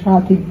is we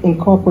tried to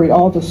incorporate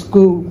all the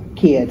school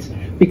kids,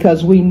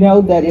 because we know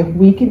that if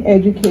we can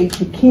educate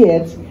the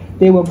kids,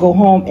 they will go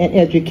home and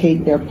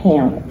educate their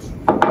parents.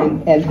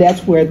 And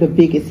that's where the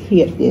biggest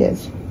hit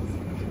is.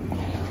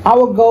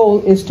 Our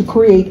goal is to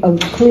create a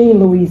clean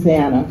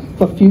Louisiana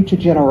for future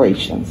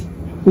generations.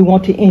 We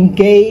want to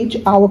engage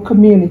our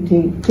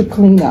community to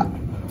clean up.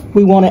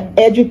 We want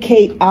to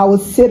educate our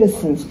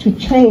citizens to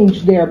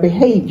change their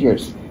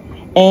behaviors.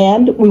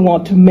 And we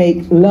want to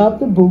make Love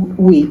the Boot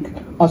Week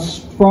a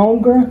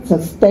stronger,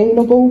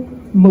 sustainable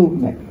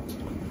movement.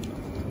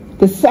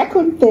 The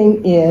second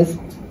thing is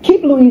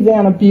Keep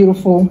Louisiana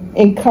Beautiful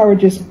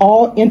encourages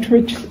all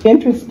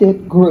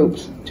interested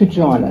groups to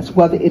join us,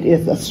 whether it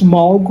is a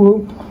small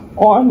group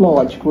or a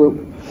large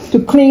group,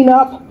 to clean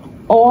up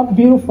or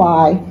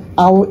beautify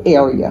our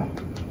area.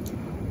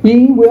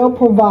 We will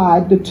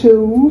provide the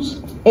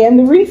tools and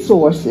the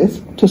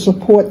resources to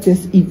support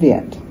this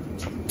event.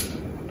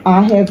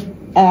 I have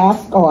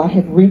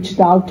reached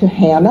out to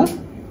Hannah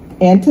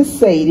and to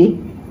Sadie,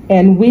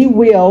 and we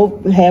will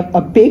have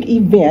a big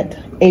event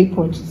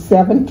April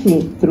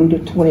 17th through the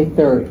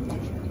 23rd.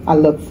 I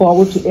look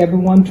forward to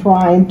everyone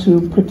trying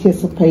to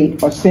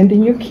participate or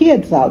sending your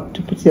kids out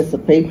to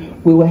participate.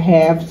 We will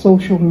have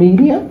social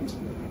media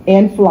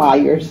and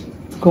flyers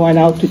going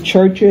out to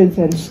churches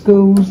and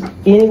schools,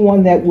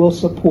 anyone that will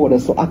support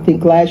us. So I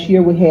think last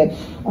year we had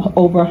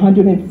over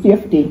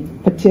 150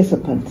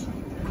 participants.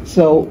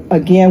 So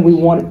again, we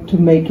wanted to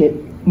make it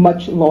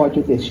much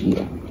larger this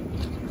year.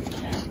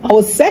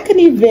 Our second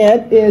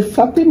event is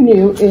something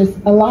new, is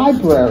a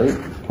library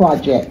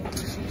project.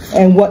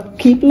 And what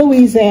Keep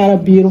Louisiana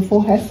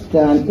Beautiful has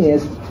done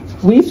is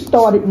we've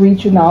started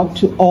reaching out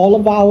to all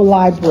of our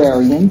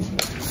librarians,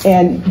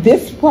 and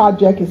this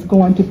project is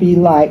going to be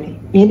like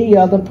any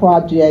other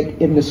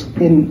project in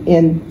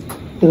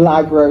the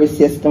library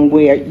system,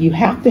 where you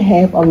have to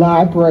have a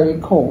library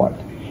card.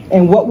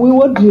 And what we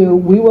will do,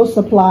 we will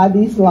supply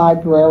these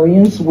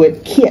librarians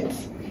with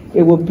kits.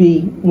 It will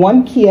be,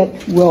 one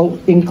kit will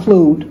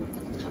include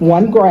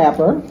 1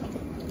 grabber,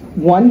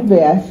 1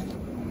 vest,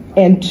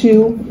 and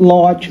 2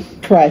 large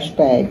trash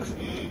bags.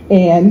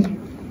 And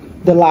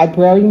the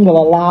librarian will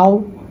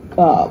allow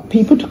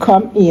people to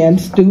come in,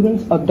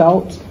 students,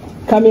 adults,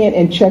 come in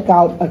and check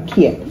out a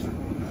kit.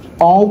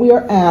 All we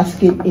are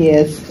asking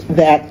is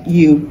that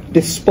you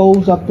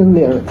dispose of the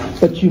litter,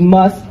 but you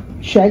must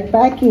check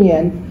back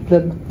in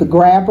the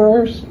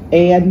grabbers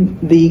and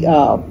the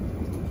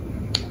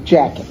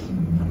jacket.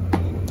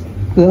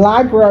 The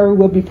library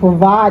will be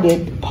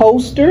provided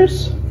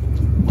posters,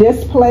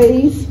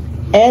 displays,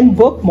 and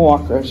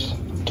bookmarkers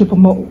to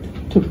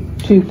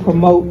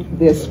promote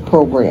this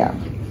program.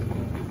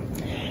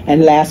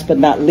 And last but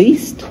not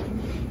least,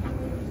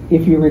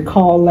 if you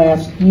recall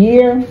last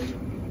year,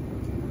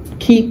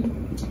 Keep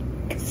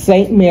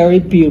St. Mary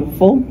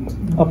Beautiful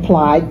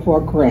applied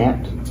for a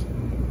grant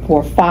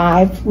for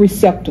 5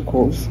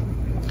 receptacles,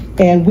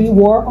 and we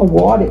were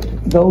awarded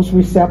those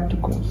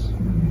receptacles.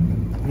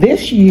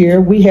 This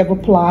year, we have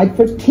applied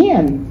for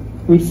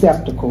 10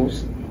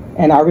 receptacles,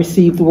 and I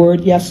received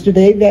word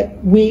yesterday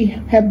that we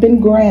have been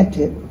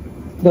granted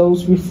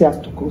those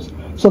receptacles.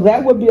 So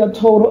that would be a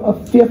total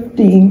of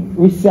 15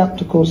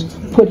 receptacles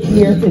put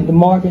here in the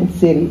Morgan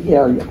City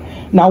area.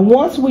 Now,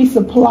 once we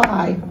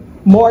supply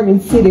Morgan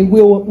City,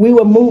 we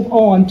will move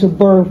on to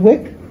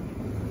Berwick,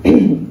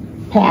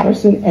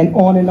 Patterson, and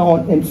on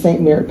in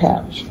St. Mary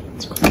Parish.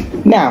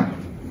 Now,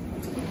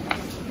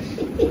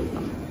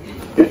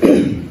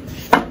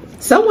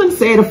 someone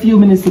said a few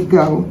minutes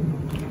ago,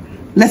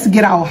 let's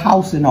get our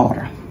house in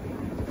order.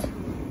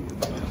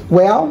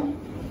 Well,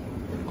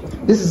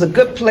 this is a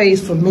good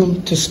place for me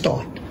to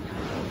start.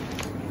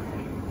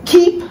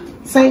 Keep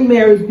St.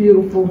 Mary's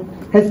Beautiful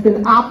has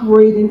been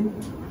operating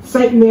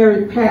St.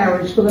 Mary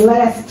Parish for the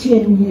last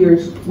 10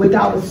 years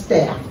without a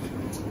staff,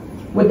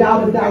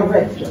 without a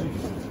director,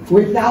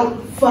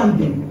 without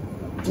funding.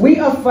 We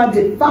are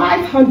funded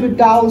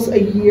 $500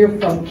 a year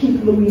from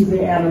Keep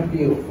Louisiana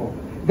Beautiful.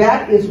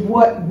 That is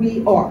what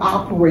we are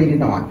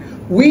operating on.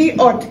 We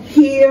are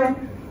here,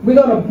 we're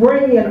going to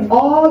bring in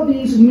all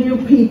these new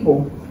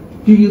people.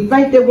 Do you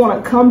think they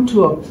want to come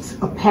to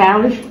a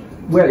parish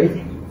where it's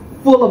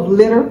full of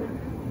litter?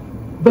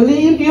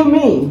 Believe you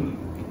me,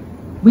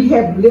 we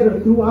have litter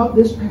throughout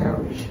this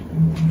parish.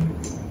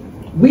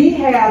 We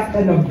have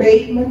an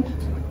abatement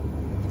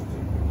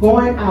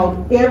going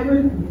out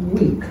every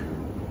week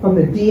from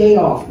the DA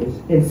office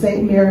in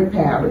St. Mary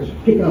Parish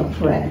picking up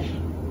trash.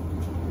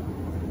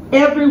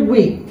 Every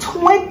week,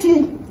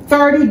 20,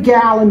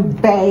 30-gallon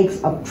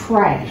bags of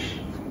trash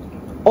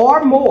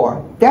or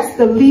more. That's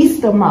the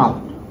least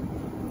amount.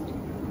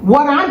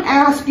 What I'm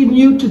asking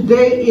you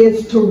today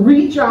is to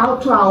reach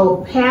out to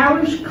our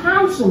parish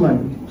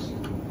councilmen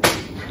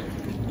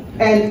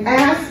and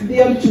ask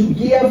them to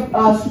give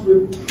us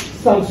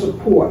some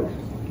support.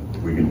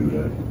 We can do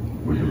that.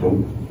 We can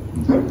vote.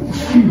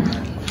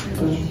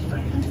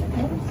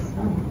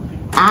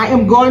 I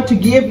am going to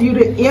give you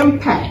the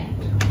impact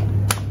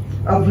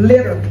of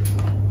litter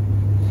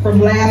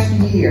from last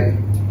year.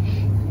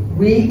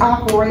 We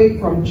operate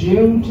from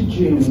June to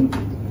June.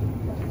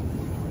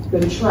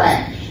 The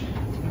trash.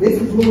 This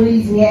is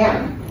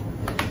Louisiana.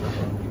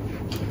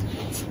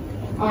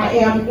 I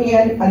am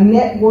in a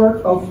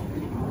network of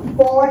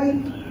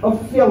 40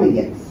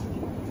 affiliates.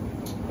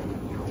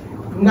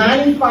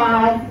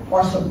 95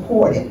 are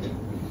supported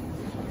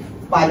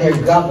by their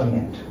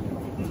government.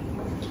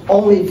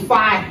 Only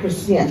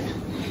 5%,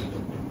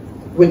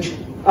 which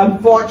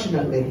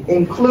unfortunately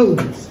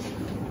includes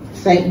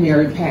St.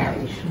 Mary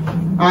Parish.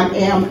 I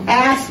am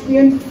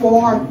asking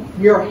for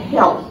your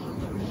help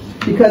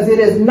because it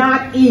is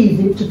not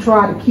easy to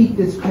try to keep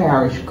this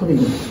parish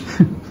clean.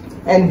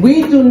 And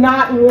we do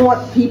not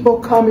want people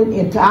coming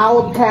into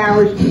our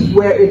parish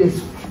where it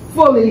is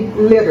fully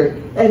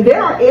littered. And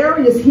there are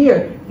areas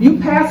here, you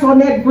pass on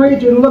that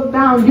bridge and look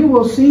down, you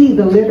will see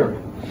the litter.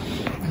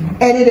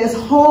 And it is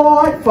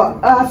hard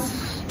for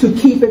us to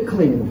keep it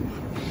clean.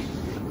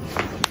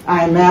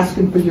 I am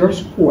asking for your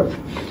support.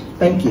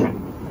 Thank you.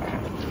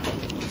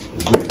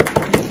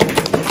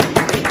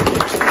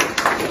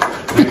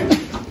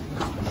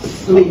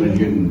 I've been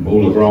getting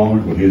Bowler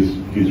Grown with his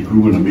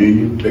crew in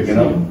Amelia picking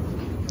up.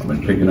 I've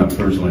been picking up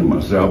personally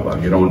myself. I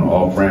get on the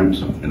off ramps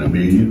in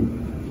Amelia,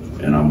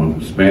 and I'm going to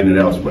expand it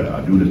elsewhere.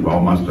 I do this by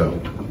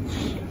myself.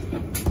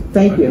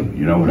 Thank you.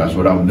 You know, that's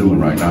what I'm doing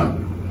right now.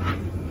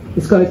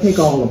 It's going to take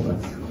all of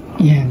us.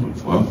 Yeah.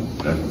 Well,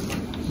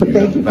 but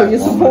thank you for your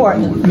support.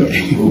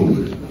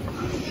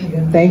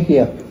 Thank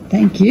you.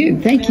 Thank you.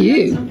 Thank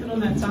you. Something on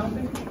that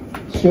topic?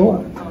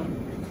 Sure.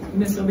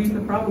 Ms.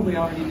 Aletha probably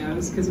already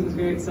knows because it was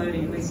very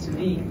exciting, at least to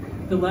me.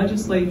 The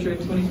legislature in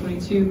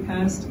 2022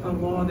 passed a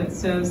law that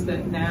says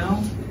that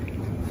now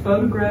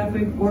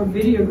photographic or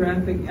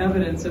videographic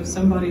evidence of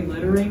somebody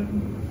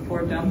littering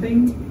or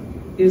dumping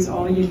is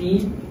all you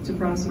need to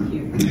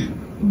prosecute.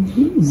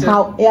 So,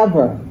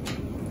 however,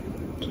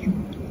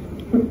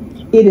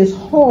 it is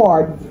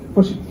hard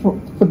for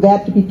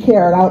that to be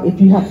carried out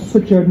if you have to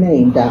put your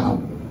name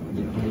down.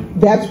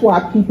 That's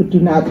why people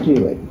do not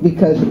do it,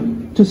 because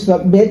to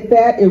submit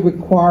that, it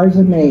requires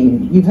a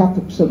name. You have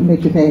to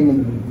submit your name,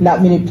 and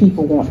not many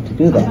people want to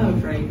do that. I'm not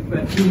afraid, but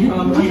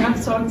I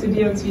have talked to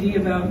DOTD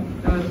about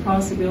the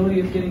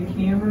possibility of getting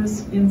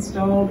cameras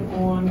installed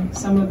on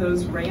some of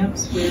those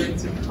ramps where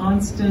it's a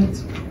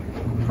constant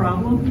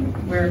problem,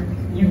 where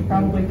you've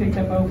probably picked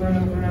up over and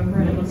over and over,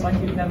 and it looks like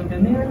you've never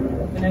been there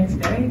the next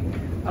day.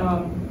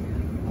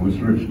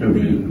 We're still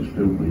be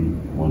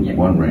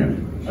one ramp.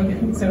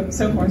 Okay,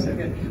 so far so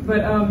good.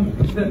 But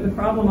the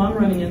problem I'm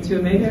running into,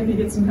 and maybe I could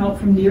get some help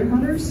from deer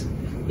hunters,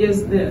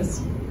 is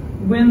this.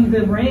 When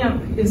the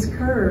ramp is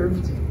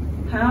curved,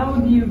 how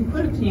do you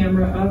put a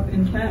camera up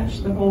and catch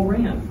the whole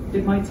ramp?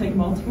 It might take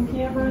multiple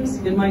cameras.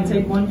 It might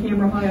take one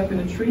camera high up in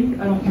a tree.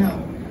 I don't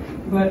know.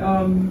 But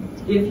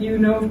if you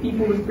know of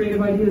people with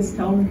creative ideas,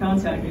 tell them to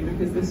contact me,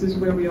 because this is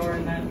where we are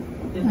in that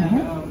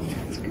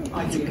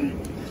idea.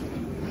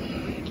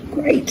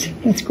 Great.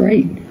 That's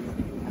great.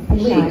 I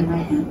was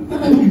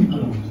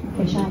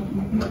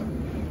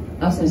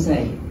going to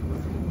say,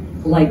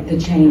 like the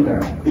chamber,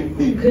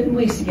 couldn't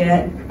we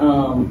get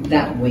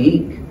that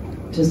week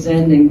to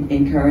send and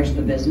encourage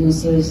the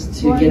businesses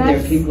to get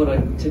their people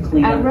to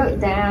clean up? I wrote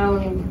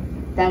down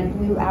that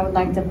I would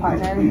like to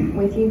partner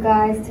with you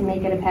guys to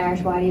make it a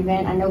parish-wide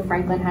event. I know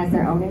Franklin has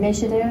their own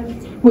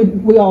initiative.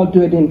 We all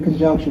do it in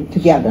conjunction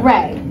together.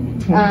 Right.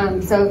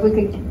 So if we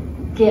could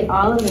get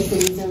all of the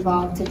cities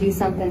involved to do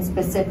something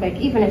specific,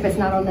 even if it's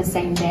not on the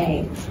same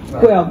day.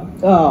 Right. Well,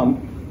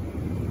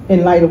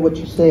 in light of what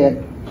you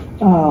said,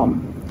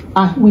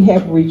 we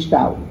have reached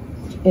out,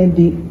 and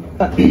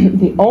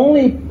the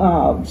only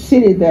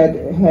city that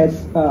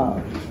has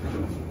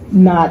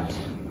not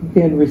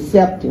been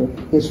receptive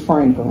is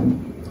Franklin.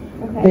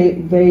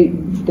 Okay.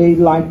 They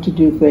like to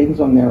do things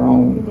on their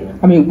own.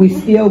 I mean, we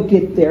still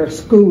get their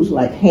schools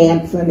like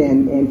Hanson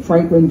and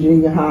Franklin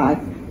Junior High.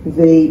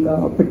 They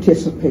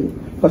participate,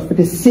 but for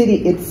the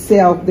city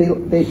itself,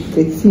 they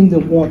seem to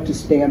want to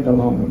stand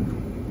alone.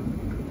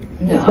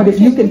 No, but if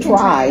you can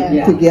try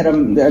to get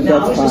them, that's fine.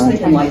 I was just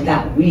thinking like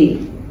that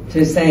week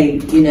to say,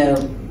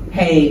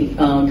 hey,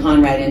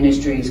 Conrad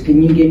Industries,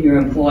 can you get your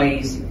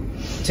employees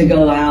to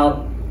go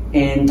out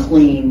and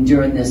clean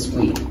during this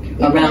week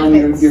around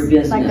your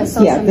business? Like a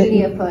social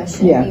media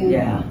push.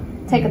 Yeah.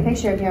 Take a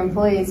picture of your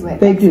employees with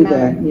They do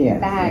that, yeah.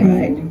 bags.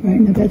 Right.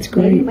 No, that's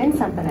great. Maybe win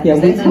something. Yeah,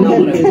 they don't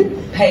want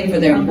to pay for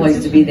their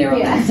employees to be there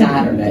on that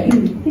Saturday.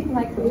 People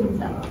like food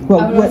stuff.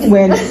 Well,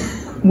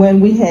 when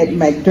we had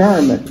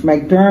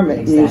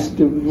McDermott used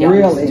to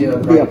really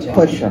be a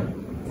pusher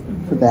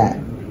for that.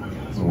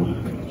 So,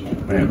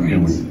 man,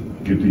 can we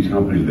get these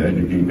companies to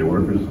educate their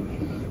workers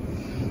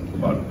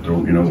about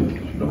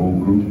the whole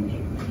group?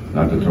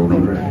 Not to throw no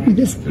trash.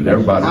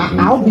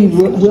 I'll be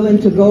willing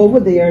to go over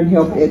there and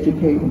help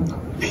educate them.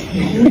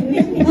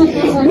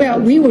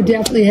 Well, we will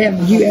definitely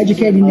have you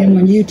educating them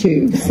on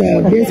YouTube.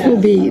 So this will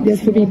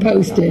be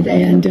posted.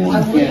 And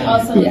I would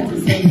also like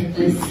to say that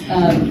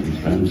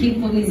this Keep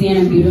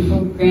Louisiana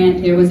Beautiful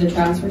grant, there was a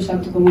trash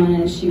receptacle one,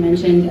 as she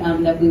mentioned,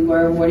 that we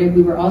were awarded.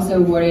 We were also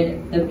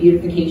awarded the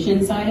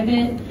beautification side of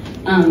it.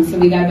 So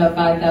we got about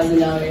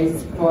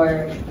 $5,000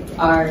 for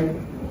our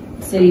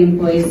city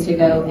employees to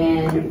go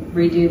and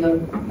redo the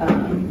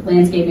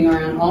landscaping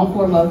around all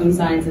 4 welcome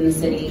signs in the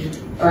city,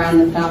 around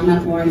the fountain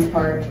at Lawrence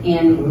Park,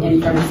 and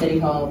in front of City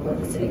Hall with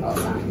the City Hall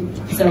sign.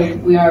 So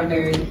we are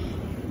very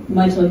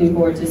much looking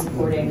forward to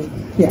supporting.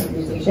 Yeah,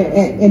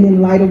 and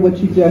in light of what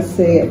you just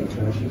said,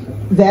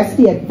 that's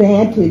the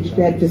advantage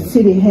that the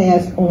city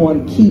has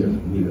on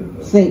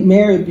Keep St.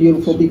 Mary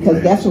Beautiful,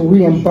 because that's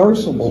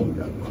reimbursable,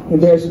 and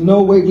there's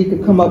no way we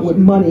could come up with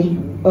money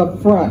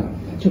up front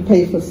to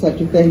pay for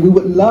such a thing. We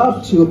would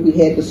love to if we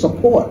had the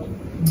support,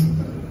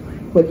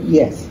 but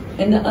yes.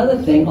 And the other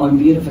thing on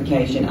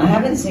beautification, I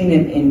haven't seen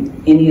it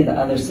in any of the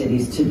other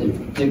cities to the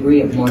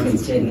degree of Morgan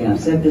City, and I've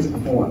said this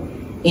before,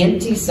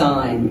 empty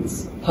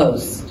signs,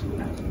 posts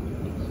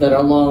that are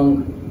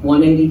along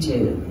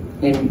 182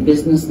 and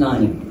Business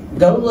 90.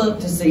 Go look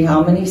to see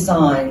how many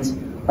signs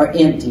are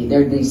empty.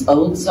 They're these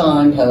old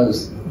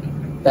signposts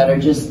that are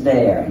just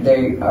there.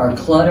 They are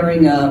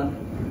cluttering up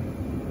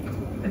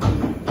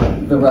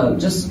the road.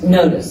 Just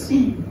notice.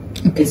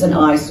 It's an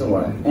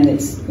eyesore, and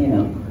it's,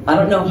 I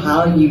don't know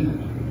how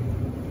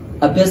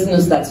a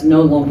business that's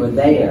no longer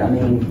there, I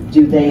mean,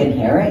 do they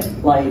inherit?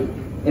 Like,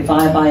 if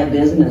I buy a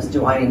business,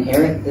 do I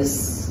inherit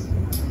this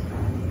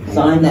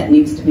sign that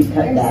needs to be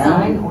cut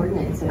down? Sign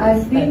ordinances. I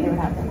think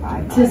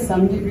to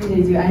some degree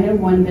they do. I know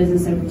one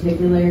business in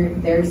particular,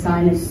 their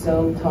sign is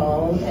so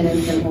tall and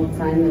it's an old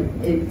sign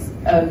that it's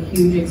a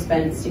huge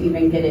expense to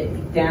even get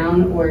it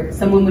down, or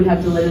someone would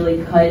have to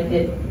literally cut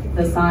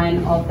the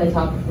sign off the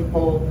top of the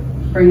pole,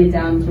 bring it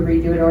down to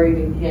redo it, or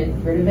even get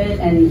rid of it,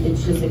 and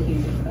it's just a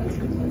huge expense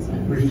for the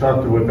business. We've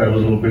talked about that a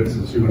little bit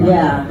since you and I.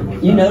 Yeah,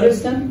 you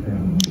noticed them?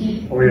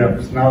 Yeah. Oh yeah,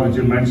 because now that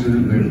you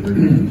mentioned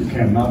it, you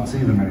cannot see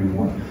them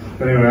anymore.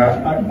 But anyway,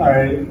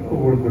 I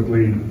work with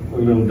Lee, a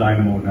little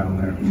dynamo down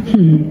there.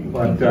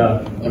 But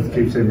let's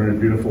keep St. Mary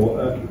Beautiful.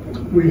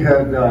 We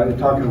had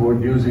talking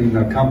about using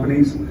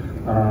companies.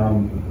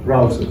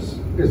 Rouse's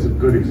is a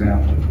good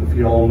example. If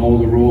you all know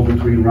the rule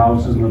between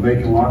Rouse's and the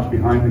vacant lots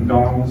behind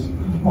McDonald's,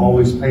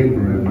 always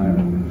paper in there.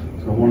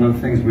 So one of the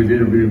things we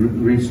did, we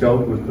reached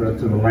out to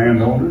the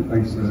landowner,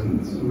 thanks to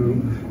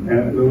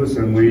Lewis,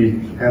 and we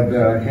had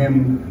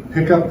him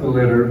pick up the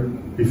litter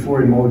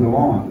before he mowed the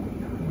lawn.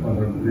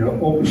 The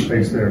open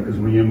space there, because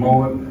when you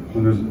mow it,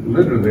 when there's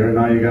litter there,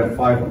 now you got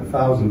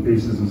 5,000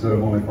 pieces instead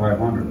of only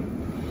 500.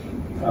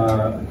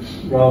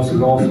 Ross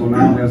is also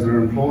now has their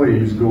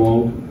employees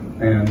go out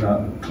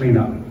and clean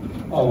up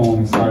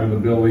along the side of the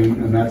building,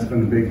 and that's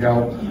been a big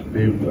help.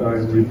 They've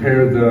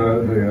repaired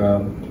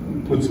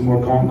put some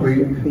more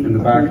concrete in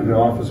the back of the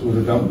office where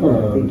the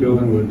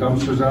building where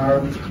dumpsters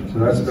are. So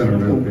that's been a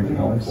real big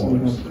help for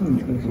us.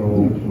 So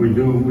we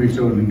do reach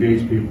out and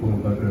engage people,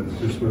 but it's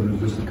just where there's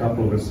just a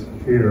couple of us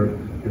here,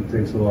 it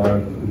takes a lot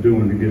of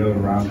doing to get out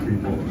around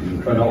people.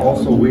 But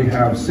also we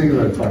have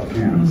cigarette butt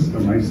cans, the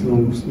nice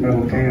little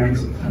metal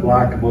cans,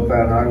 black about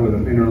that high with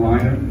an inner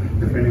liner.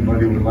 If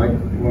anybody would like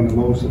one of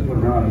those to put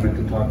around, I meant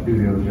to talk to you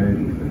the other day,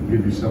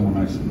 give you some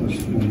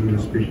when we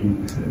were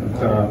speaking.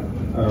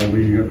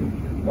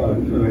 But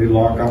they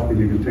lock up and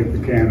you can take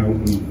the can out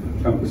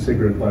and dump the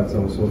cigarette butts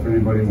out. So if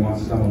anybody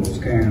wants some of those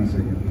cans, they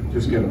can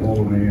just get a hold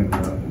of me and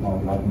I'll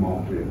drop them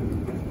off to you.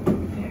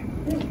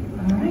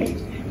 All right.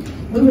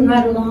 Moving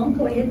right along,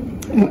 go ahead.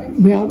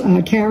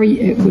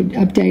 Carrie would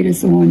update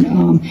us on,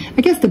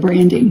 I guess, the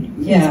branding.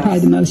 Yes. Is probably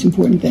the most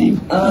important thing.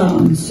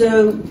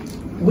 So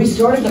we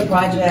started the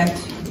project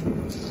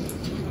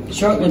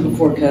shortly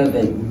before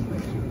COVID.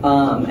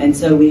 And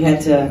so we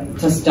had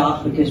to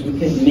stop because we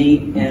couldn't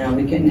meet and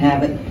we couldn't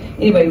have it.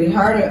 Anyway, we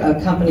hired a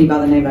company by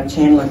the name of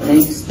Chandler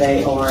Thinks.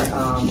 They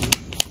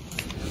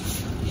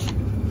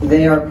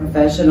are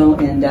professional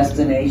in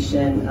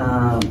destination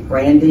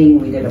branding.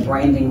 We did a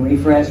branding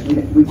refresh.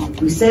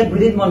 We said we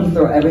didn't want to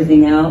throw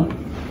everything out,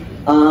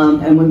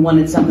 and we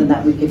wanted something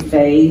that we could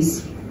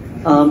phase,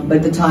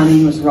 but the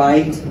timing was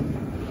right.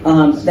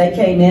 They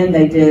came in,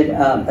 they did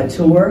a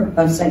tour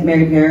of St.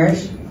 Mary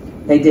Parish.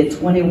 They did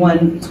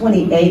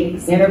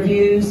 28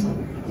 interviews.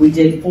 We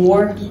did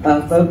 4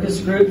 focus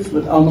groups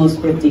with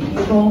almost 50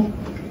 people,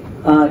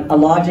 a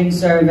lodging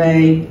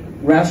survey,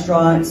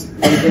 restaurants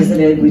they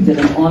visited. We did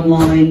an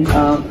online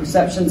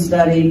perception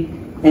study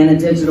and a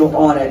digital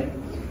audit.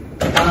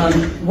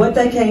 What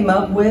they came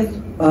up with,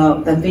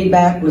 the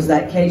feedback was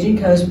that Cajun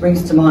Coast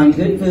brings to mind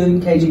good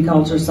food, Cajun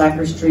culture,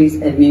 cypress trees,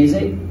 and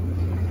music.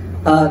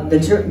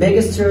 The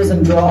biggest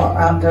tourism draw are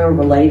outdoor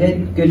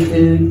related, good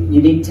food,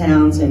 unique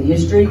towns, and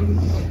history.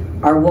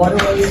 Our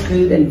waterways,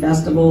 food, and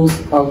festivals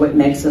are what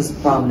makes us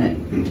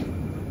prominent.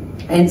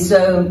 And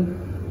so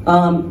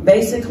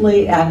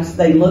basically, as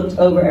they looked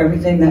over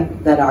everything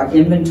that our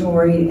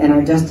inventory and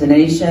our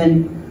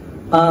destination,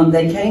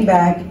 they came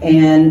back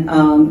and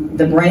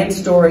the brand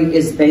story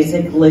is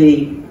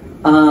basically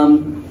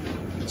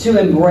to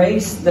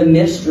embrace the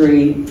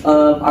mystery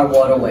of our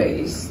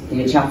waterways.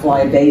 The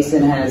Atchafalaya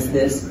Basin has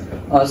this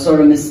sort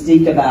of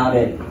mystique about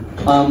it.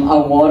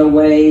 Our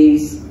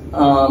waterways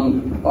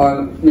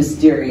are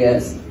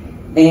mysterious,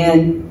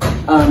 and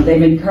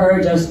they've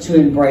encouraged us to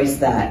embrace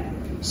that.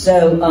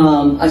 So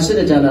I should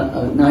have done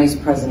a nice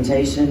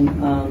presentation,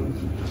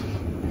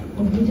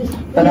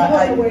 but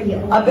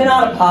I've been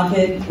out of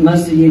pocket.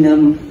 Most of you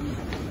know,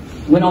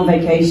 went on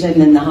vacation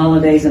in the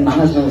holidays, and my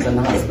husband was in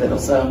the hospital,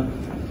 so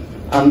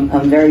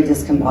I'm very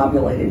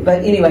discombobulated.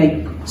 But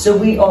anyway, so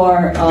we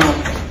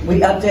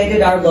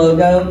updated our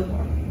logo,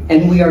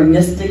 and we are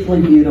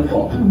mystically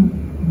beautiful.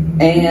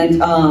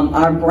 And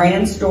our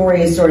brand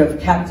story is sort of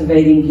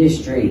captivating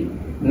history,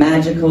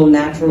 magical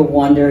natural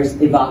wonders,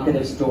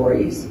 evocative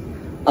stories,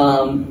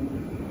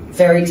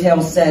 fairy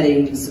tale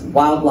settings,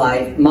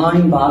 wildlife,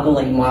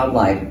 mind-boggling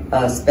wildlife,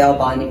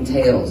 spellbinding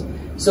tales.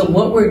 So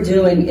what we're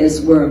doing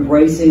is we're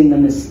embracing the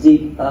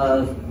mystique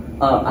of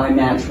our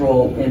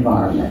natural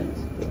environment.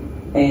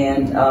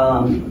 And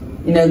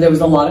you know, there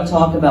was a lot of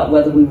talk about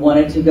whether we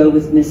wanted to go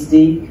with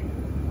mystique,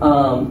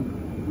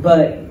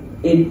 but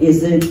it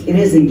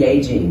is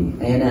engaging,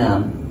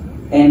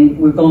 and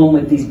we're going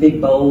with these big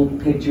bold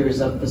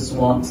pictures of the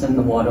swamps and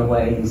the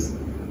waterways,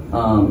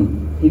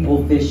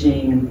 people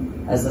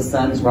fishing as the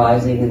sun's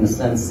rising and the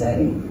sun's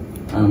setting,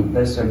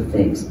 those sort of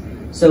things.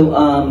 So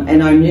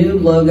and our new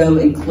logo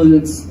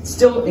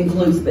still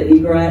includes the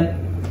egret,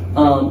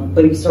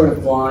 but it's sort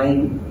of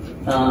flying.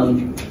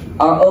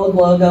 Our old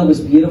logo was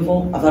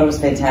beautiful. I thought it was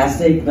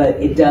fantastic, but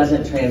it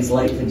doesn't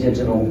translate to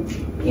digital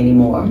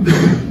anymore.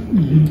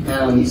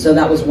 So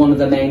that was one of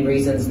the main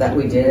reasons that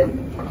we did.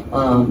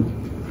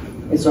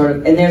 It's sort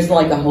of, and there's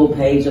like a whole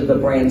page of the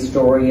brand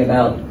story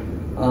about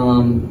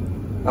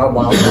our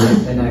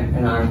wildlife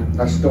and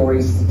our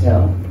stories to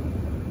tell.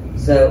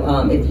 So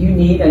if you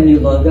need a new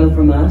logo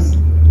from us,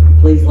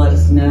 please let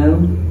us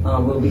know.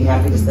 We'll be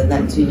happy to send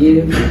that to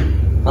you.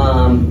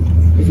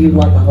 If you'd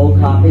like a whole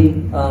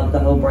copy of the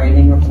whole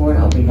branding report,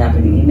 I'll be happy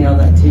to email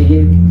that to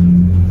you.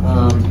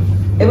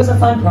 It was a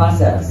fun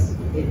process.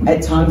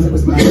 At times it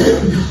was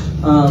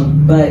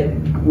fun, but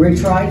we're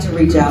trying to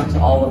reach out to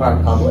all of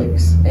our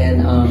publics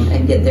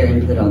and get their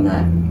input on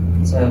that.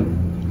 So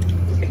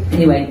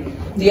anyway,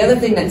 the other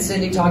thing that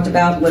Cindy talked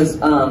about was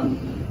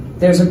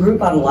there's a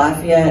group out of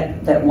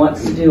Lafayette that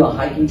wants to do a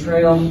hiking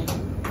trail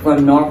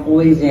from North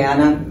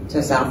Louisiana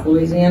to South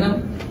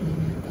Louisiana.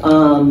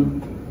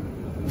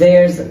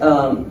 There's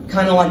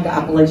kind of like the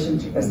Appalachian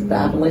Trail.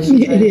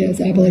 Yeah, it is,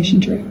 Appalachian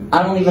Trail.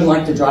 I don't even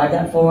like to drive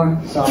that far,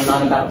 so I'm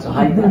not about to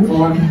hike that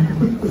far.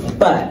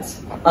 But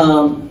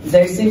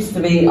there seems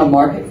to be a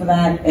market for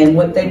that, and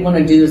what they want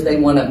to do is they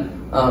want to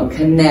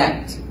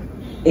connect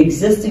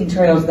existing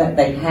trails that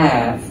they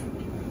have,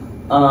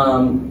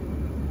 and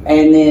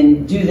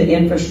then do the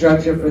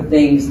infrastructure for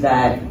things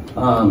that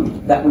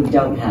that we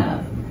don't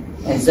have.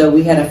 And so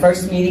we had a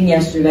first meeting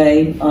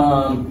yesterday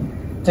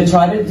to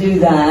try to do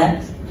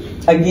that.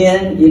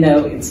 Again, you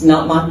know, it's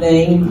not my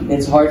thing.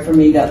 It's hard for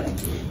me to,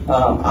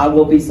 I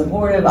will be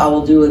supportive. I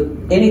will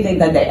do anything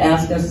that they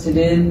ask us to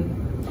do.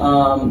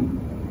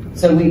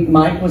 So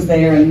Mike was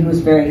there and he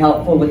was very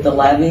helpful with the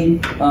levee.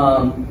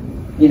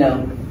 You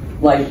know,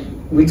 like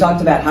we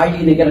talked about how you're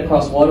going to get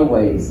across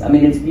waterways. I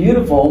mean, it's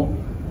beautiful,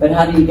 but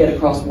how do you get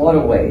across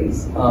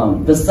waterways?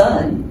 The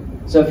sun.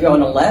 So if you're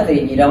on a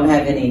levee and you don't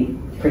have any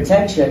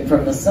protection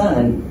from the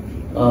sun,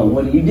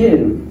 what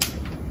do?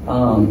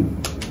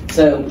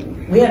 So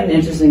we had an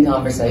interesting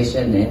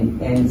conversation,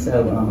 and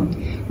so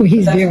well,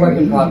 he's that's very work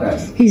in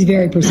progress. He's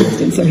very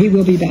persistent, so he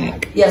will be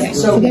back. Yes, yeah.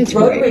 so that's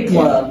Rotary great.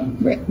 Club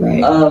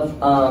right.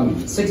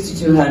 of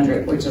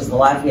 6200, which is the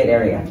Lafayette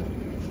area,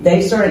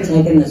 they started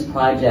taking this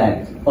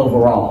project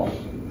overall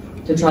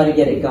to try to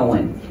get it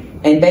going.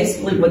 And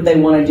basically what they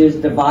want to do is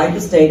divide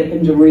the state up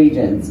into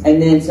regions.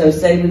 And then, so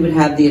say we would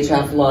have the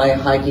Atchafalaya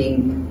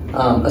Hiking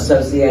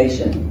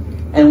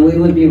Association, and we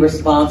would be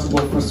responsible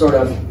for sort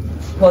of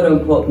quote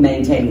unquote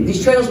maintaining.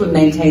 These trails would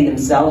maintain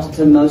themselves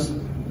to most,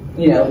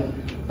 you know,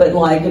 but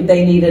like if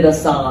they needed a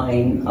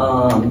sign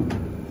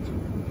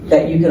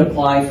that you could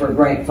apply for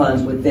grant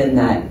funds within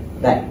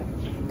that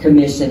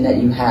commission that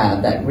you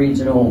have, that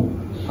regional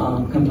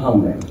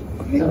component.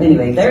 So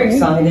anyway, they're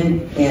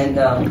excited and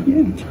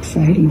yeah, it's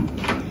exciting.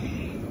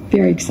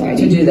 Very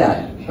exciting. To do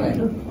that. Right.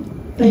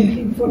 Thank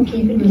you for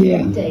keeping us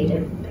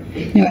updated.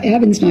 Now,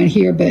 Evan's not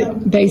here,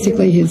 but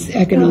basically his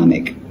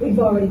economic. We've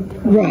already.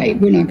 Right,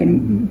 we're not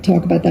going to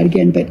talk about that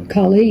again, but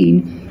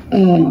Colleen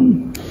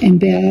and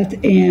Beth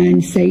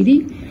and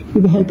Sadie,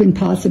 we were hoping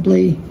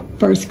possibly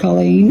first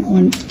Colleen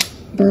on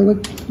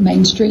Berwick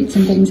Main Street,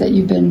 some things that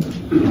you've been,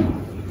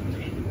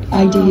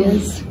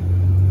 ideas.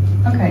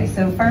 Okay,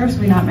 so first,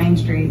 we're not Main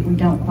Street. We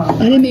don't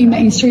qualify. I didn't mean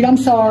Main Street. I'm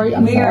sorry.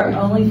 We are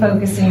only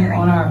focusing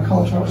on our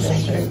cultural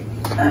district,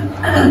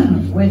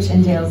 which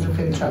entails the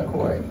food truck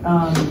court.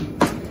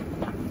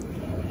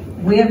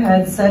 We have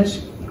had such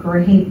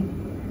great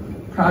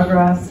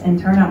progress and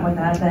turnout with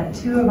that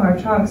 2 of our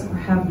trucks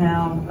have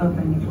now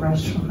opened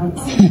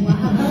restaurants.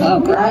 Oh,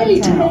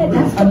 great.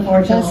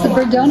 Unfortunately. That's the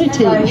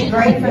modernity. It's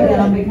great for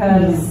them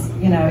because,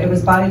 you know, it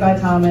was Body by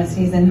Thomas.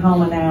 He's in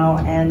Homa now,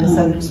 and the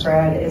Southern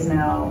Spread is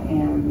now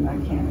in, I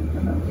can't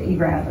remember,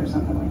 Egrath or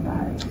something like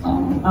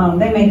that.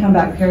 They may come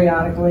back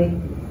periodically,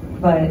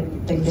 but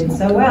they did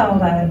so well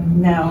that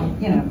now,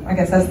 you know, I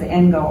guess that's the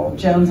end goal.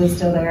 Jones is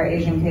still there,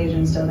 Asian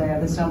Cajun's still there,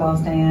 the Snowball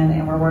Stand,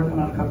 and we're working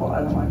on a couple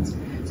other ones.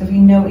 So if you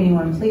know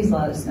anyone, please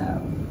let us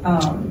know.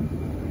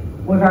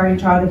 We've already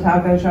tried the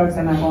taco trucks,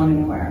 they're not going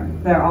anywhere.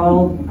 They're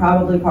all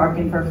probably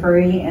parking for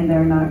free and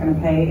they're not going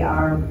to pay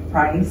our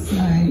price,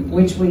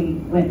 which we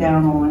went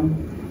down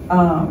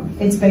on.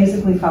 It's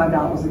basically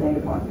 $5 a day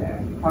to park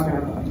there, park at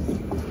our place.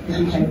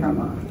 You pay per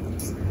month.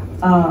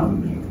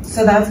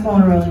 So that's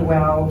going really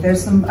well.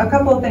 There's a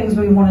couple of things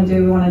we want to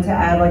do. We wanted to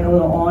add like a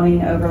little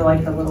awning over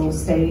like the little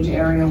stage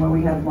area where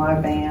we have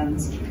live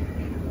bands.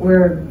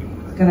 We're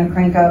going to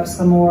crank up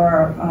some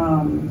more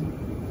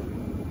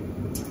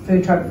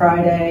Food Truck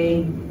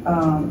Friday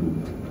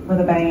with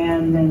a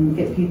band and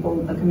get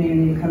people, the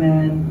community to come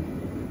in.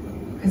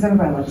 Because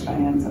everybody loves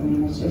bands. I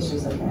mean, it's just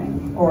a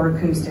thing. Or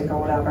acoustic or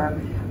whatever.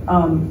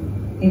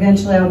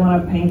 Eventually I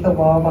want to paint the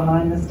wall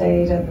behind the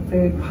stage at the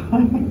food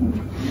park.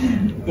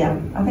 Yeah,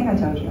 I think I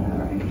told you that,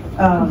 right?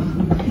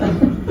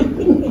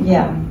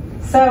 Yeah.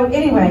 So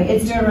anyway,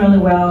 it's doing really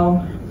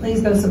well.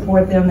 Please go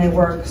support them. They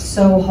work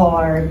so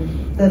hard.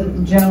 The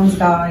Jones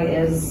guy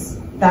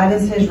that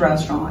is his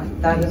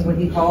restaurant. That is what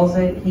he calls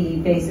it. He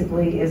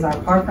basically is our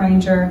park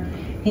ranger.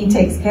 He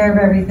takes care of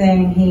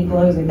everything. He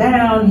blows it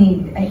down.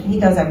 He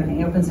does everything.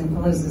 He opens and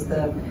closes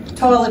the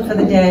toilet for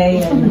the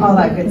day and all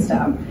that good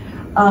stuff.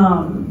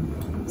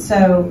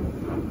 So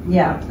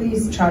yeah,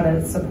 please try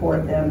to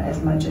support them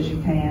as much as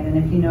you can. And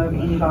if you know of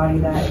anybody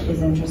that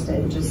is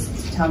interested,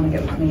 just tell them to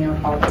get with me or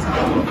call us.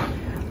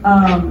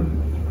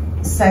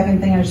 Second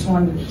thing I just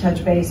wanted to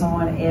touch base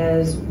on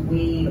is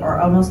we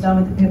are almost done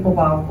with the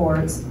pickleball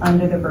courts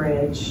under the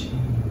bridge.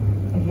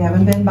 If you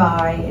haven't been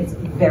by, it's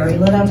very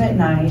lit up at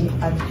night.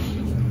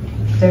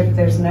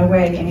 There's no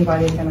way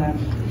anybody's gonna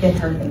get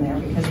hurt in there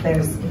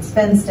because it's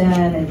fenced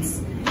in.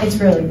 It's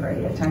really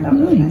pretty. It turned out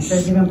really nice.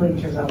 There's even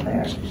bleachers out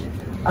there.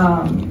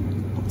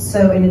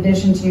 So in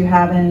addition to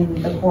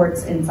having the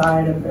courts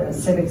inside of the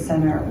Civic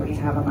Center, we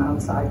have them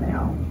outside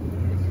now.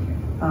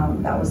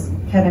 That was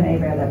Kevin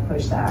Aver that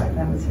pushed that.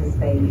 That was his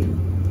baby.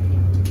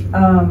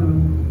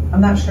 I'm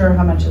not sure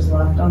how much is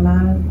left on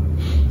that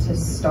to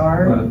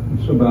start.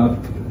 It's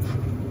about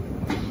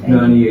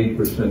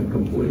 98%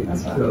 complete.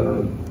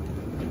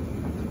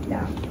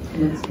 Yeah.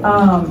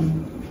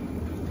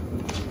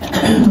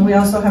 We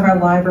also have our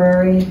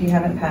library. If you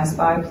haven't passed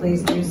by,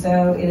 please do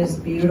so. It is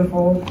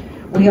beautiful.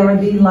 We are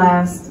the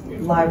last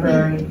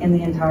library in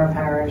the entire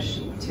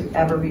parish to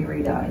ever be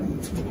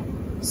redone.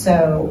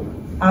 So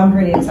I'm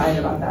pretty excited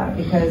about that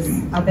because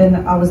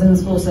I was in the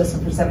school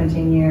system for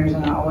 17 years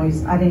and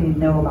I didn't even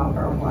know about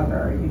Berwick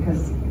Library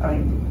because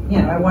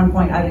at one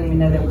point I didn't even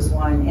know there was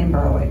one in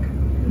Berwick,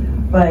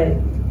 but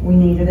we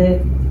needed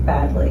it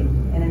badly.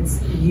 And it's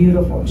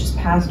beautiful, just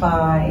pass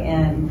by.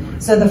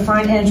 And so the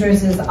front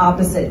entrance is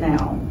opposite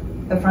now.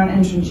 The front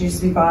entrance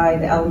used to be by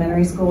the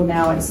elementary school.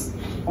 Now it's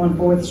on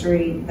 4th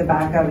Street. The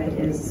back of it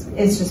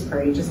it's just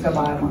pretty. Just go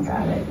by and look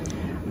at it.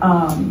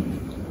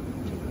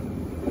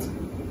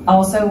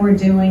 Also, we're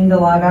doing the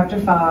Live After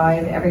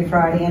 5 every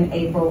Friday in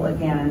April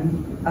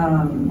again.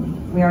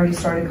 We already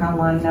started kind of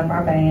lining up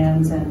our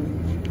bands and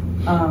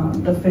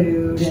the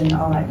food and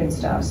all that good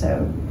stuff.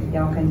 So if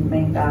y'all can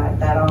make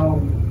that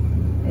all.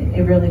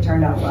 It really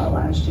turned out well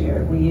last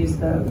year. We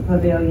used the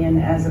pavilion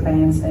as a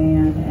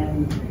bandstand,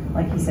 and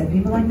like you said,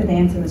 people like to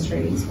dance in the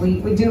streets. We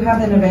do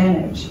have an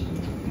advantage.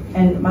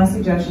 And my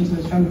suggestion to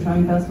the Strum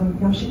Trombone Festival,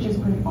 y'all should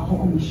just put it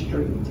all on the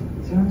street. So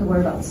you don't have to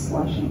worry about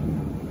slushing.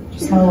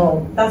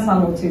 That's my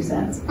little 2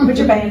 cents. Put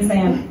your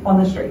bandstand on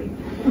the street.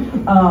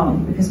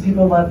 Because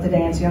people love to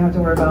dance. You don't have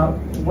to worry about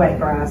wet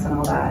grass and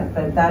all that.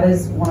 But that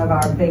is one of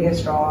our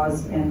biggest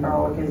draws in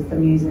Berwick is the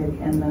music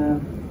and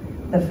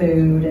the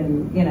food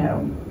and,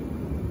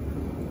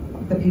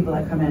 the people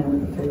that come in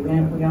with the food. We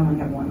only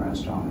have one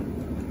restaurant.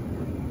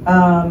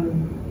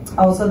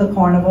 Also the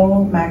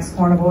carnival, Max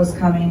Carnival is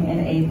coming in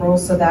April,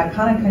 so that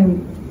kind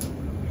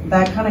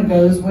of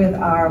goes with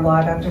our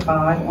Live After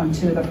 5 on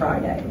 2 of the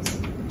Fridays.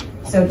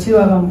 So 2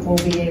 of them will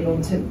be able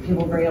to,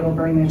 people will be able to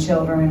bring their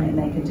children and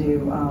they can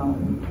do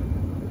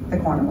the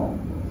carnival.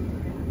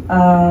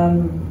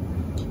 I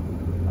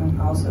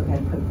also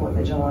had put 4th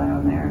of July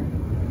on there.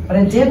 But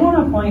I did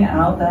want to point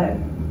out that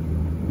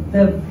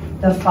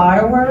the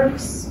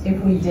fireworks, if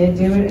we did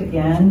do it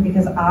again,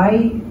 because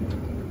I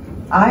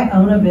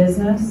own a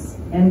business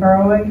in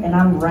Berwick and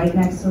I'm right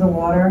next to the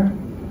water.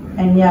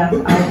 And yes,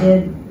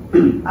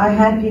 I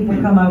had people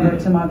come over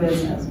to my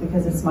business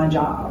because it's my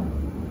job.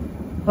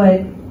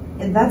 But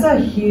that's a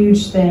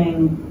huge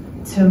thing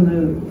to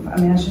move. I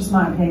mean, that's just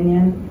my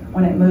opinion.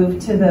 When it moved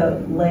to the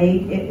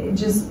lake, it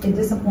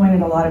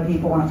disappointed a lot of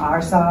people on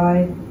our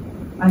side.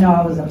 I know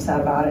I was upset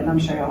about it, and I'm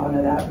sure y'all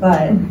know that.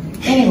 But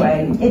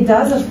anyway, it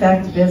does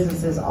affect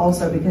businesses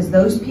also because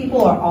those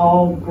people are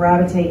all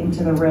gravitating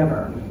to the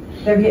river.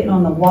 They're getting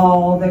on the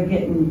wall. They're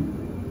getting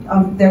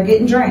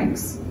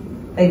drinks.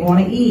 They want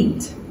to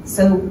eat.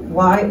 So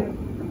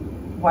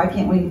why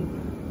can't we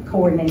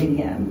coordinate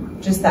again?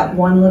 Just that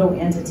one little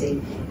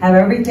entity. Have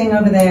everything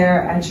over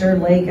there at your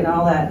lake and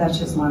all that. That's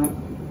just my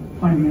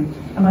point of view.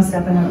 Am I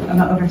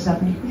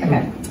overstepping?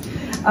 Okay.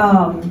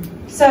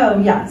 So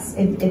yes,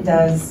 it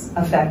does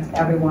affect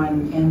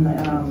everyone in the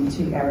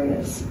 2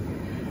 areas.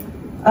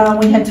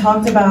 We had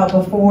talked about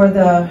before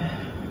the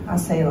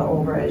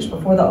old bridge.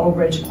 Before the old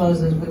bridge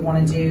closes, we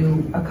want to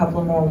do a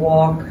couple of more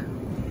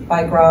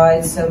bike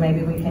rides. So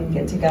maybe we can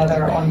get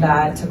together on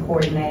that to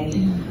coordinate.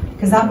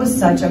 Because that was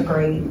such a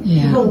great,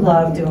 people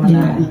love doing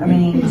that. I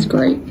mean, it's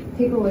great.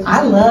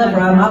 I love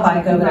riding my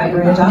bike over that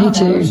bridge. Me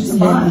too. It was just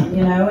fun,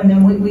 And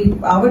then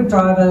I would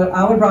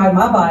ride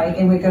my bike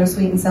and we'd go to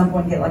Sweet and Simple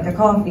and get like a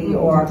coffee,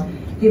 or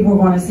people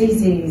were going to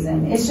CC's,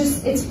 and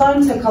it's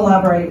fun to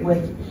collaborate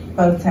with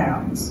both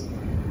towns.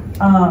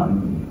 I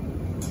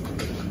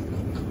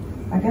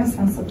guess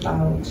that's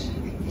about it.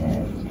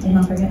 Am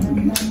I forgetting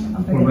anything?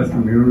 What about the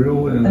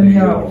mural and the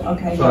mural?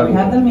 Okay, so we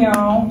have the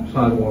mural.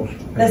 Sidewalks.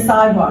 The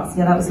sidewalks,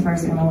 yeah, that was the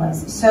first thing on the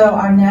list. So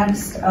our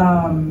next,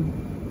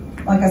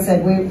 like I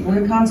said,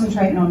 we're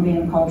concentrating on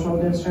being a cultural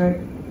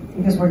district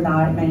because we're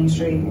not Main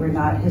Street, we're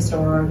not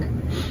historic.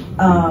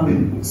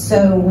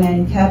 So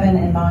when Kevin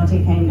and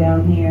Monty came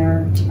down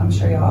here, I'm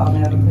sure y'all all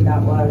know who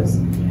that was.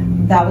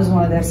 That was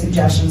one of their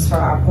suggestions for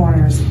our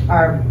corners,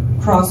 our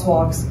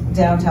crosswalks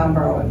downtown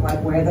Berwick,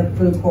 like where the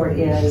food court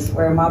is,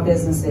 where my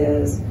business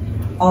is,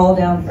 all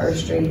down 1st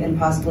Street and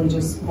possibly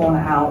just going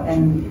out.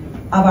 And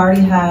I've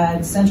already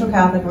had Central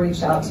Catholic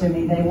reach out to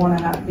me. They want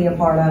to be a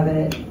part of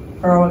it.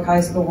 Berwick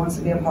High School wants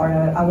to be a part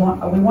of it.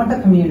 We want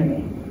the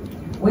community.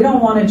 We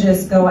don't want to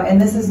just go,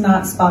 and this is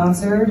not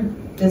sponsored.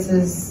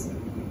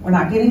 We're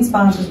not getting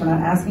sponsors. We're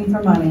not asking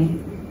for money.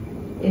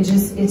 It's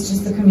just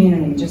the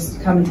community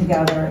just coming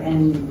together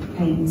and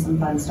painting some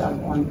fun stuff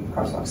on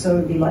crosswalks. So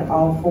it would be like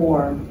all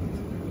 4.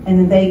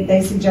 And then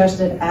they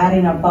suggested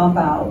adding a bump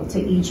out to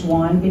each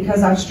one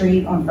because our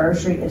street on 1st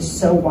Street is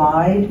so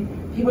wide.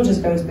 People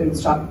just go through the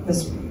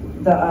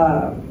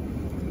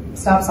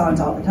stop signs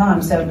all the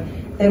time. So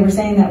they were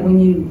saying that when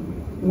you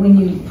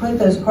put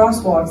those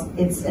crosswalks,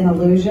 it's an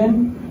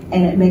illusion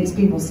and it makes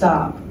people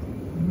stop.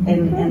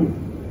 And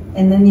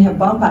then you have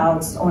bump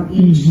outs on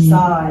each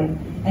side.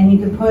 And you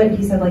could put,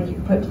 he said, like you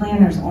could put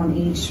planters on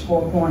each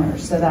 4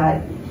 corners so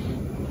that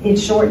it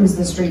shortens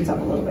the streets up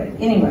a little bit.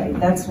 Anyway,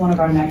 that's one of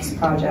our next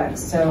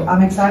projects. So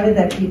I'm excited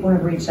that people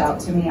have reached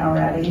out to me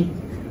already.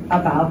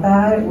 about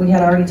that. We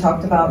had already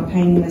talked about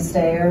painting the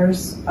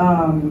stairs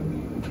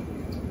on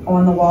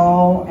the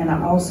wall, and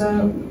I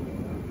also,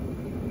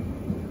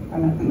 I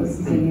know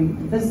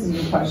this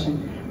is your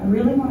question. I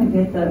really want to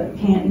get the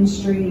Canton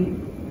Street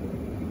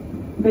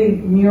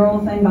big mural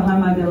thing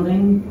behind my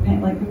building.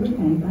 Like, could we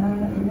paint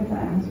that? We have to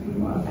ask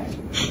people.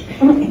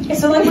 Okay.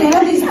 So like we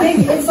have these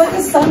big, it's like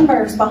a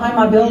sunburst behind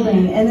my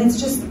building, and it's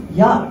just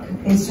yuck.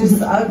 It's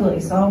just ugly.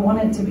 So I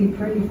want it to be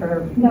pretty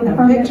for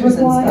pictures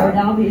and stuff.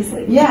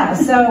 Obviously. Yeah.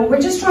 So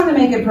we're just trying to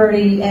make it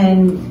pretty,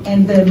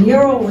 and the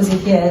mural was a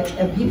hit.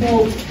 And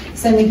people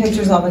send me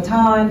pictures all the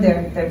time.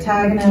 They're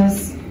tagging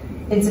us.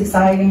 It's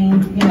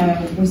exciting. You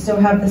know, we still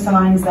have the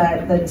signs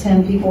that the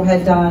 10 people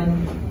had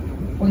done.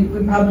 We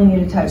probably need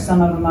to touch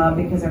some of them up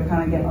because they're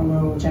kind of getting a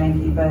little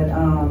janky. But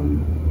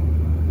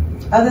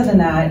other than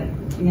that,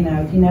 you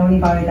know, if you know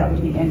anybody that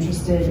would be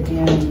interested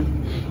in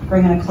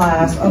bringing a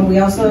class. Oh, we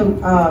also,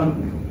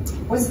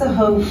 what's the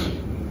Hope?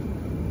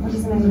 What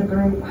is the name of the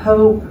group?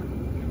 Hope.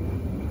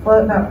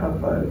 What about Hope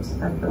Floats?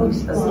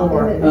 The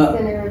store.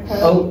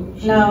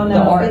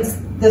 No, it's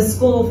the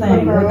school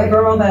thing with the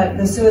girl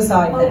the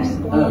suicide thing.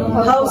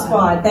 Hope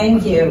Squad,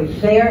 thank you.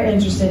 They are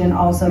interested in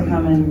also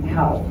coming and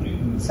help.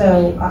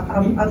 So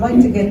I'd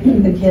like to get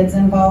the kids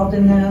involved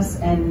in this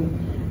and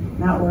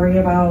not worry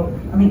about,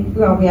 I mean,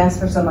 we ask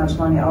for so much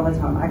money all the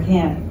time. I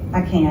can't.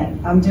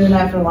 I'm doing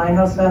that for the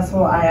Lighthouse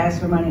Festival. I ask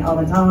for money all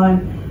the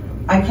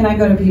time. I cannot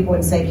go to people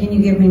and say, can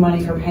you give me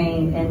money for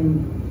paint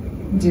and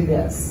do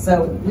this?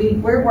 So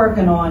we're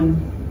working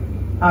on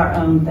our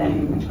own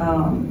thing.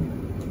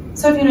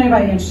 So if you know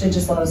anybody interested,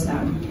 just let us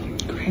know.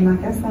 And I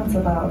guess that's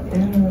about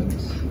it.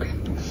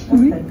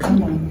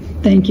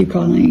 Thank you,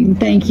 Colleen.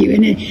 Thank you.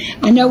 And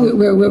I know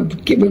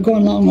we're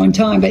going along one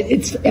time, but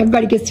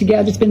everybody gets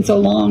together. It's been so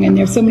long, and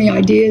there's so many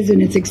ideas,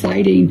 and it's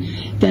exciting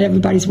that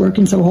everybody's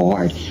working so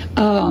hard.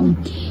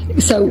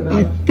 So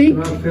I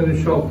think. Can I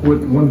finish off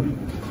with one?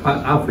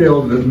 I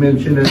failed to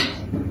mention it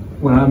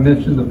when I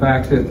mentioned the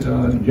fact that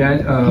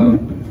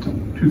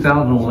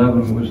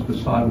 2011 was the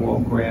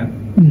sidewalk grant,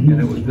 and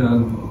it was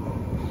done.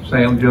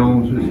 Sam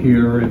Jones is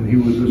here, and he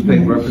was the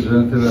state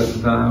representative at the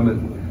time,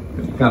 and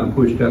kind of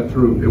pushed that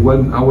through. I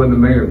wasn't the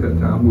mayor at that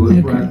time.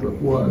 Willis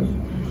Radcliffe was,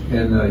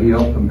 and he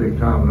helped them big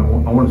time. And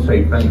I want to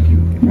say thank you.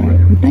 Right.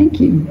 Well, thank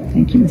you,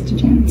 Mr.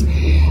 Jones.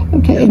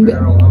 Okay. And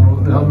Carol,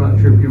 I'm not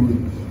sure if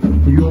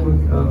you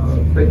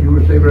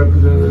were state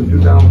representative in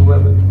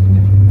 2011.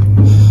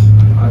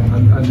 I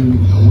do.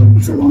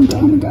 It's a long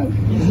time ago.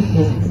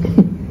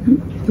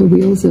 The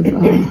wheels of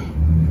that.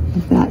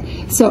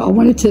 So I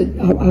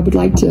would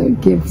like to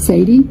give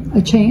Sadie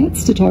a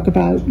chance to talk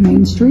about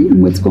Main Street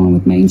and what's going on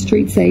with Main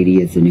Street.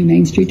 Sadie is the new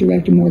Main Street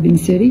Director, Morgan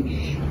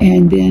City.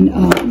 And then,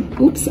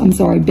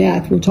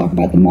 Beth will talk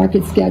about the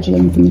market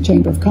scheduling from the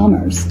Chamber of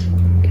Commerce.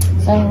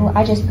 So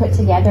I just put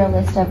together a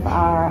list of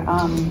our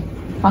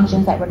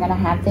functions that we're going to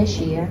have this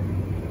year.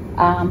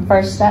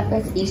 First up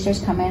is Easter's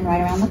coming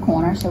right around the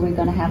corner. So we're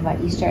going to have an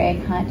Easter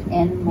egg hunt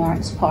in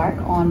Lawrence Park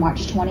on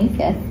March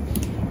 25th.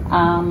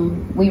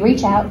 We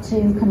reach out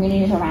to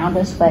communities around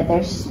us, but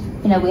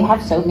we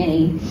have so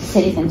many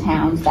cities and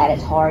towns that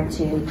it's hard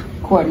to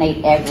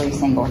coordinate every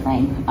single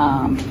thing.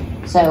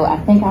 So I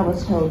think I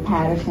was told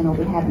Patterson will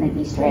be having an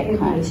Easter egg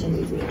hunt.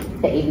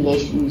 The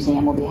Aviation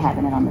Museum will be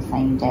having it on the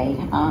same day.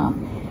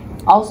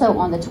 Also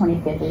on the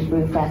 25th is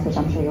Brew Fest, which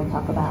I'm sure you'll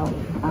talk about.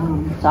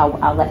 So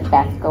I'll let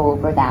Beth go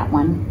over that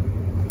one.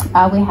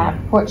 We have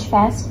Porch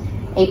Fest.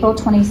 April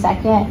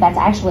 22nd, that's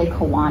actually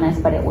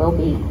Kiwanis, but it will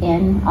be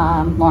in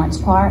Lawrence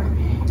Park.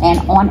 And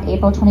on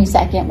April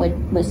 22nd,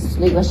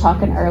 Lee was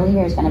talking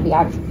earlier, is going to be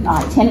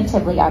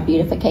tentatively our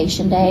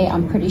beautification day.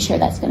 I'm pretty sure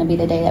that's going to be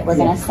the day that we're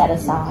going to set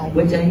aside.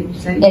 What day?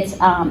 It's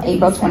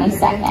April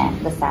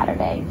 22nd, the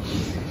Saturday.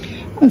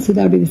 Oh, so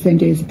that'll be the same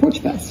day as the Porch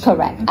Fest.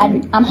 Correct.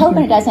 I'm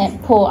hoping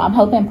I'm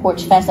hoping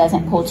Porch Fest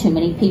doesn't pull too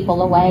many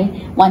people away.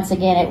 Once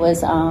again, it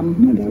was,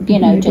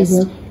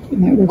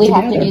 we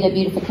have to do the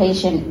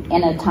beautification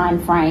in a time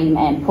frame,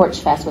 and Porch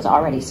Fest was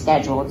already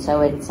scheduled,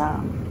 so it's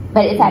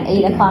but it's at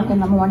 8 o'clock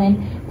in the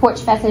morning. Porch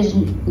Fest is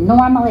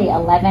normally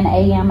 11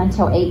 a.m.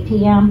 until 8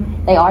 p.m.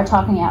 They are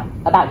talking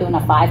about doing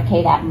a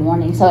 5K that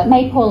morning, so it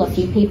may pull a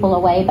few people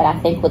away, but I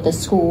think with the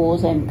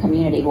schools and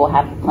community, we'll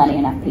have plenty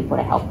enough people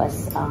to help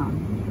us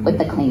with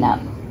the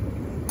cleanup.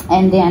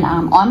 And then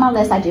on my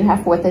list, I do have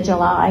 4th of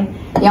July.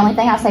 The only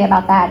thing I'll say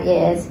about that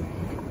is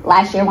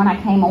last year when I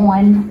came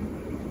on,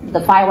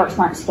 the fireworks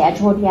weren't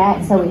scheduled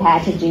yet, so we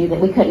had to do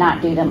that. We could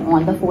not do them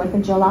on the 4th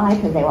of July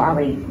because they were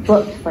already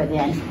booked for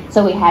then.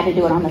 So we had to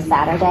do it on the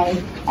Saturday,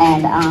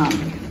 and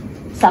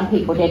some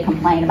people did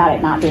complain about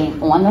it not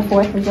being on the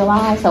 4th of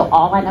July. So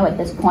all I know at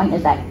this point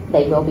is that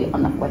they will be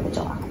on the 4th of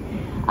July,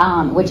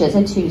 which is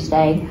a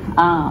Tuesday.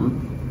 I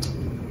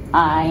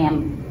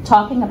am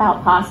talking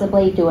about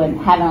possibly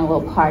having a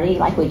little party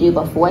like we do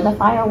before the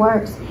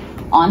fireworks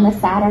on the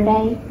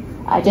Saturday.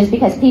 Just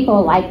because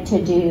people like to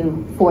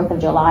do 4th of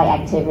July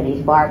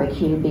activities,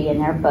 barbecue, be in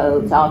their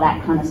boats, all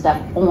that kind of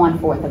stuff on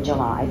 4th of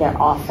July. They're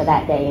off for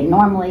that day. And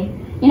normally,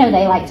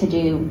 they like to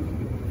do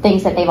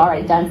things that they've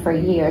already done for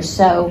years.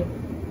 So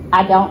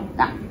I don't,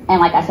 and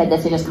like I said,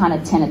 this is just kind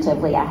of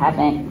tentatively. I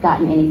haven't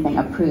gotten anything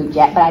approved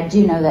yet, but I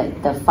do know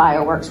that the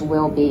fireworks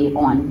will be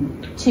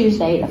on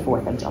Tuesday, the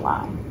 4th of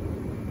July.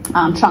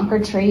 Trunk or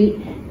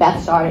treat,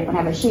 Beth started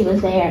whenever she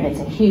was there, and it's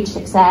a huge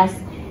success.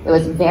 It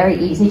was very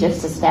easy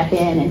just to step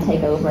in and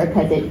take over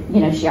because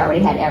she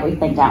already had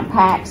everything down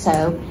packed.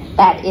 So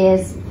that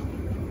is,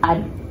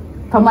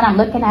 from what I'm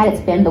looking at,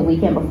 it's been the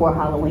weekend before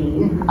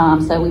Halloween.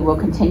 So we will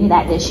continue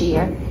that this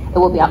year. It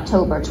will be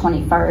October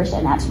 21st,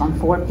 and that's from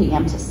 4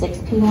 p.m. to 6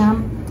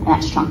 p.m., and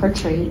that's trunk or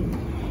treat.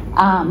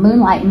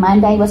 Moonlight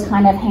Monday was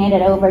kind of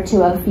handed over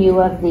to a few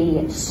of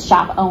the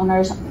shop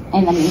owners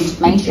in the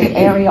Main Street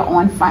area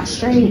on Front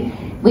Street.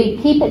 We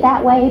keep it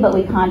that way, but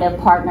we kind of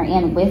partner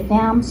in with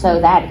them. So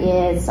that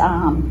is,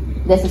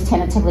 this is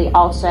tentatively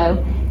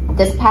also.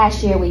 This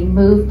past year we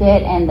moved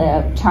it and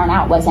the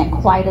turnout wasn't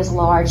quite as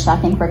large. So I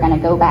think we're gonna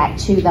go back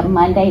to the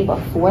Monday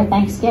before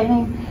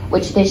Thanksgiving,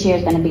 which this year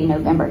is gonna be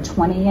November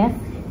 20th.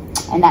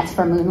 And that's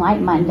for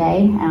Moonlight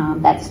Monday.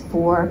 That's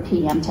 4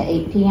 p.m. to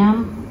 8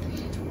 p.m.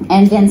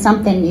 And then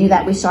something new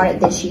that we started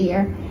this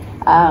year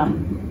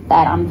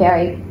that I'm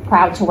very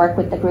proud to work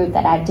with the group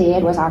that I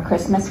did was our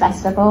Christmas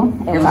festival.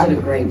 It was a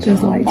great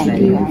job.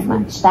 Thank you very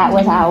much. That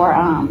was our,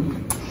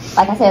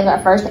 like I said, it was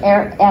our first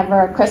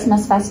ever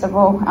Christmas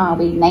festival.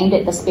 We named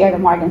it the Spirit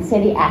of Morgan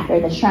City after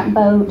the shrimp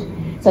boat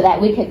so that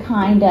we could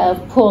kind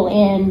of pull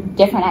in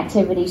different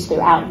activities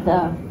throughout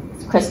the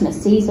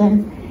Christmas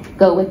season,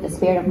 go with the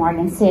Spirit of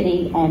Morgan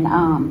City.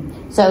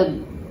 And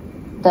so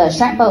the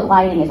shrimp boat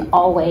lighting is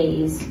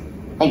always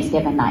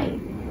Thanksgiving night.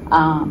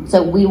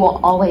 So we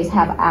will always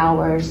have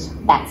hours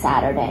that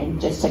Saturday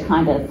just to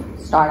kind of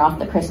start off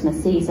the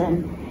Christmas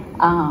season.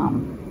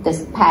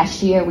 This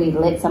past year we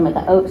lit some of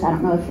the oaks. I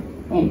don't know if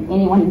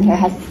anyone in here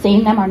has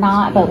seen them or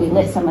not, but we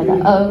lit some of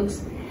the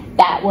oaks.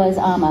 That was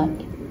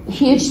a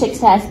huge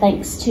success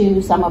thanks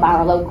to some of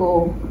our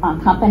local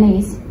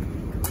companies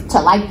to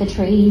light the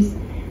trees.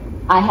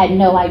 I had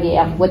no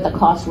idea what the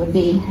cost would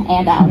be,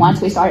 and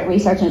once we started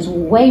researching, it was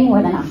way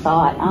more than I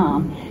thought.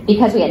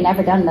 Because we had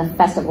never done the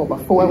festival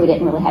before, we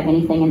didn't really have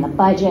anything in the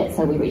budget,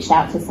 so we reached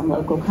out to some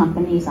local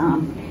companies.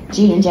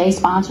 G&J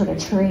sponsored a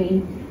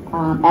tree,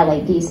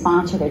 LAD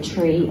sponsored a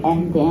tree,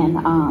 and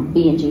then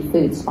B&G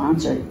Foods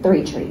sponsored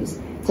 3 trees.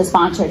 To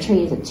sponsor a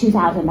tree is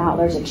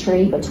 $2,000 a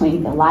tree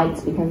between the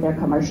lights because they're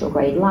commercial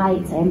grade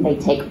lights, and they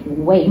take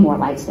way more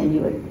lights than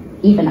you would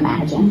even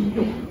imagine.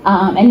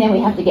 And then we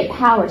have to get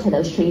power to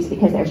those trees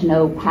because there's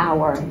no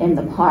power in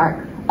the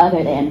park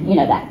other than,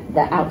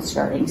 the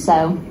outskirting.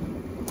 So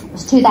it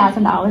was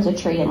 $2,000 a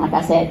tree. And like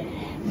I said,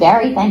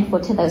 very thankful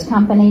to those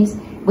companies.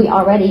 We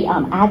already,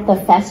 at the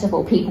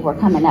festival, people were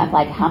coming up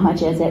like, how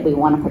much is it? We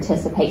want to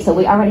participate. So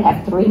we already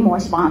have 3 more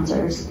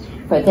sponsors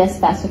for this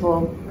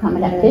festival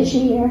coming up this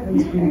year.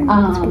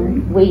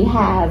 We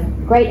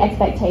have great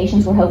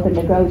expectations. We're hoping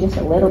to grow just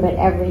a little bit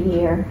every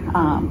year.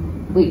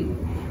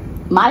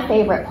 My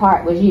favorite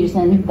part was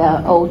using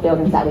the old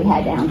buildings that we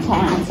had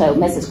downtown. So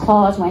Mrs.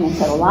 Claus went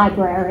into the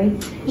library.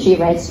 She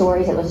read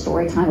stories. It was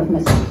story time with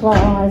Mrs.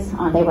 Claus.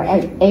 They were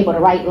able to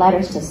write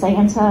letters to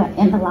Santa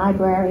in the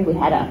library. We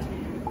had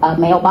a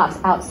mailbox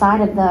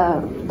outside of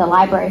the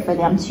library for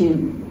them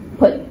to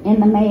put in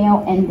the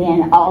mail, and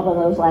then all of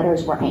those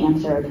letters were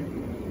answered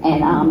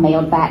and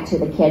mailed back to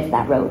the kids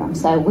that wrote them.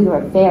 So we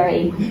were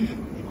very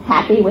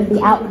happy with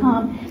the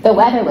outcome. The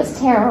weather was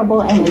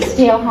terrible, and we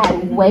still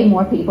had way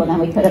more people than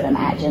we could have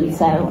imagined.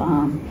 So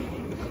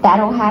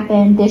that'll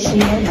happen this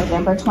year,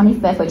 November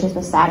 25th, which is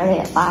the Saturday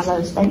at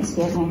 5-0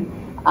 Thanksgiving.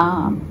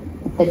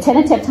 The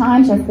tentative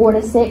times are 4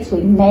 to 6.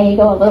 We may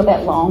go a little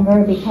bit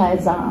longer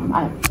because,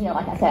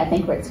 like I said, I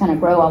think it's going to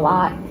grow a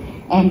lot.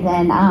 And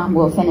then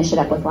we'll finish it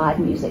up with live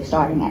music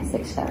starting at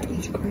 6:30.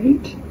 That's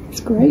great. It's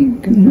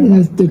great.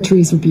 The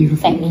trees are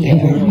beautiful. Thank you.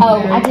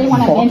 Oh, I did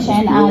want to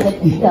mention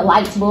the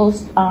lights will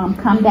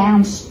come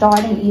down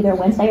starting either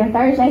Wednesday or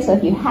Thursday. So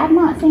if you have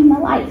not seen the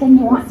lights and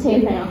you want to,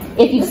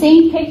 if you've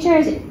seen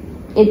pictures,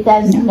 it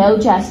does no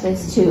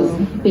justice to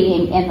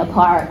being in the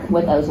park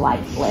with those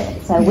lights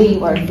lit. So we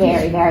were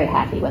very, very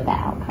happy with the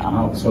outcome.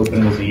 I was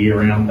hoping it was a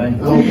year-round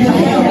thing. I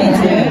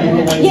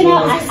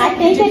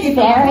think it's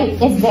very,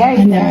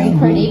 very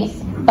pretty.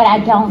 But I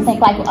don't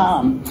think,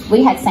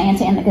 we had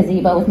Santa in the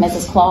gazebo with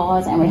Mrs.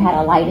 Claus, and we had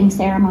a lighting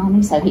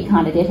ceremony, so he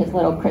kind of did his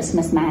little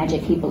Christmas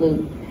magic. He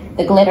blew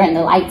the glitter and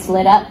the lights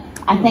lit up.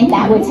 I think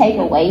that would take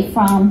away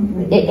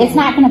from, it's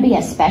not going to be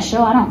as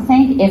special, I don't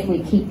think, if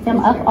we keep them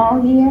up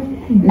all year.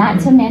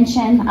 Not to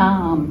mention,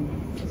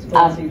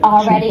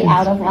 already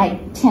out of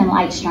 10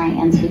 light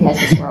strands because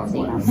the squirrels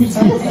eat them.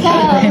 So,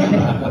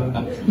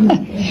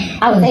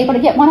 I was able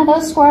to get one of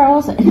those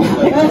squirrels.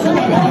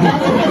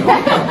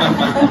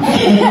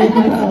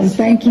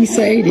 Thank you,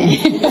 Sadie.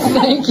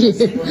 Thank you.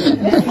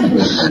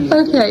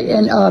 Okay,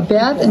 and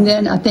Beth, and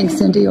then I think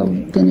Cindy will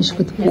finish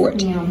with the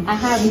port. I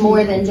have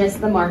more than just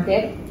the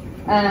market.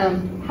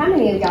 How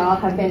many of y'all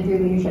have been through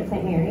Leadership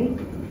St. Mary?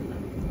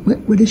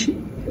 What is she?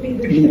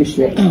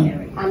 Leadership.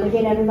 I'm gonna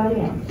get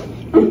everybody else.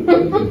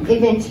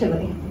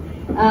 Eventually.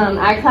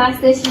 Our class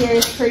this year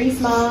is pretty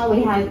small.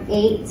 We have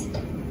 8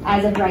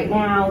 as of right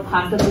now,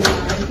 possibly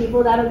 9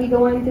 people that'll be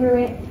going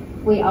through it.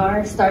 We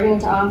are starting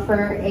to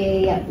offer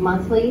a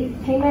monthly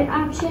payment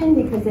option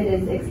because it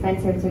is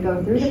expensive to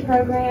go through the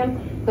program,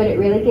 but it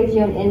really gives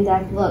you an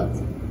in-depth look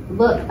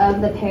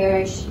of the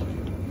parish.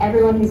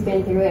 Everyone who's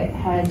been through it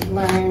has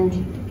learned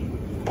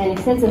an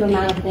extensive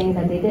amount of things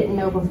that they didn't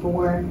know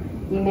before.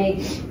 You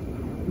make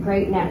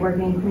great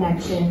networking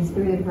connections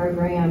through the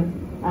program.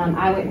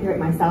 I went through it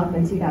myself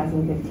in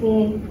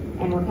 2015,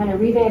 and we're kind of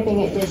revamping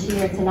it this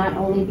year to not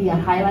only be a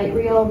highlight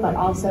reel, but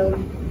also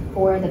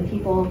for the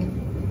people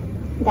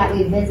that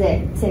we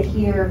visit to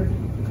hear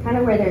kind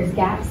of where there's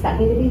gaps that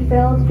need to be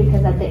filled,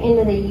 because at the end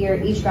of the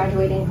year, each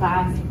graduating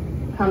class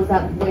comes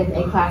up with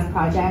a class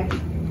project.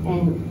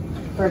 And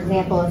for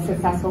example, a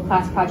successful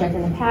class project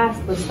in the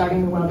past was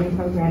starting the welding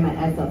program at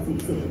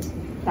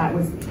SLCC. That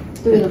was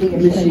through the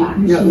leadership class.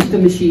 Yeah, it was the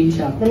machine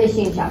shop. The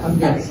machine shop, I'm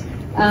sorry. Yes.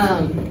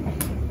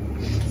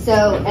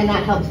 And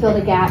that helped fill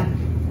the gap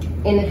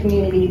in the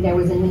community. There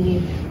was a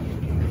need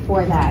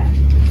for that.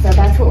 So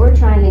that's what we're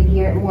trying to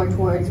gear it more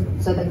towards,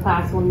 so the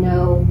class will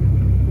know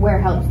where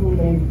help's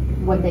needed,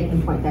 what they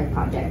can point their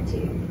project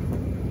to.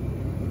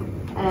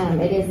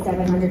 It is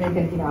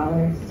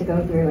 $750 to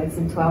go through. It's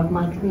a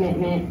 12-month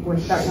commitment. We're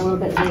starting a little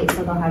bit late,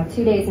 so they'll have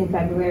 2 days in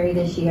February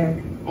this year,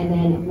 and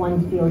then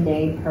 1 field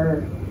day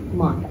per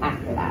month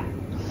after that.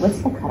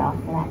 What's the cutoff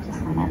for that to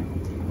sign up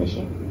this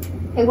year?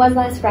 It was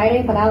last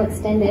Friday, but I'll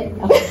extend it.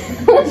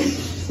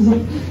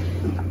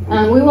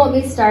 We won't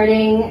be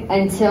starting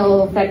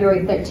until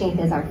February 13th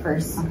is our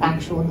first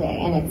actual day,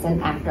 and it's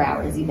an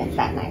after-hours event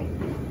that night.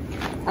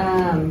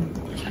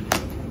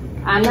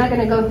 I'm not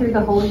going to go through the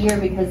whole year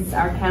because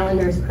our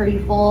calendar is pretty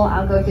full.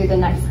 I'll go through the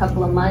next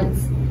couple of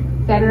months.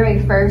 February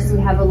 1st,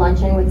 we have a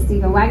luncheon with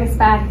Stephen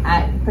Wagasback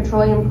at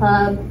Petroleum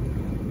Club.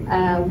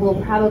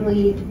 We'll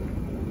probably,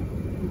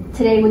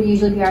 today would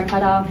usually be our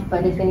cutoff,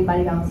 but if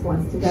anybody else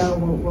wants to go,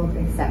 we'll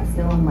accept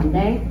still on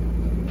Monday.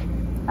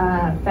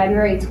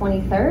 February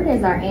 23rd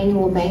is our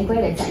annual banquet.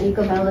 It's at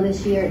Nico Bella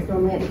this year. It's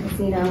normally at the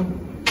casino.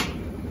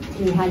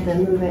 We had to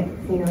move it. The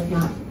casino's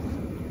not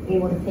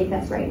able to take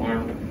us right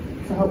now.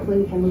 So hopefully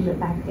we can move it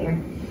back there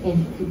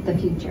in the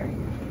future.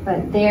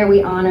 But there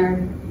we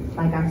honor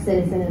like our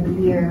Citizen of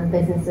the Year,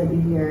 Business of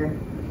the Year,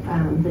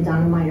 the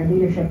Donna Meyer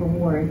Leadership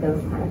Award,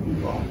 those kind of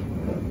people.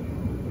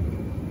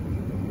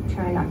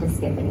 Try not to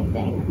skip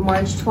anything.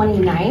 March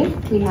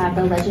 29th, we have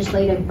the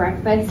legislative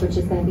breakfast, which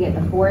is going to be at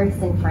the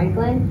Forest in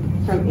Franklin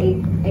from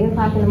 8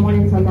 o'clock in the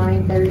morning until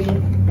 9:30.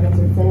 And it's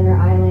with Senator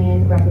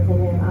Island,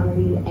 Representative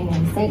Amity,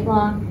 and St.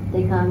 Law.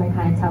 They come and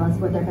kind of tell us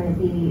what they're going to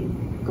be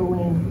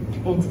going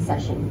into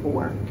session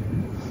for.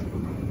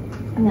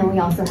 And then we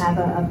also have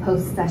a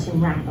post-session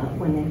wrap-up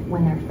when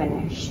they're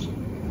finished.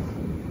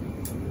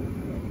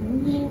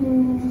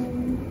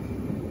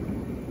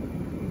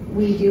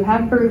 We do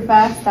have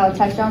Brewfest. I'll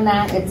touch on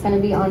that. It's going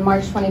to be on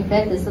March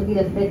 25th. This will be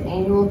the 5th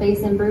annual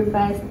Basin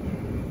Brewfest.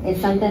 It's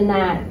something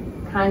that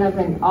kind of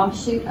an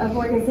offshoot of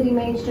Morgan City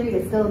Main Street.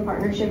 It's still a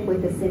partnership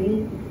with the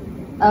city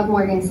of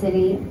Morgan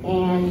City,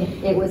 and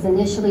it was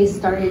initially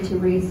started to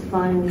raise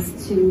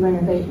funds to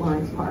renovate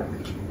Lawrence Park.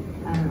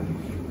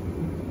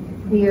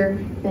 Beer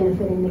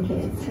benefiting the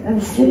kids of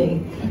the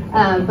city.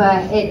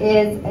 But it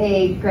is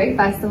a great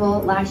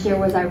festival. Last year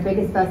was our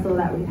biggest festival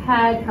that we've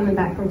had, coming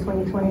back from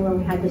 2020 when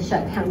we had to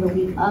shut down the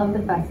week of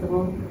the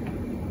festival.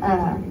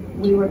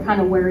 We were kind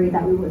of worried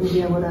that we wouldn't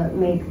be able to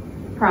make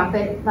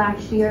profit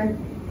last year,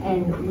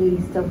 and we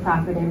still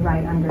profited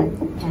right under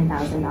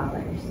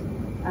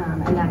 $10,000.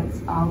 And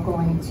that's all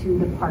going to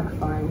the park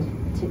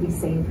fund to be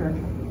saved for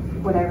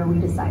whatever we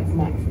decide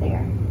next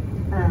there.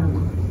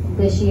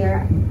 This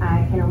year,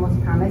 I can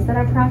almost promise that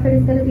our profit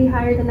is going to be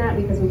higher than that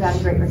because we've got a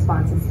great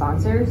response of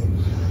sponsors.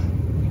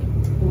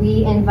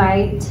 We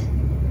invite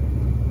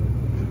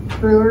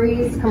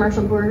breweries,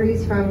 commercial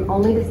breweries from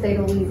only the state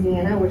of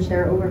Louisiana, which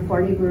there are over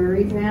 40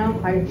 breweries now.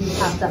 Quite a few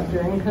popped up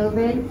during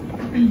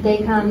COVID.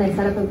 They come, they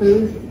set up a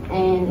booth,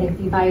 and if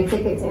you buy a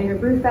ticket to enter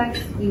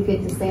Brewfest, you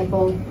get to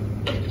sample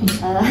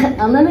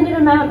a limited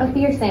amount of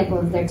beer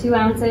samples. They're 2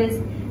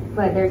 ounces,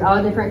 but there's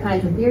all different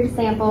kinds of beer to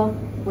sample.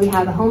 We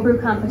have a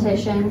homebrew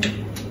competition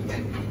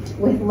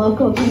with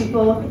local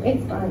people.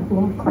 It's fun.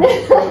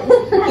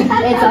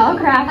 It's all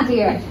craft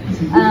beer.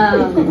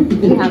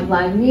 We have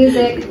live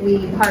music.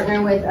 We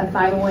partner with a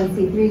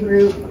 501c3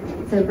 group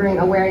to bring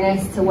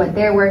awareness to what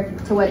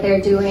they're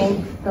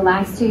doing. The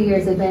last 2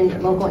 years have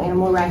been local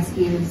animal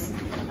rescues.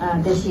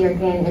 This year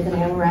again is an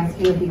animal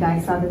rescue. If you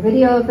guys saw the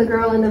video of the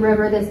girl in the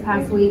river this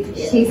past week,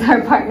 she's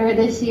our partner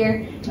this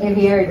year,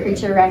 Aviary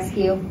Creature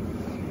Rescue.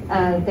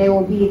 They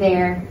will be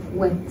there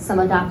with some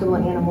adoptable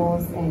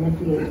animals, and if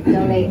you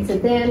donate to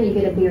them, you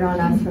get a beer on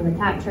us from the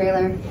tap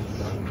trailer.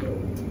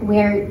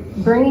 We're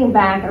bringing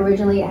back,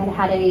 originally it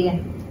had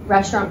a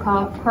restaurant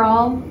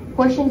crawl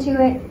portion to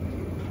it.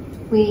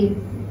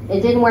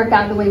 It didn't work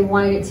out the way we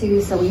wanted it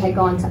to, so we had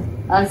gone to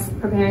us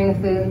preparing the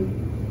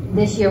food.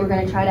 This year we're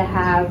going to try to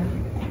have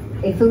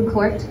a food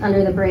court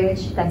under the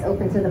bridge that's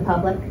open to the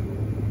public.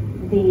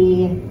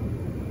 The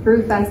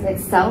Brewfest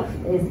itself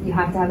is you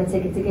have to have a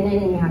ticket to get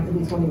in and you have to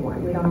be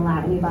 21. We don't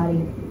allow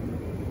anybody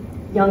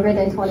younger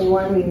than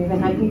 21. We've even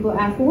had people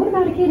ask, well, what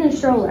about a kid in a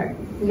stroller?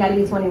 You got to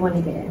be 21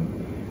 to get in.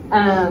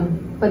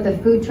 But the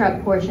food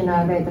truck portion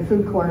of it, the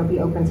food court will be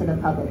open to the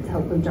public to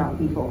hopefully draw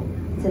people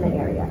to the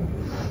area.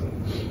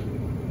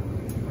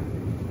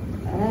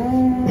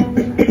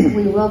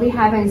 We will be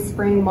having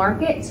spring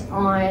market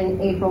on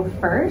April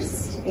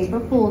 1st,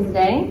 April Fool's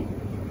Day.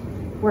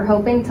 We're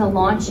hoping to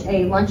launch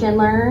a lunch and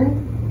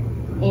learn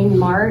in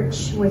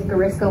March with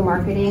Garisco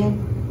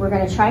Marketing. We're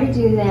going to try to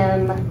do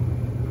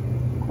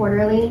them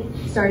quarterly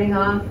starting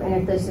off, and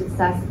if they're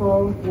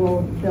successful,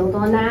 we'll build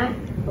on that.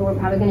 But we're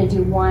probably going to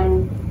do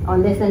one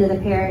on this end of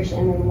the parish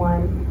and then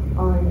one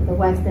on the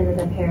west end of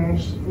the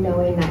parish,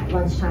 knowing that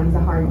lunchtime is a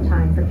hard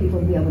time for people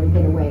to be able to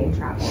get away and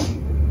travel.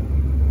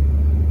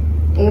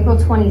 April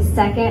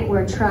 22nd,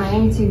 we're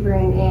trying to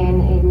bring in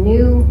a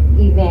new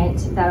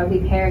event that will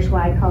be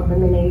parish-wide called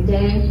Lemonade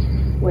Day,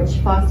 which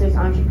fosters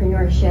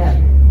entrepreneurship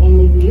in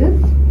the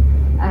youth.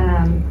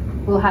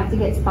 We'll have to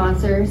get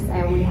sponsors,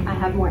 and I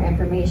have more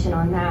information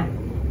on that,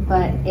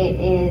 but it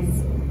is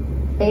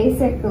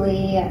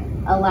basically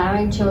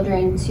allowing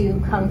children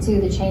to come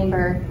to the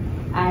chamber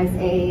as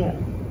a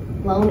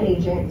loan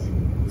agent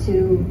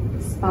to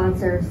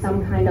sponsor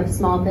some kind of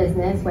small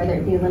business, whether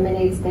it be a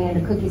lemonade stand,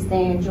 a cookie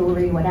stand,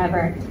 jewelry,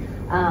 whatever.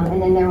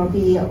 And then there will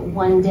be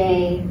one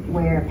day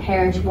where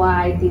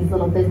parish-wide these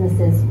little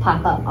businesses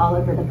pop up all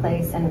over the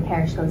place and the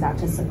parish goes out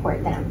to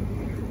support them.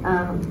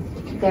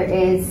 There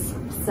is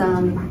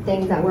some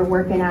things that we're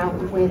working out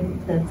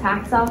with the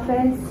tax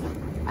office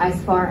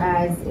as far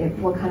as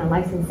what kind of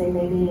licensing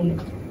they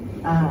need.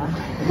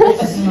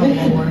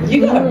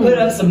 You gotta put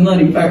up some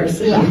money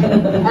first. Yeah.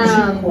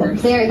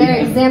 They're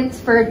exempt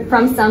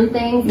from some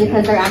things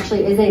because there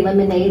actually is a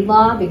lemonade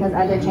law because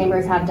other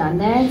chambers have done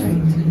this,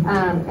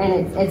 and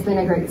it's been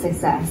a great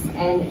success.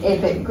 And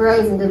if it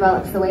grows and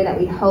develops the way that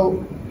we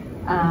hope,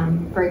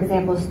 for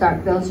example,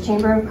 Starkville's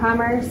Chamber of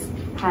Commerce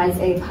has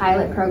a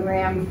pilot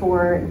program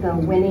for the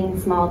winning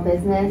small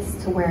business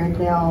to where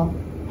they'll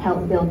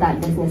help build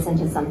that business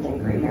into something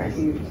greater.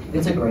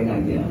 It's a great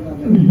idea.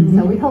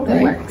 So we hope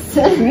it works.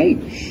 Great.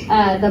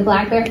 The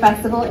Black Bear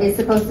Festival is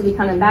supposed to be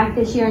coming back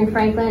this year in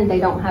Franklin. They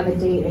don't have a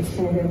date. It's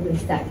tentatively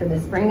set for the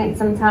spring at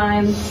some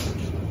time.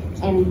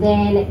 And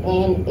then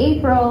in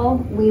April,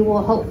 we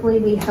will hopefully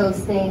be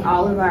hosting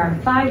all of our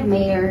 5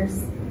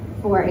 mayors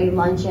for a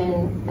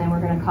luncheon, and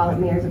we're going to call it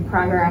Mayors of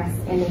Progress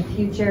in the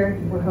future.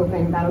 We're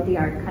hoping that'll be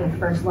our kind of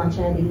first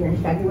luncheon of the year in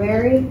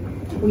February.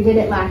 We did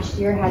it last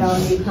year, had all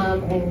of you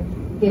come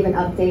and give an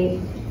update,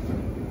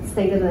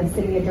 state of the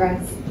city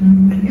address,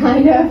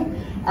 kind of.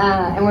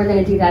 And we're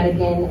going to do that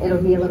again.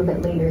 It'll be a little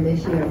bit later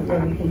this year where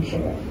we can do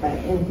it, but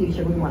in the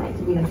future we want it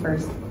to be the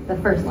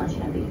first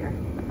luncheon of the year.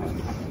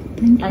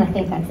 And I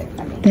think that's it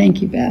from me.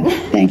 Thank you, Beth.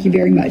 Thank you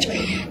very much.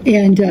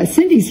 And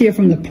Cindy's here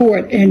from the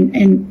port, and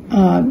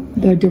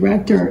the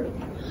director,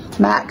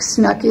 Max,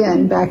 snuck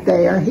in back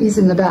there. He's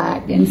in the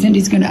back, and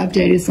Cindy's going to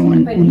update us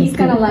on. But he's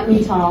going to let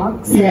me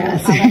talk. So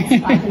yes,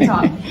 I can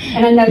talk.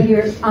 And I know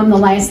I'm the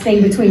last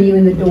thing between you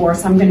and the door,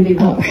 so I'm going to be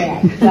real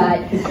quick.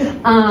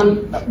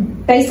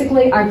 But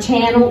basically, our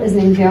channel is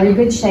in very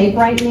good shape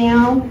right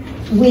now.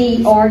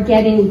 We are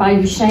getting by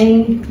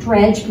Duchesne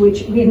dredged,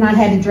 which we have not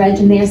had a dredge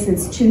in there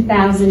since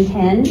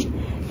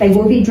 2010. They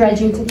will be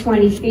dredging to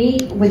 20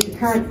 feet. With the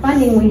current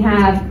funding we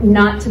have,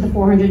 not to the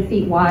 400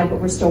 feet wide, but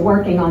we're still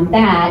working on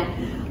that.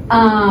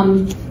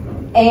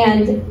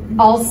 And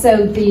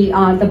also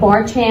the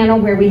bar channel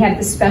where we have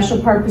the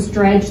special purpose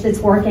dredge that's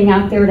working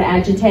out there to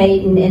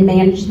agitate and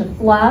manage the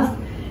fluff.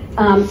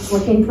 It's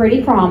looking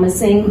pretty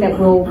promising that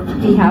we'll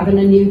be having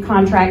a new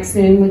contract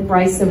soon with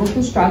Bryce Civil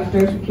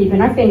Constructors. We're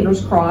keeping our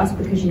fingers crossed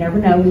because you never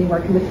know when you're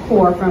working with the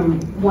Corps from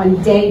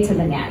one day to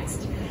the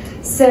next.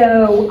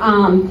 So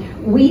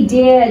we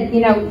did,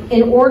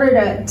 in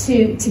order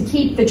to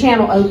keep the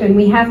channel open,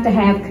 we have to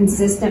have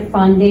consistent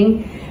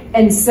funding.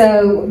 And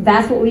so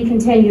that's what we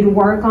continue to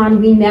work on.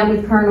 We met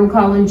with Colonel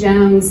Colin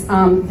Jones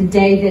the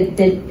day that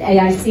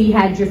AIC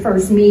had your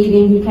first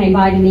meeting. He came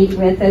by to meet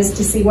with us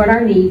to see what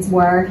our needs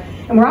were.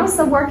 And we're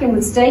also working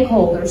with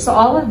stakeholders. So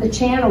all of the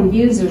channel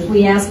users,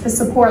 we ask for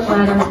support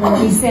letters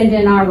when we send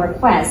in our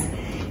requests.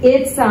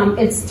 It's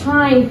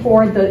time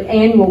for the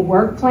annual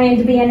work plan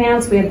to be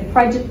announced. We have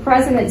the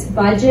president's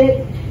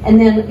budget, and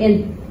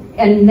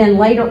then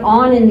later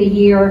on in the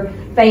year,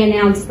 they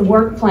announced the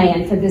work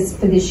plan for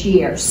this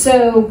year.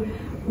 So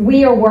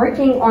we are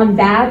working on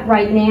that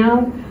right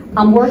now.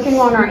 I'm working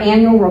on our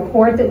annual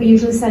report that we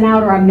usually send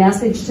out, or our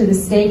message to the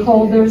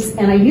stakeholders,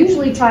 and I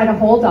usually try to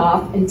hold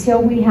off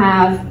until we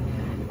have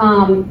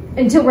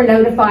until we're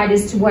notified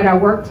as to what our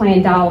work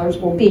plan dollars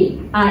will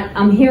be.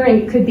 I'm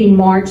hearing it could be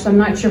March, so I'm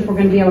not sure if we're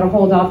going to be able to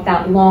hold off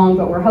that long,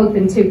 but we're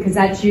hoping to, because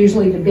that's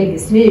usually the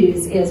biggest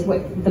news is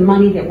what the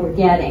money that we're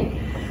getting.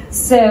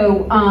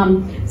 So,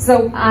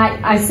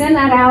 I send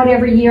that out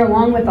every year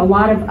along with a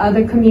lot of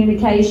other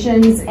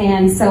communications,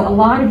 and so a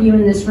lot of you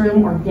in this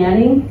room are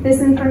getting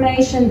this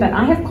information, but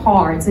I have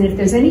cards, and if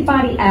there's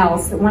anybody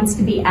else that wants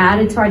to be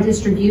added to our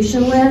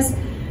distribution list,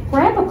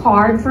 grab a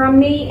card from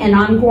me, and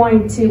I'm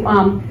going to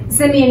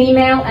send me an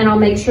email, and I'll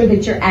make sure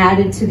that you're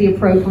added to the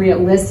appropriate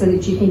list so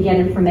that you can get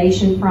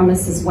information from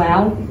us as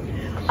well.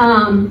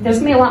 There's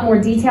gonna be a lot more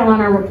detail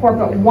on our report,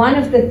 but one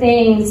of the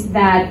things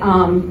that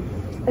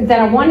that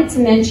I wanted to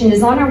mention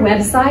is on our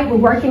website, we're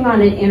working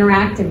on an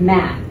interactive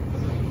map.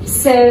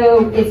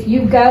 So if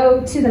you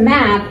go to the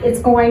map, it's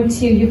going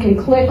to, you can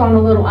click on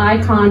the little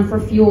icon for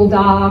fuel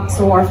docks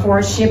or for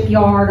a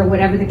shipyard or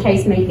whatever the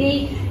case may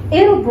be.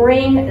 It'll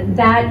bring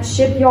that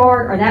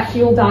shipyard or that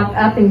fuel dock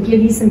up and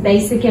give you some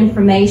basic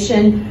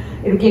information.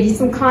 It'll give you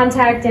some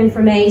contact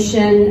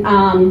information.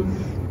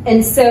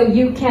 And so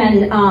you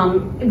can,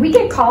 we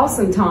get calls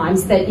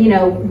sometimes that, you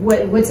know,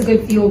 what's a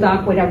good fuel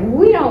dock, whatever.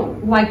 We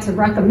don't like to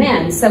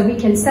recommend. So we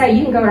can say,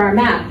 you can go to our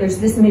map, there's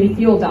this many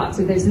fuel docks,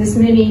 or there's this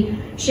many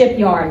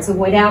shipyards, or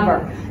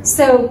whatever.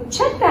 So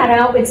check that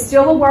out. It's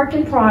still a work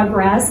in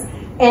progress.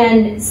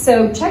 And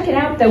so check it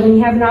out, though, when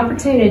you have an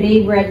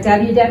opportunity. We're at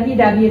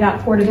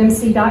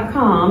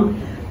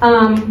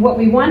www.portofmc.com. What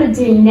we want to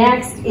do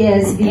next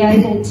is be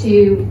able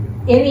to,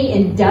 any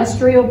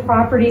industrial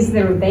properties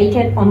that are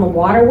vacant on the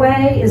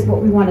waterway is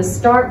what we want to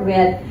start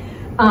with.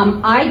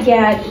 I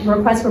get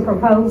requests for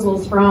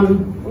proposals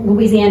from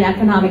Louisiana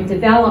Economic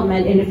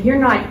Development, and if you're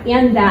not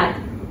in that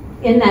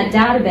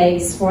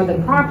database for the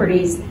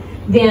properties,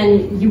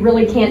 then you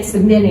really can't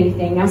submit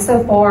anything. Now,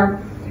 so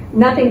far,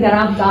 nothing that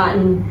I've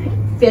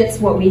gotten fits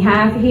what we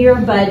have here,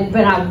 but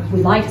I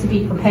would like to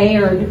be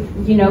prepared,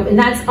 you know, and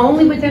that's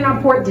only within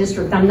our port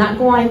district. I'm not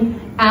going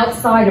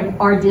outside of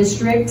our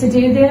district to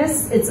do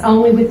this. It's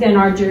only within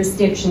our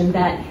jurisdiction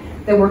that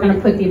we're going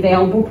to put the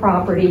available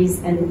properties,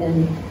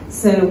 and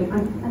so I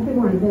did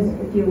want to visit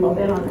with you a little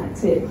bit on that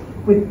too,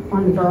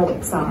 on the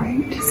Berwick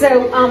side.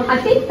 So I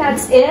think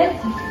that's it.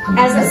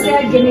 As I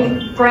said,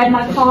 grab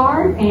my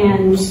card,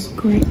 and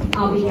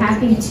I'll be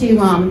happy to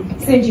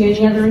send you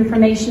any other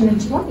information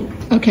that you like.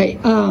 Okay,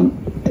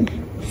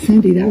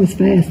 Cindy, that was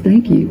fast.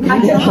 Thank you. But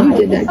and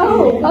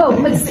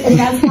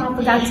that's what I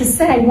forgot to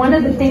say. One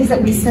of the things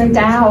that we sent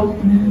out,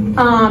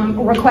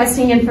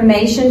 requesting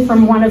information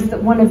from one of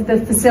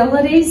the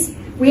facilities,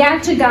 we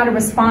actually got a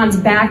response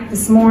back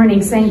this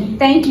morning saying,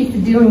 thank you for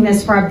doing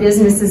this for our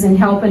businesses and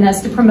helping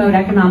us to promote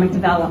economic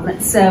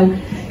development. So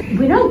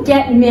we don't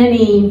get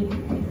many,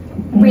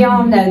 we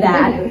all know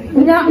that,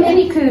 not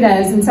many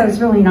kudos, and so it's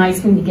really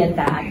nice when you get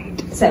that.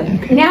 So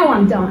now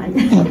I'm done.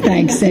 Oh,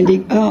 thanks,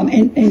 Cindy.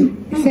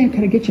 And Sam,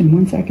 can I get you in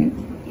 1 second?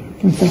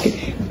 1 second.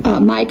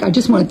 Mike, I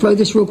just want to throw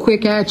this real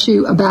quick at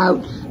you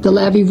about the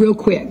levee real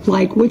quick.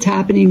 Like, what's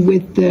happening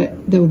with the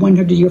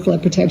 100-year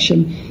flood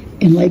protection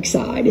in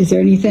Lakeside? Is there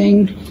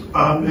anything?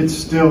 It's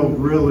still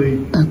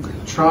really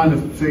trying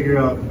to figure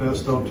out the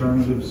best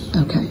alternatives.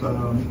 Okay.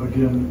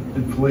 Again,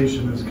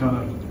 inflation has kind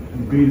of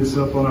beat us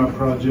up on our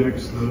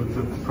projects.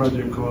 The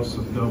project costs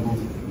have doubled.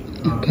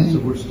 So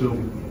we're still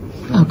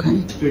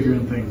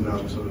figuring things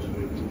out, so to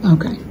speak.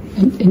 Okay.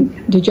 And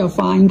did y'all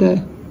find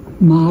the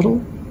model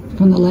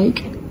from the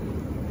lake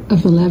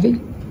of the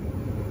levee?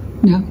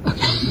 No?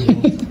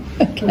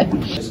 Okay.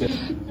 Okay.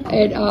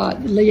 And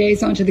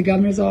liaison to the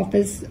governor's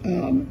office,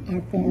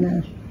 our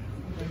former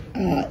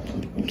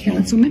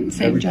councilman,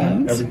 Sam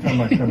Jones. Every time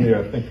I come here,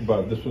 I think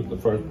about this was the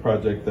first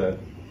project that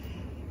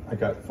I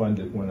got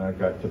funded when I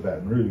got to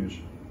Baton Rouge,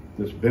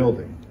 this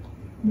building.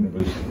 And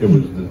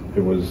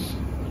it was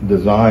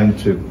designed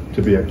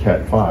to be a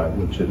Cat 5,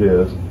 which it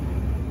is,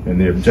 and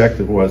the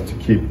objective was to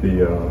keep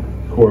the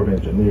Corps of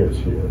Engineers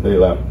here. They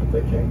left, but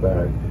they came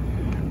back.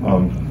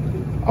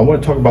 I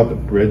want to talk about the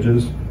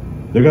bridges.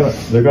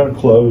 They're gonna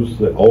close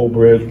the old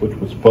bridge, which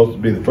was supposed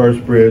to be the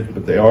first bridge,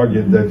 but they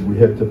argued that we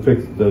had to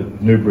fix the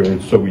new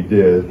bridge, so we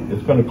did.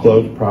 It's going to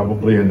close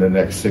probably in the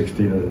next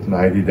 60 to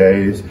 90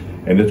 days,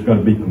 and it's going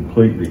to be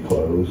completely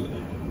closed.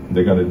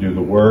 They're going to do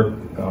the work.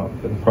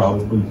 It'll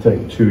probably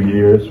take 2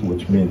 years,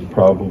 which means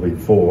probably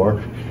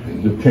 4.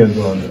 Depends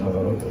on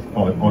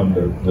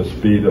the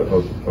speed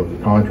of the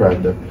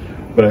contractor.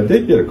 But I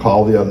did get a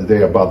call the other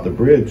day about the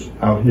bridge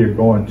out here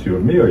going to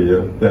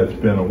Amelia that's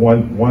been a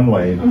one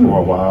lane for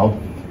a while.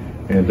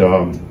 And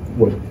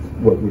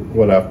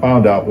what I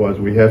found out was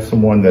we have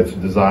someone that's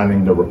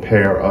designing the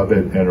repair of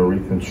it and a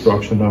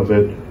reconstruction of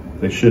it.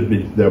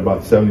 They're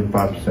about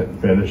 75%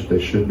 finished. They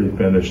should be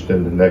finished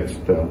in the next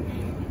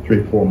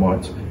 3-4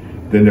 months.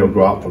 Then they'll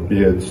go out for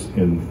bids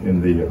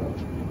in the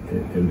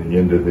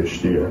end of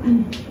this year.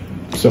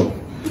 So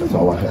that's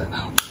all I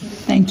have.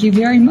 Thank you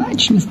very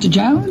much, Mr.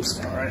 Jones.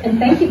 And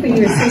thank you for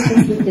your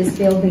assistance with this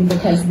building,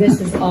 because this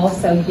has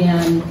also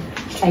been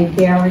a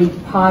very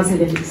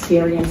positive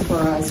experience for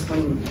us.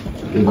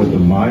 It was a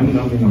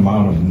mind-numbing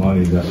amount of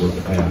money that was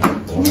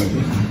asked for.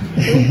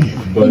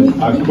 But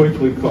I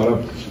quickly caught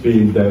up to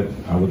speed that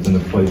I was in a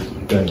place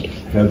that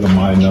has a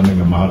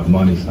mind-numbing amount of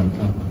money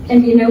sometimes.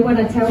 And you know what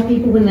I tell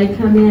people when they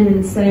come in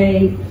and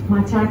say,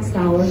 my tax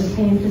dollars are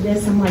paying for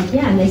this? I'm like,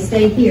 yeah, and they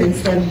stay here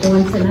instead of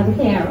going to another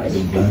carriage.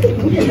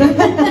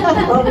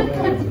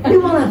 We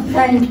want to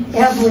thank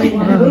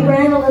everyone. We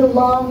ran a little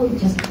long. We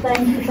just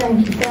thank you.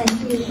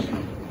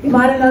 You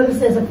might have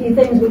noticed there's a few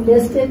things we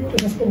listed. We're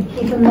just going to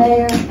keep them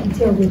there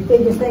until we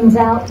figure things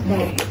out.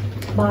 But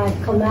by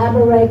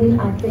collaborating,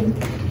 I think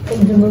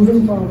things are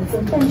moving forward.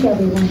 So thank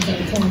everyone for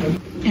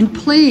attending. And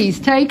please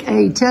take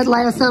a Ted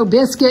Lasso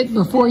biscuit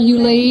before you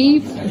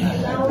leave.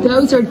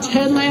 Those are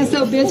Ted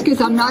Lasso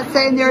biscuits. I'm not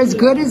saying they're as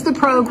good as the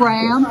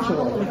program,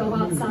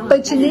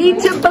 but you need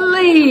to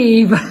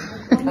believe.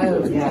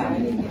 Oh,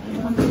 yeah.